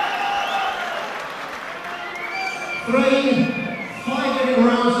 3 5-minute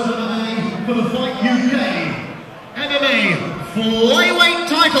rounds of MMA for the Fight UK MMA flyweight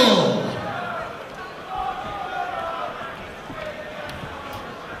title.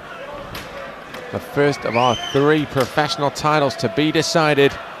 The first of our 3 professional titles to be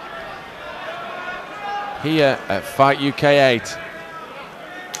decided here at Fight UK 8. This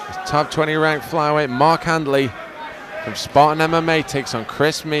top 20 ranked flyweight Mark Handley from Spartan MMA takes on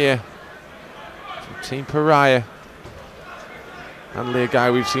Chris Meyer from Team Pariah. Handley, a guy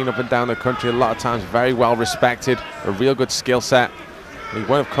we've seen up and down the country a lot of times, very well respected, a real good skill set. He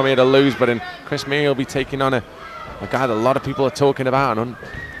won't have come here to lose, but in Chris Meyer will be taking on a guy that a lot of people are talking about, an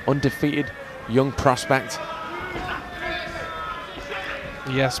undefeated young prospect.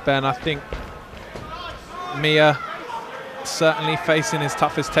 Yes, Ben, I think Meyer certainly facing his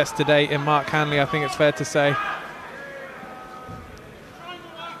toughest test to date in Mark Handley, I think it's fair to say.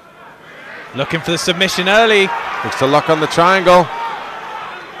 Looking for the submission early. Looks to lock on the triangle.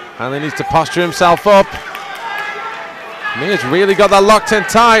 Handley needs to posture himself up. Meyer's really got that locked in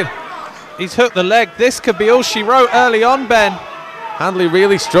tight. He's hooked the leg. This could be all she wrote early on, Ben. Handley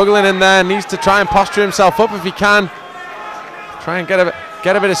really struggling in there. Needs to try and posture himself up if he can. Try and get a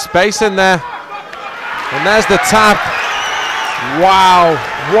bit of space in there. And there's the tap. Wow,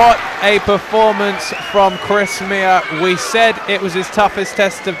 what a performance from Chris Meyer. We said it was his toughest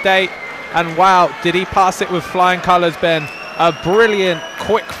test of date, and wow, did he pass it with flying colours, Ben. A brilliant,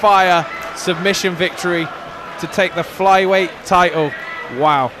 quick-fire submission victory to take the flyweight title.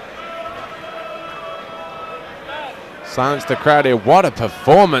 Wow. Silence the crowd here. What a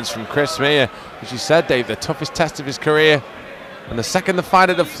performance from Chris Meyer. As you said, Dave, the toughest test of his career. And the second the fight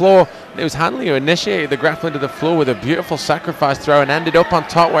at the floor, it was Handley who initiated the grappling to the floor with a beautiful sacrifice throw and ended up on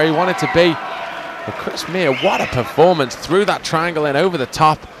top where he wanted to be. But Chris Meyer, what a performance. Threw that triangle in over the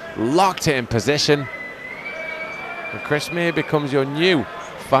top, locked it in position. And Chris Meyer becomes your new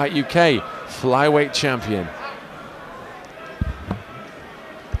Fight UK flyweight champion.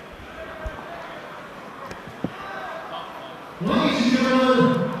 Ladies and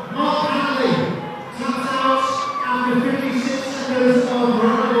gentlemen, Mark Handley taps out after 56 seconds of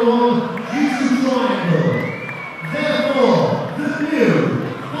round 1 due to triangle. Therefore, the new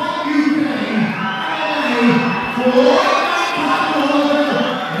Fight UK MMA flyweight title holder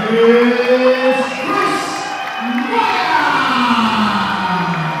is Chris Meyer.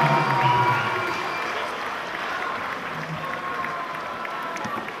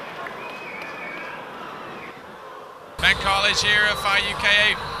 Ben Carledge here at Fight UK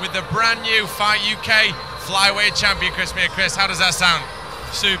 8 with the brand new Fight UK flyweight champion Chris Meyer. Chris, how does that sound?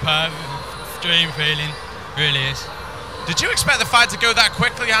 Superb, dream feeling, really is. Did you expect the fight to go that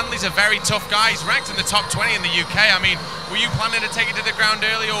quickly? Handley's a very tough guy. He's ranked in the top 20 in the UK. I mean, were you planning to take it to the ground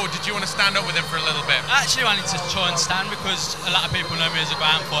early, or did you want to stand up with him for a little bit? I actually wanted to try and stand because a lot of people know me as a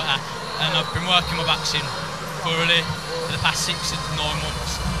ground fighter, and I've been working my boxing thoroughly for the past 6 to 9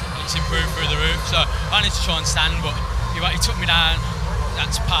 months. It's improved through the roof, so I wanted to try and stand, but he took me down.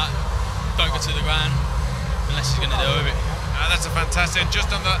 That's part. Don't go to the ground unless he's going to deal with it. That's a fantastic. Just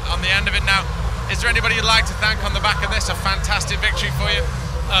on the end of it now, is there anybody you'd like to thank on the back of this? A fantastic victory for you.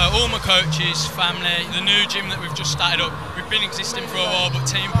 All my coaches, family, the new gym that we've just started up. We've been existing for a while, but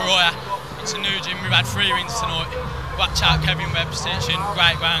Team Pariah, it's a new gym. We've had 3 rings tonight. Watch out, Kevin Webb's teaching,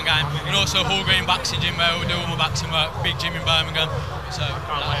 great ground game, and also Hall Green Boxing Gym where we do all my boxing work, big gym in Birmingham. So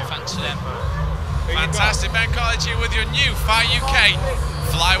thanks to them. Fantastic. Ben Carledge here with your new Fight UK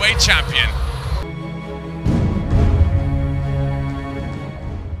flyweight champion.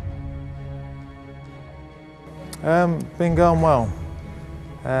 Been going well.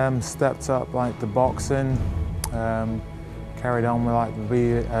 Stepped up like the boxing, carried on with like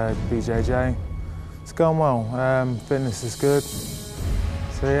the BJJ. It's going well. Fitness is good.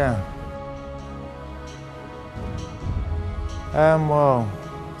 So yeah. Well,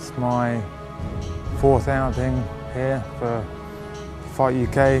 It's my 4th outing here for Fight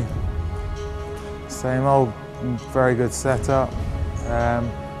UK. Same old, very good setup.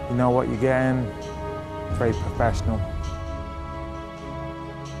 You know what you're getting, very professional.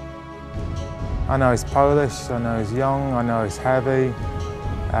 I know he's Polish, I know he's young, I know he's heavy,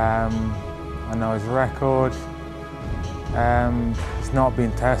 I know his record. He's not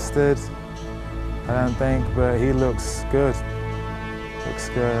been tested, I don't think, but he looks good. Looks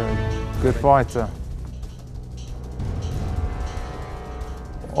good, good fighter.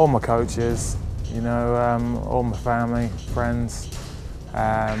 All my coaches, you know, all my family, friends,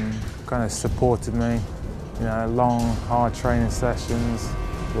 kind of supported me. You know, long, hard training sessions,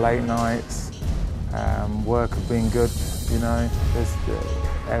 late nights, work have been good, you know, there's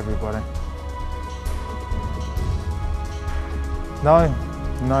everybody. No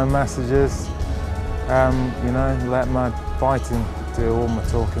messages, you know, let my fighting do all my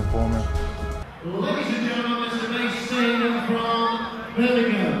talking for me. Ladies and gentlemen, Mr. Mason from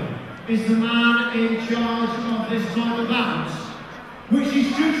Birmingham is the man in charge of this type of bout, which is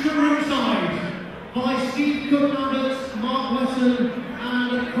judged at ringside by Steve Cook-Lambert, Mark Weston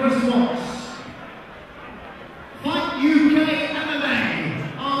and Chris Watts. Fight UK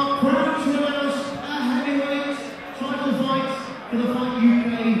MMA are proud to announce a heavyweight title fight for the Fight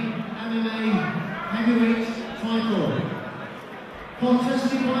UK MMA heavyweight title.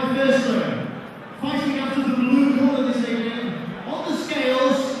 Contested by firstly, fighting out of the blue corner this evening, on the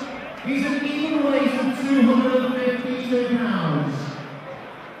scales, he's an even weight of 252 pounds.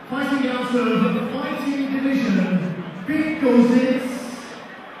 Fighting out of the fighting division, big Gozits,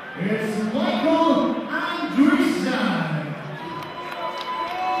 it's Michael Andriestan.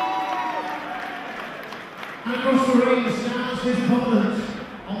 And across the ring stands his opponent,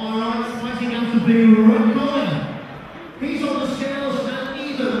 on my right, fighting out of the red corner. He's on the scales at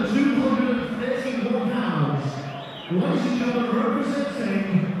even 231 pounds. Ladies and gentlemen,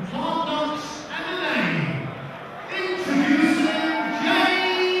 representing Hard Knocks MMA, introducing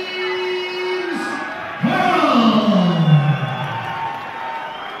James Hurl.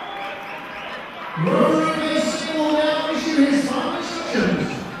 Rory Mason will now issue his final instructions.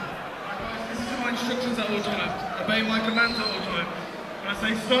 This is my instructions at all time. Obey my commands at all time. When I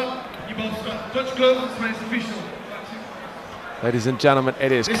say stop, you both stop. Touch gloves when it's official. Ladies and gentlemen,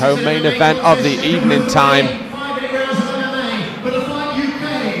 it is co-main event of the evening time. 5 minute rounds of MMA for the Fight UK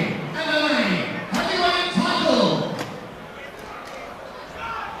MMA heavyweight title.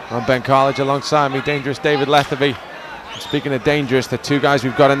 I'm Ben Carledge, alongside me, Dangerous David Letheby. Speaking of dangerous, the two guys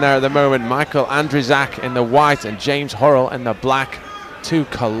we've got in there at the moment, Michael Andriestan in the white and James Hurl in the black. Two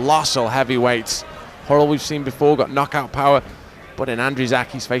colossal heavyweights. Hurl we've seen before, got knockout power, but in Andriestan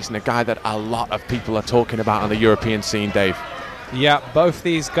he's facing a guy that a lot of people are talking about on the European scene, Dave. Yeah, both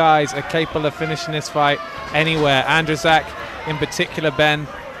these guys are capable of finishing this fight anywhere. Andriestan, in particular, Ben,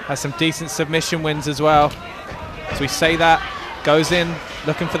 has some decent submission wins as well. So we say that, goes in,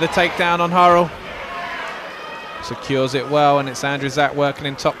 looking for the takedown on Hurl. Secures it well, and it's Andriestan working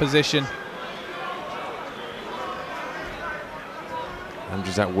in top position.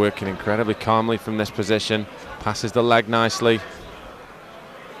 Andriestan working incredibly calmly from this position. Passes the leg nicely.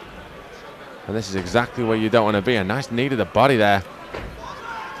 And this is exactly where you don't want to be. A nice knee to the body there.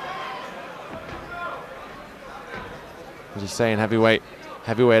 As you say in heavyweight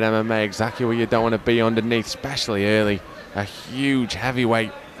MMA, exactly where you don't want to be underneath, especially early. A huge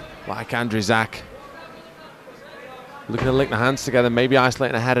heavyweight like Andriestan. Looking to link the hands together, maybe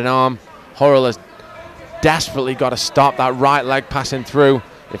isolating a head and arm. Hurl has desperately got to stop that right leg passing through.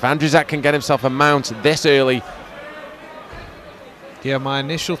 If Andriestan can get himself a mount this early. Yeah, my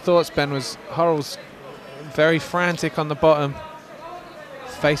initial thoughts, Ben, was Hurl's very frantic on the bottom.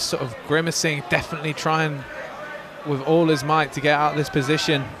 Face sort of grimacing, definitely trying with all his might to get out of this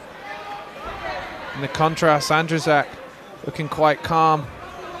position. In the contrast, Andriestan looking quite calm.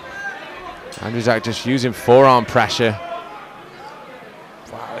 Andriestan just using forearm pressure.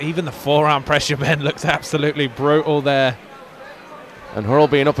 Wow, even the forearm pressure, Ben, looks absolutely brutal there. And Hurl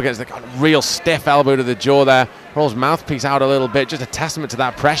being up against the real stiff elbow to the jaw there. Hurl's mouthpiece out a little bit, just a testament to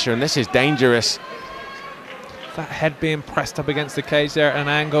that pressure, and this is dangerous. That head being pressed up against the cage there at an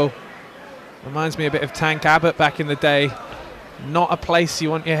angle. Reminds me a bit of Tank Abbott back in the day. Not a place you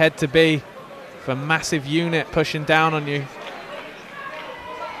want your head to be for a massive unit pushing down on you.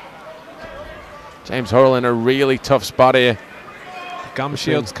 James Hurl in a really tough spot here. Gum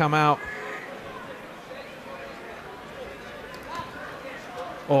shields come out.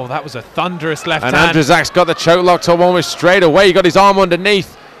 Oh, that was a thunderous left hand. And Andriestan got the choke lock to him almost straight away. He got his arm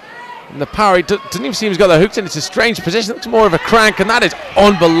underneath. And the power, he doesn't even seem he's got the hooks in. It's a strange position. It looks more of a crank, and that is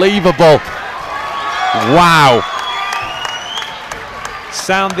unbelievable. Wow.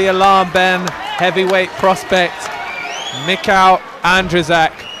 Sound the alarm, Ben. Heavyweight prospect Mikhail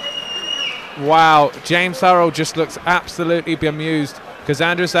Andrzejczak. Wow, James Harrell just looks absolutely bemused because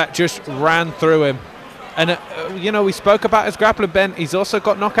Andrzejczak just ran through him. And, you know, we spoke about his grappler, Ben. He's also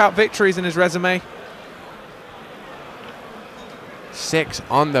got knockout victories in his resume. 6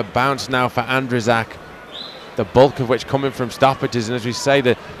 on the bounce now for Andrzejczak, the bulk of which coming from stoppages. And as we say,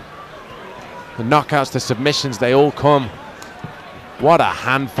 the knockouts, the submissions, they all come. What a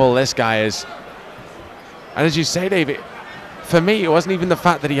handful this guy is. And as you say, David, for me, it wasn't even the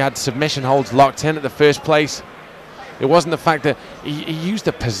fact that he had submission holds locked in at the first place. It wasn't the fact that he used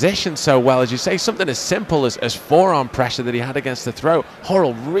the position so well. As you say, something as simple as forearm pressure that he had against the throat.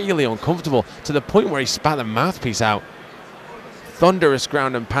 Harrell really uncomfortable to the point where he spat the mouthpiece out. Thunderous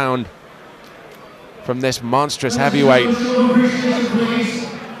ground and pound from this monstrous heavyweight.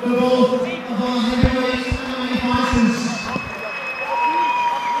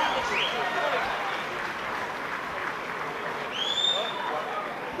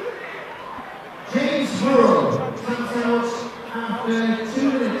 James Harrell comes out after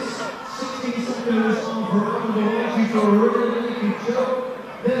 2 minutes, 16 seconds of round one due to a really naked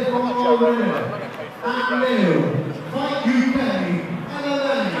choke. Therefore, our winner, and new Fight UK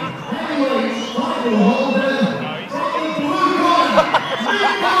MMA heavyweight title holder from the blue corner,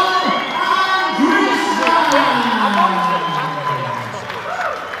 Mikhail Andrzejczak.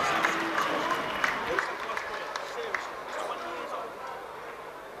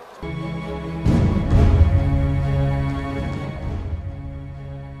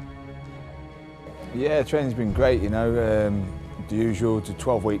 Yeah, training's been great, you know. The usual, the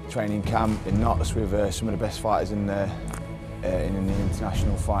 12-week training camp in Notts with some of the best fighters in the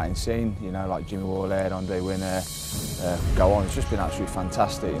international fighting scene, you know, like Jimmy Warlord, Andre Winner, go on. It's just been absolutely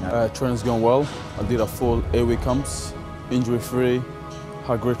fantastic, you know. Training's gone well. I did a full 8-week camps, injury-free,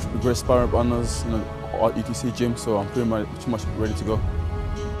 had great sparring partners, you know, at ETC gym, so I'm pretty much ready to go.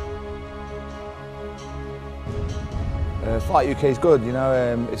 Fight UK is good, you know.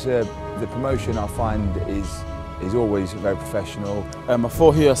 The promotion I find is always very professional. I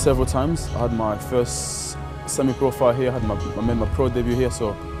fought here several times. I had my first semi-pro fight here. I made my pro debut here,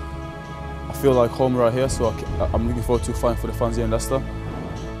 so I feel like home right here. So I'm looking forward to fighting for the fans here in Leicester.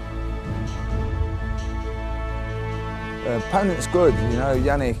 Opponent's good, you know.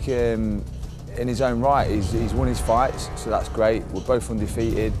 Yannick, in his own right, he's won his fights, so that's great. We're both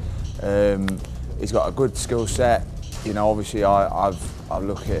undefeated. He's got a good skill set. You know, obviously I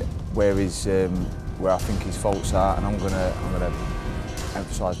look at where I think his faults are, and I'm gonna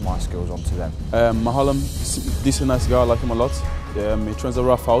emphasise my skills onto them. Mahalam, decent, nice guy. I like him a lot. He trains at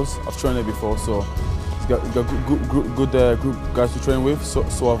Rough House. I've trained there before, so he's got good group guys to train with. So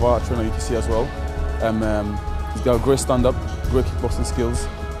have I train at UTC as well. He's got a great stand-up, great kickboxing skills.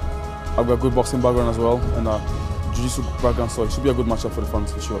 I've got a good boxing background as well, and jiu-jitsu background, so it should be a good matchup for the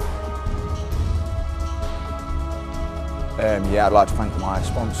fans for sure. Yeah, I'd like to thank my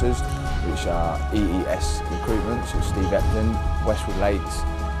sponsors, which are EES Recruitment, so Steve Epton, Westwood Lakes,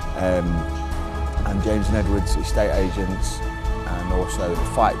 and James and Edwards Estate Agents, and also the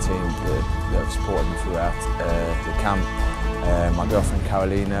fight team that have supported me throughout the camp. My girlfriend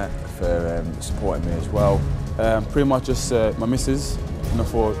Carolina for supporting me as well. Pretty much just my missus, you know,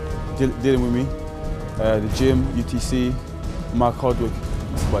 for dealing with me. The gym, UTC, Mark Hardwick,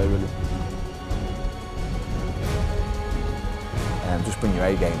 that's about it really. Just bring your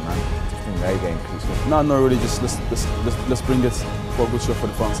A game, man. Just bring your A game. No, really. Just let's bring it for a good show for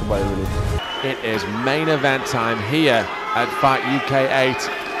the fans. About it, really. It is main event time here at Fight UK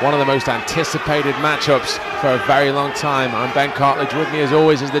 8. One of the most anticipated matchups for a very long time. I'm Ben Cartledge. With me, as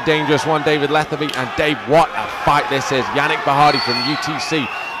always, is the dangerous one, David Letheby. And Dave, what a fight this is! Yannick Bahadi from UTC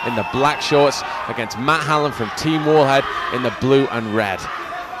in the black shorts against Matt Hallam from Team Warhead in the blue and red.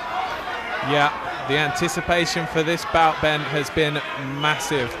 Yeah. The anticipation for this bout, Ben, has been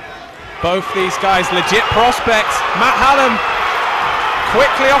massive. Both these guys, legit prospects. Matt Hallam,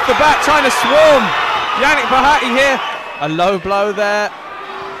 quickly off the bat, trying to swarm Yannick Bahati here. A low blow there.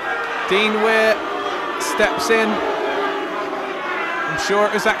 Dean Weir steps in. I'm sure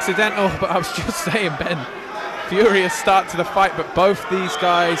it was accidental, but I was just saying, Ben, furious start to the fight. But both these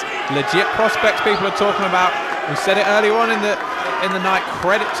guys, legit prospects people are talking about. We said it earlier on in the night,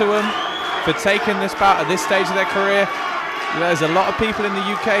 credit to them for taking this bout at this stage of their career. There's a lot of people in the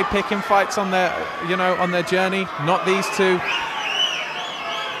UK picking fights on their, on their journey, not these two.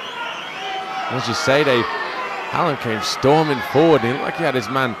 As you say, Dave, Hallam came storming forward. He looked like he had his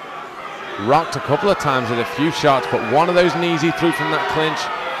man rocked a couple of times with a few shots, but one of those knees he threw from that clinch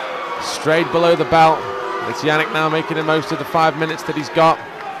straight below the belt. It's Yannick now making the most of the 5 minutes that he's got.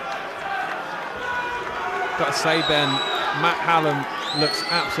 Got to say, Ben, Matt Hallam looks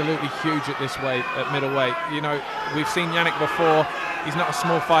absolutely huge at this weight, at middleweight. You know, we've seen Yannick before. He's not a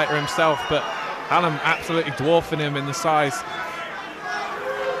small fighter himself, but Hallam absolutely dwarfing him in the size.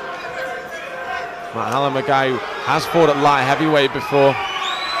 Matt Hallam, a guy who has fought at light heavyweight before.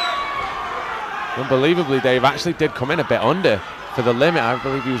 Unbelievably, Dave actually did come in a bit under for the limit. I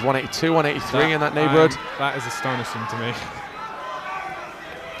believe he was 182, 183 in that neighborhood. That is astonishing to me.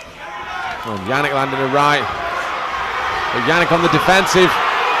 And Yannick landing a right. But Yannick on the defensive.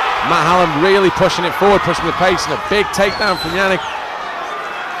 Matt Hallam really pushing it forward, pushing the pace, and a big takedown from Yannick.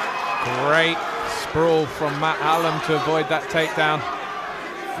 Great sprawl from Matt Hallam to avoid that takedown.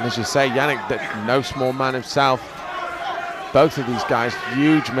 And as you say, Yannick, no small man himself. Both of these guys,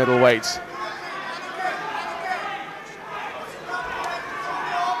 huge middleweights.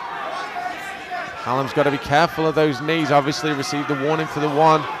 Hallam's got to be careful of those knees. Obviously received the warning for the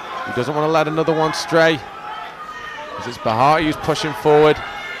one. He doesn't want to let another one stray. As it's Bahati who's pushing forward.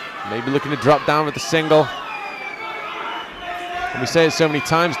 Maybe looking to drop down with the single. And we say it so many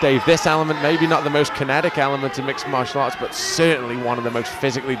times, Dave, this element, maybe not the most kinetic element in mixed martial arts, but certainly one of the most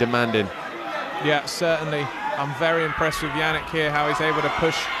physically demanding. Yeah, certainly. I'm very impressed with Yannick here, how he's able to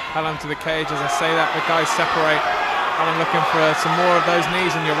push Hallam to the cage. As I say that, the guys separate. Hallam looking for some more of those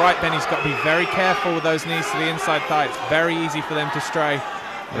knees, and you're right, Ben, he's got to be very careful with those knees to the inside thigh. It's very easy for them to stray.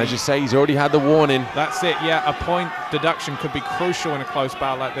 And as you say, he's already had the warning. That's it, yeah, a point deduction could be crucial in a close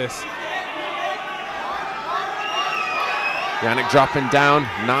bout like this. Yannick dropping down,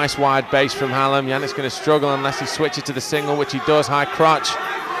 nice wide base from Hallam. Yannick's going to struggle unless he switches to the single, which he does, high crotch.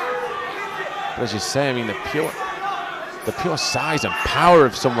 But as you say, I mean, the pure size and power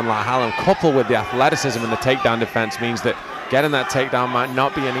of someone like Hallam, coupled with the athleticism and the takedown defense, means that getting that takedown might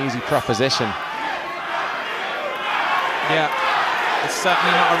not be an easy proposition. Yeah, it's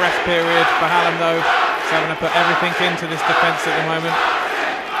certainly not a rest period for Hallam, though. He's having to put everything into this defense at the moment.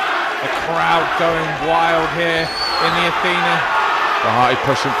 The crowd going wild here in the Athena. Bahati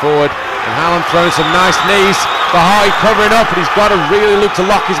pushing forward, and Hallam throwing some nice knees. Bahati covering up, and he's got to really look to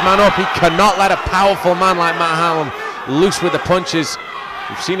lock his man up. He cannot let a powerful man like Matt Hallam loose with the punches.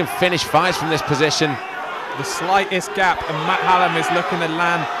 We've seen him finish fights from this position. The slightest gap, and Matt Hallam is looking to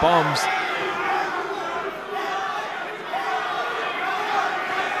land bombs.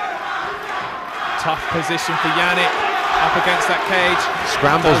 Tough position for Yannick. Up against that cage.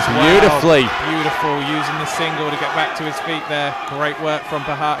 Scrambles beautifully. Beautiful, using the single to get back to his feet there. Great work from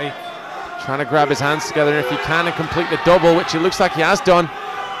Bahati. Trying to grab his hands together if he can and complete the double, which it looks like he has done.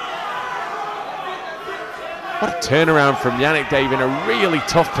 What a turnaround from Yannick, Dave, in a really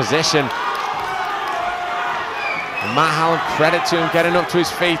tough position. And Matt Hallam, credit to him getting up to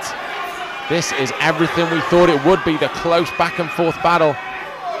his feet. This is everything we thought it would be, the close back and forth battle.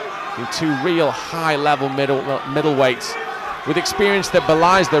 In two real high-level middleweights with experience that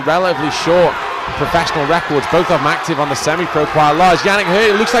belies their relatively short professional records. Both of them active on the semi-pro quite large. Yannick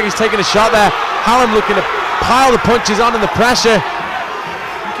hurt, it looks like he's taking a shot there. Hallam looking to pile the punches on in the pressure.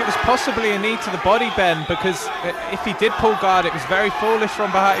 I think it was possibly a knee to the body, Ben, because if he did pull guard, it was very foolish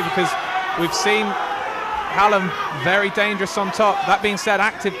from Bahati, because we've seen Hallam very dangerous on top. That being said,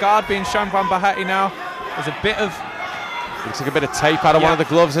 active guard being shown from Bahati now. There's a bit of... Looks like a bit of tape out of one of the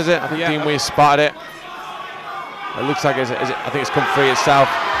gloves, is it? I think Dean Weir spotted it. It looks like I think it's come free itself.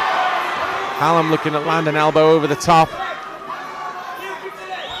 Hallam looking at land an elbow over the top.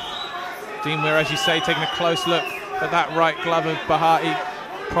 Dean Weir, as you say, taking a close look at that right glove of Bahati.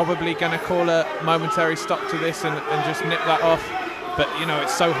 Probably going to call a momentary stop to this and just nip that off. But, you know,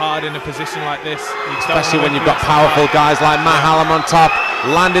 it's so hard in a position like this. Especially when you've got powerful guys like Matt Hallam on top,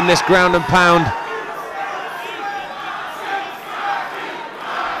 landing this ground and pound.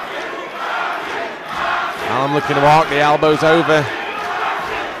 Hallam looking to arc the elbows over.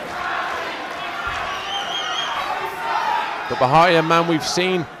 But Bahati, a man we've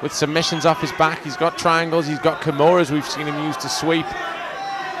seen with submissions off his back. He's got triangles, he's got Kimuras we've seen him use to sweep.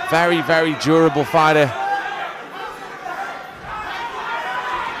 Very, very durable fighter.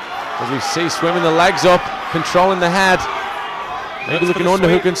 As we see, swimming the legs up, controlling the head. Maybe looking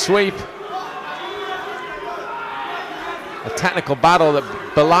underhook and sweep. A technical battle that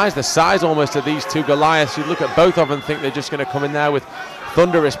belies the size almost of these two Goliaths. You look at both of them and think they're just going to come in there with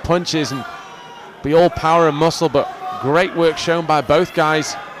thunderous punches and be all power and muscle, but great work shown by both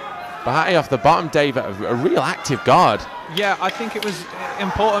guys. Bahati off the bottom, Dave, a real active guard. Yeah, I think it was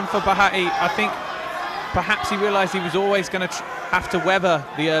important for Bahati. I think perhaps he realised he was always going to have to weather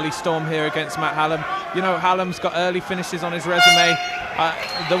the early storm here against Matt Hallam. You know, Hallam's got early finishes on his resume.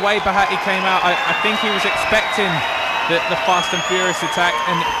 The way Bahati came out, I think he was expecting the fast and furious attack,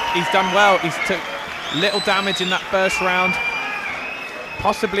 and he's done well. He's took little damage in that first round.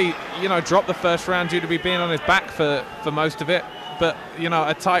 Possibly, you know, dropped the first round due to being on his back for most of it. But, you know,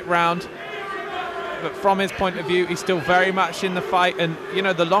 a tight round. But from his point of view, he's still very much in the fight. And, you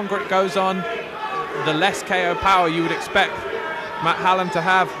know, the longer it goes on, the less KO power you would expect Matt Hallam to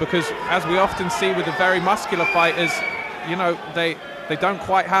have, because as we often see with the very muscular fighters, you know, they don't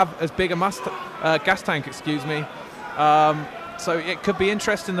quite have as big a gas tank, excuse me. So it could be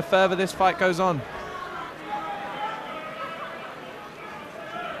interesting the further this fight goes on.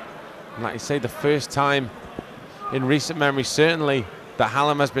 Like you say, the first time in recent memory, certainly, that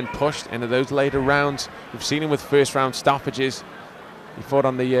Hallam has been pushed into those later rounds. We've seen him with first round stoppages. He fought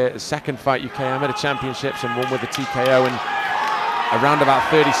on the second Fight UK Amateur Championships and won with a TKO in around about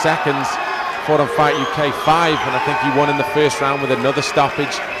 30 seconds. Fought on Fight UK 5, and I think he won in the first round with another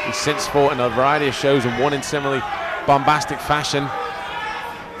stoppage. He's since fought in a variety of shows and won in similarly bombastic fashion.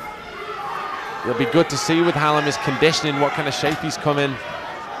 It'll be good to see with Hallam his conditioning, what kind of shape he's come in,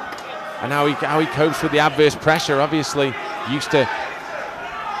 and how he copes with the adverse pressure. Obviously, used to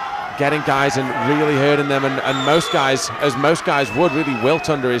getting guys and really hurting them, and most guys, as most guys would, really wilt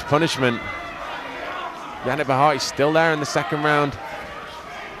under his punishment. Yannick Bahati's still there in the second round.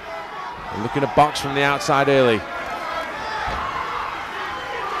 And looking to box from the outside early.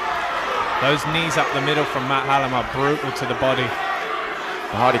 Those knees up the middle from Matt Hallam are brutal to the body.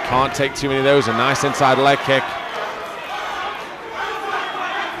 Bahati can't take too many of those. A nice inside leg kick.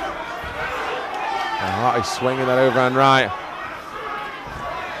 Bahati swinging that overhand right.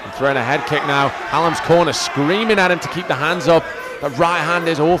 And throwing a head kick now. Hallam's corner screaming at him to keep the hands up. The right hand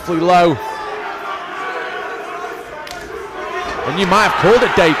is awfully low. And you might have called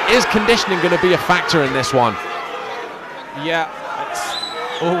it, Dave. Is conditioning going to be a factor in this one? Yeah,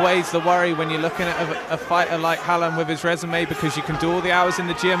 it's always the worry when you're looking at a fighter like Hallam with his resume, because you can do all the hours in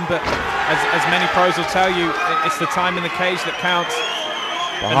the gym, but as many pros will tell you, it's the time in the cage that counts.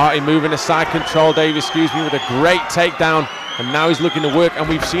 Bahati moving to side control, Dave, excuse me, with a great takedown. And now he's looking to work, and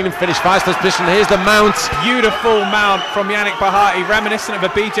we've seen him finish five-star position. Here's the mount. Beautiful mount from Yannick Bahati, reminiscent of a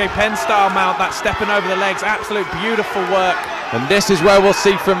BJ Penn style mount, that stepping over the legs. Absolute beautiful work. And this is where we'll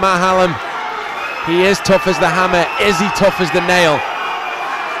see from Matt Hallam. He is tough as the hammer. Is he tough as the nail?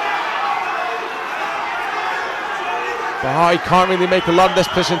 Bahati can't really make a lot of this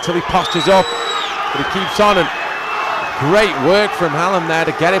position until he postures up, but he keeps on, and great work from Hallam there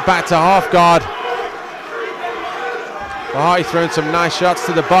to get it back to half guard. Bahati throwing some nice shots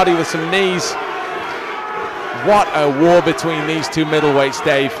to the body with some knees. What a war between these two middleweights,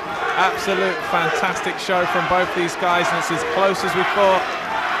 Dave. Absolute fantastic show from both these guys, and it's as close as we thought.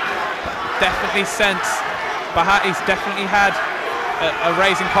 Definitely sense Bahati's definitely had a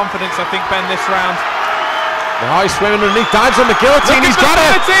raise in confidence, I think, Ben, this round. Bahati swimming underneath, dives on the guillotine. He's got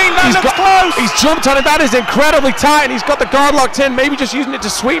it. That looks close. He's jumped on it. That is incredibly tight, and he's got the guard locked in. Maybe just using it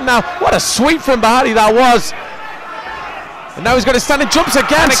to sweep now. What a sweep from Bahati that was. And now he's got his standing jumps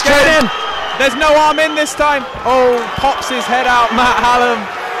again, straight in. There's no arm in this time. Oh, pops his head out, Matt Hallam.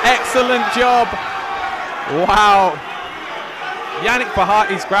 Excellent job. Wow. Yannick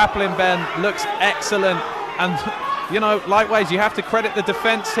Bahati's grappling, Ben, looks excellent. And, you know, likewise, you have to credit the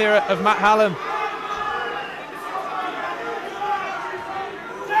defense here of Matt Hallam.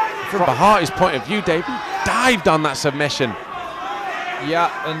 From Bahati's point of view, Dave, he dived on that submission.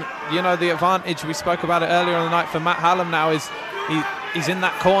 Yeah, and you know, the advantage, we spoke about it earlier on the night for Matt Hallam now, is he's in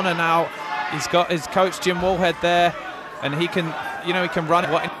that corner now. He's got his coach Jim Woolhead there, and he can, you know, he can run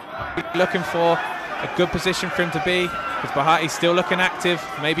what he's looking for. A good position for him to be, because Bahati's still looking active,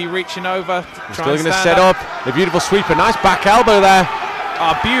 maybe reaching over. Still going to set up. A beautiful sweep, a nice back elbow there.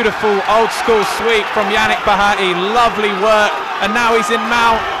 A beautiful old school sweep from Yannick Bahati. Lovely work, and now he's in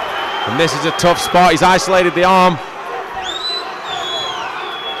mount. And this is a tough spot. He's isolated the arm.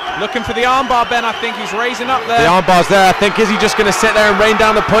 Looking for the armbar, Ben. I think he's raising up there. The armbar's there. I think, is he just going to sit there and rain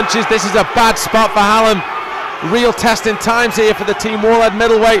down the punches? This is a bad spot for Hallam. Real testing times here for the Team Woolhead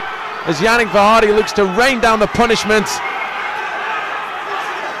middleweight, as Yannick Bahati looks to rain down the punishments.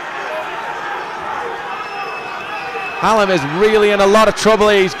 Hallam is really in a lot of trouble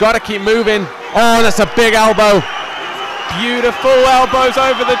here. He's got to keep moving. Oh, that's a big elbow. Beautiful elbows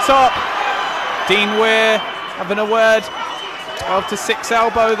over the top. Dean Weir having a word. 12-6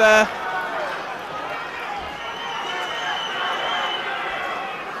 elbow there.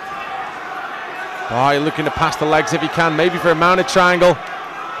 Oh, you're looking to pass the legs if he can, maybe for a mounted triangle.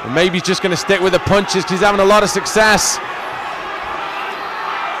 And maybe he's just going to stick with the punches because he's having a lot of success.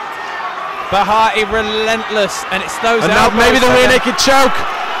 Bahati relentless, and it's those and now elbows. Maybe the rear naked choke.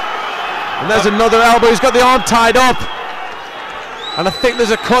 And there's another elbow. He's got the arm tied up. And I think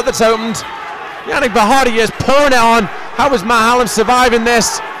there's a cut that's opened. Yannick Bahati is pouring it on. How is Matt Hallam surviving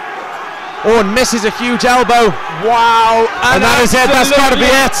this? Oh, and misses a huge elbow. Wow. And that is it. That's got to be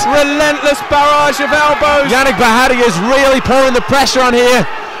it. Relentless barrage of elbows. Yannick Bahati is really pouring the pressure on here.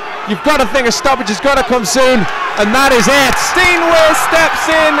 You've got to think a stoppage has got to come soon. And that is it. Dean Weir steps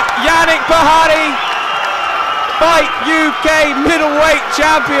in. Yannick Bahati, Fight UK middleweight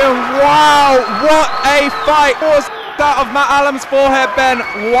champion. Wow, what a fight. Was that of Matt Hallam's forehead, Ben.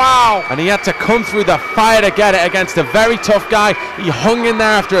 Wow. And he had to come through the fire to get it against a very tough guy. He hung in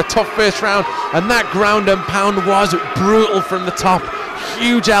there after a tough first round, and that ground and pound was brutal from the top.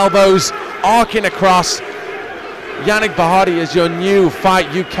 Huge elbows arcing across. Yannick Bahati is your new Fight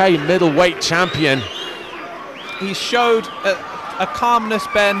UK middleweight champion. He showed a calmness,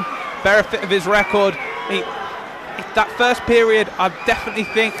 Ben, benefit of his record. That first period, I definitely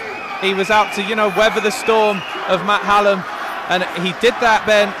think he was out to, weather the storm of Matt Hallam. And he did that,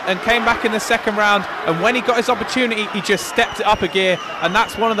 Ben, and came back in the second round. And when he got his opportunity, he just stepped it up a gear. And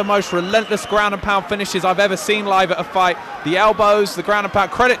that's one of the most relentless ground and pound finishes I've ever seen live at a fight. The elbows, the ground and pound.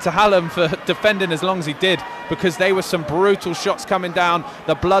 Credit to Hallam for defending as long as he did, because there were some brutal shots coming down.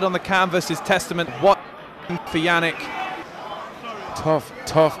 The blood on the canvas is testament. What for Yannick.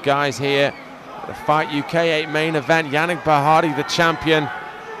 Tough guys here. The Fight UK 8 main event. Yannick Bahati, the champion.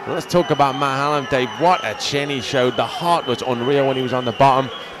 Let's talk about Matt Hallam, Dave. What a chin he showed. The heart was unreal when he was on the bottom.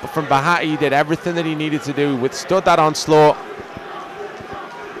 But from Bahati, he did everything that he needed to do, withstood that onslaught.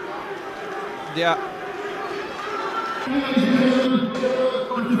 Yeah.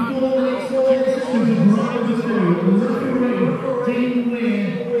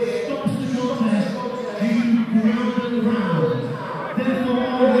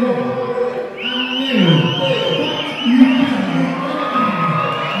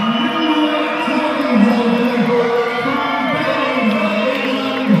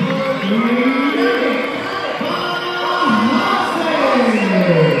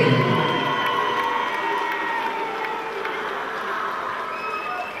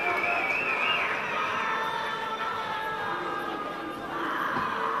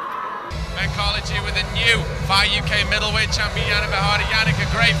 With a new Fight UK middleweight champion, Yannick Bahati. Yannick, a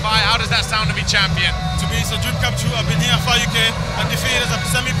great fight. How does that sound to be champion? To me, it's a dream come true. I've been here at Fight UK and defeated as a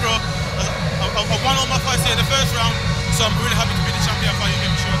semi-pro. I won all my fights here in the first round, so I'm really happy to be the champion at Fight UK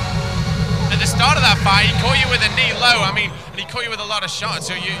for sure. At the start of that fight, he caught you with a knee low. I mean, and he caught you with a lot of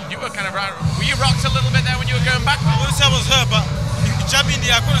shots. So you were kind of were you rocked a little bit there when you were going back? I wouldn't say I was hurt, but he jabbed me in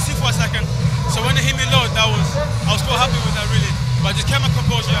the air. I couldn't see for a second. So when he hit me low, I was so happy with that, really. But I just kept my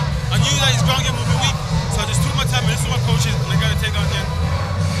composure. I knew that his ground game would be weak, so I just took my time and listened to my coaches, and I got to take on the end.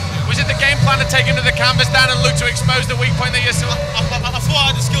 Was it the game plan to take him to the canvas down and look to expose the weak point that you're still? I thought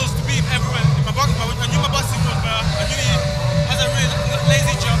I had the skills to beat him everywhere. I knew my boxing was better. I knew he has a really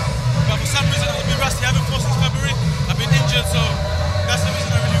lazy job, but for some reason I've been rusty. I haven't fought since February. I've been injured, so that's the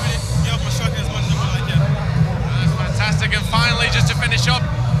reason I really gave up my striking as much as I would like. That's fantastic. And finally, just to finish up,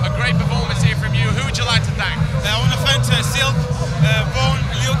 a great performance here from you. Who would you like to thank? I want to thank Silk, Vaughan,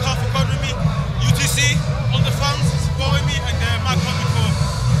 Leo Carr for covering me, UTC, all the fans supporting me, and Mark Hodgman for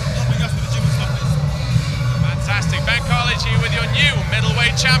helping us with the gym and stuff. Fantastic. Ben College here with your new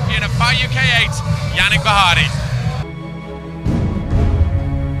middleweight champion of Fight UK 8, Yannick Bahati.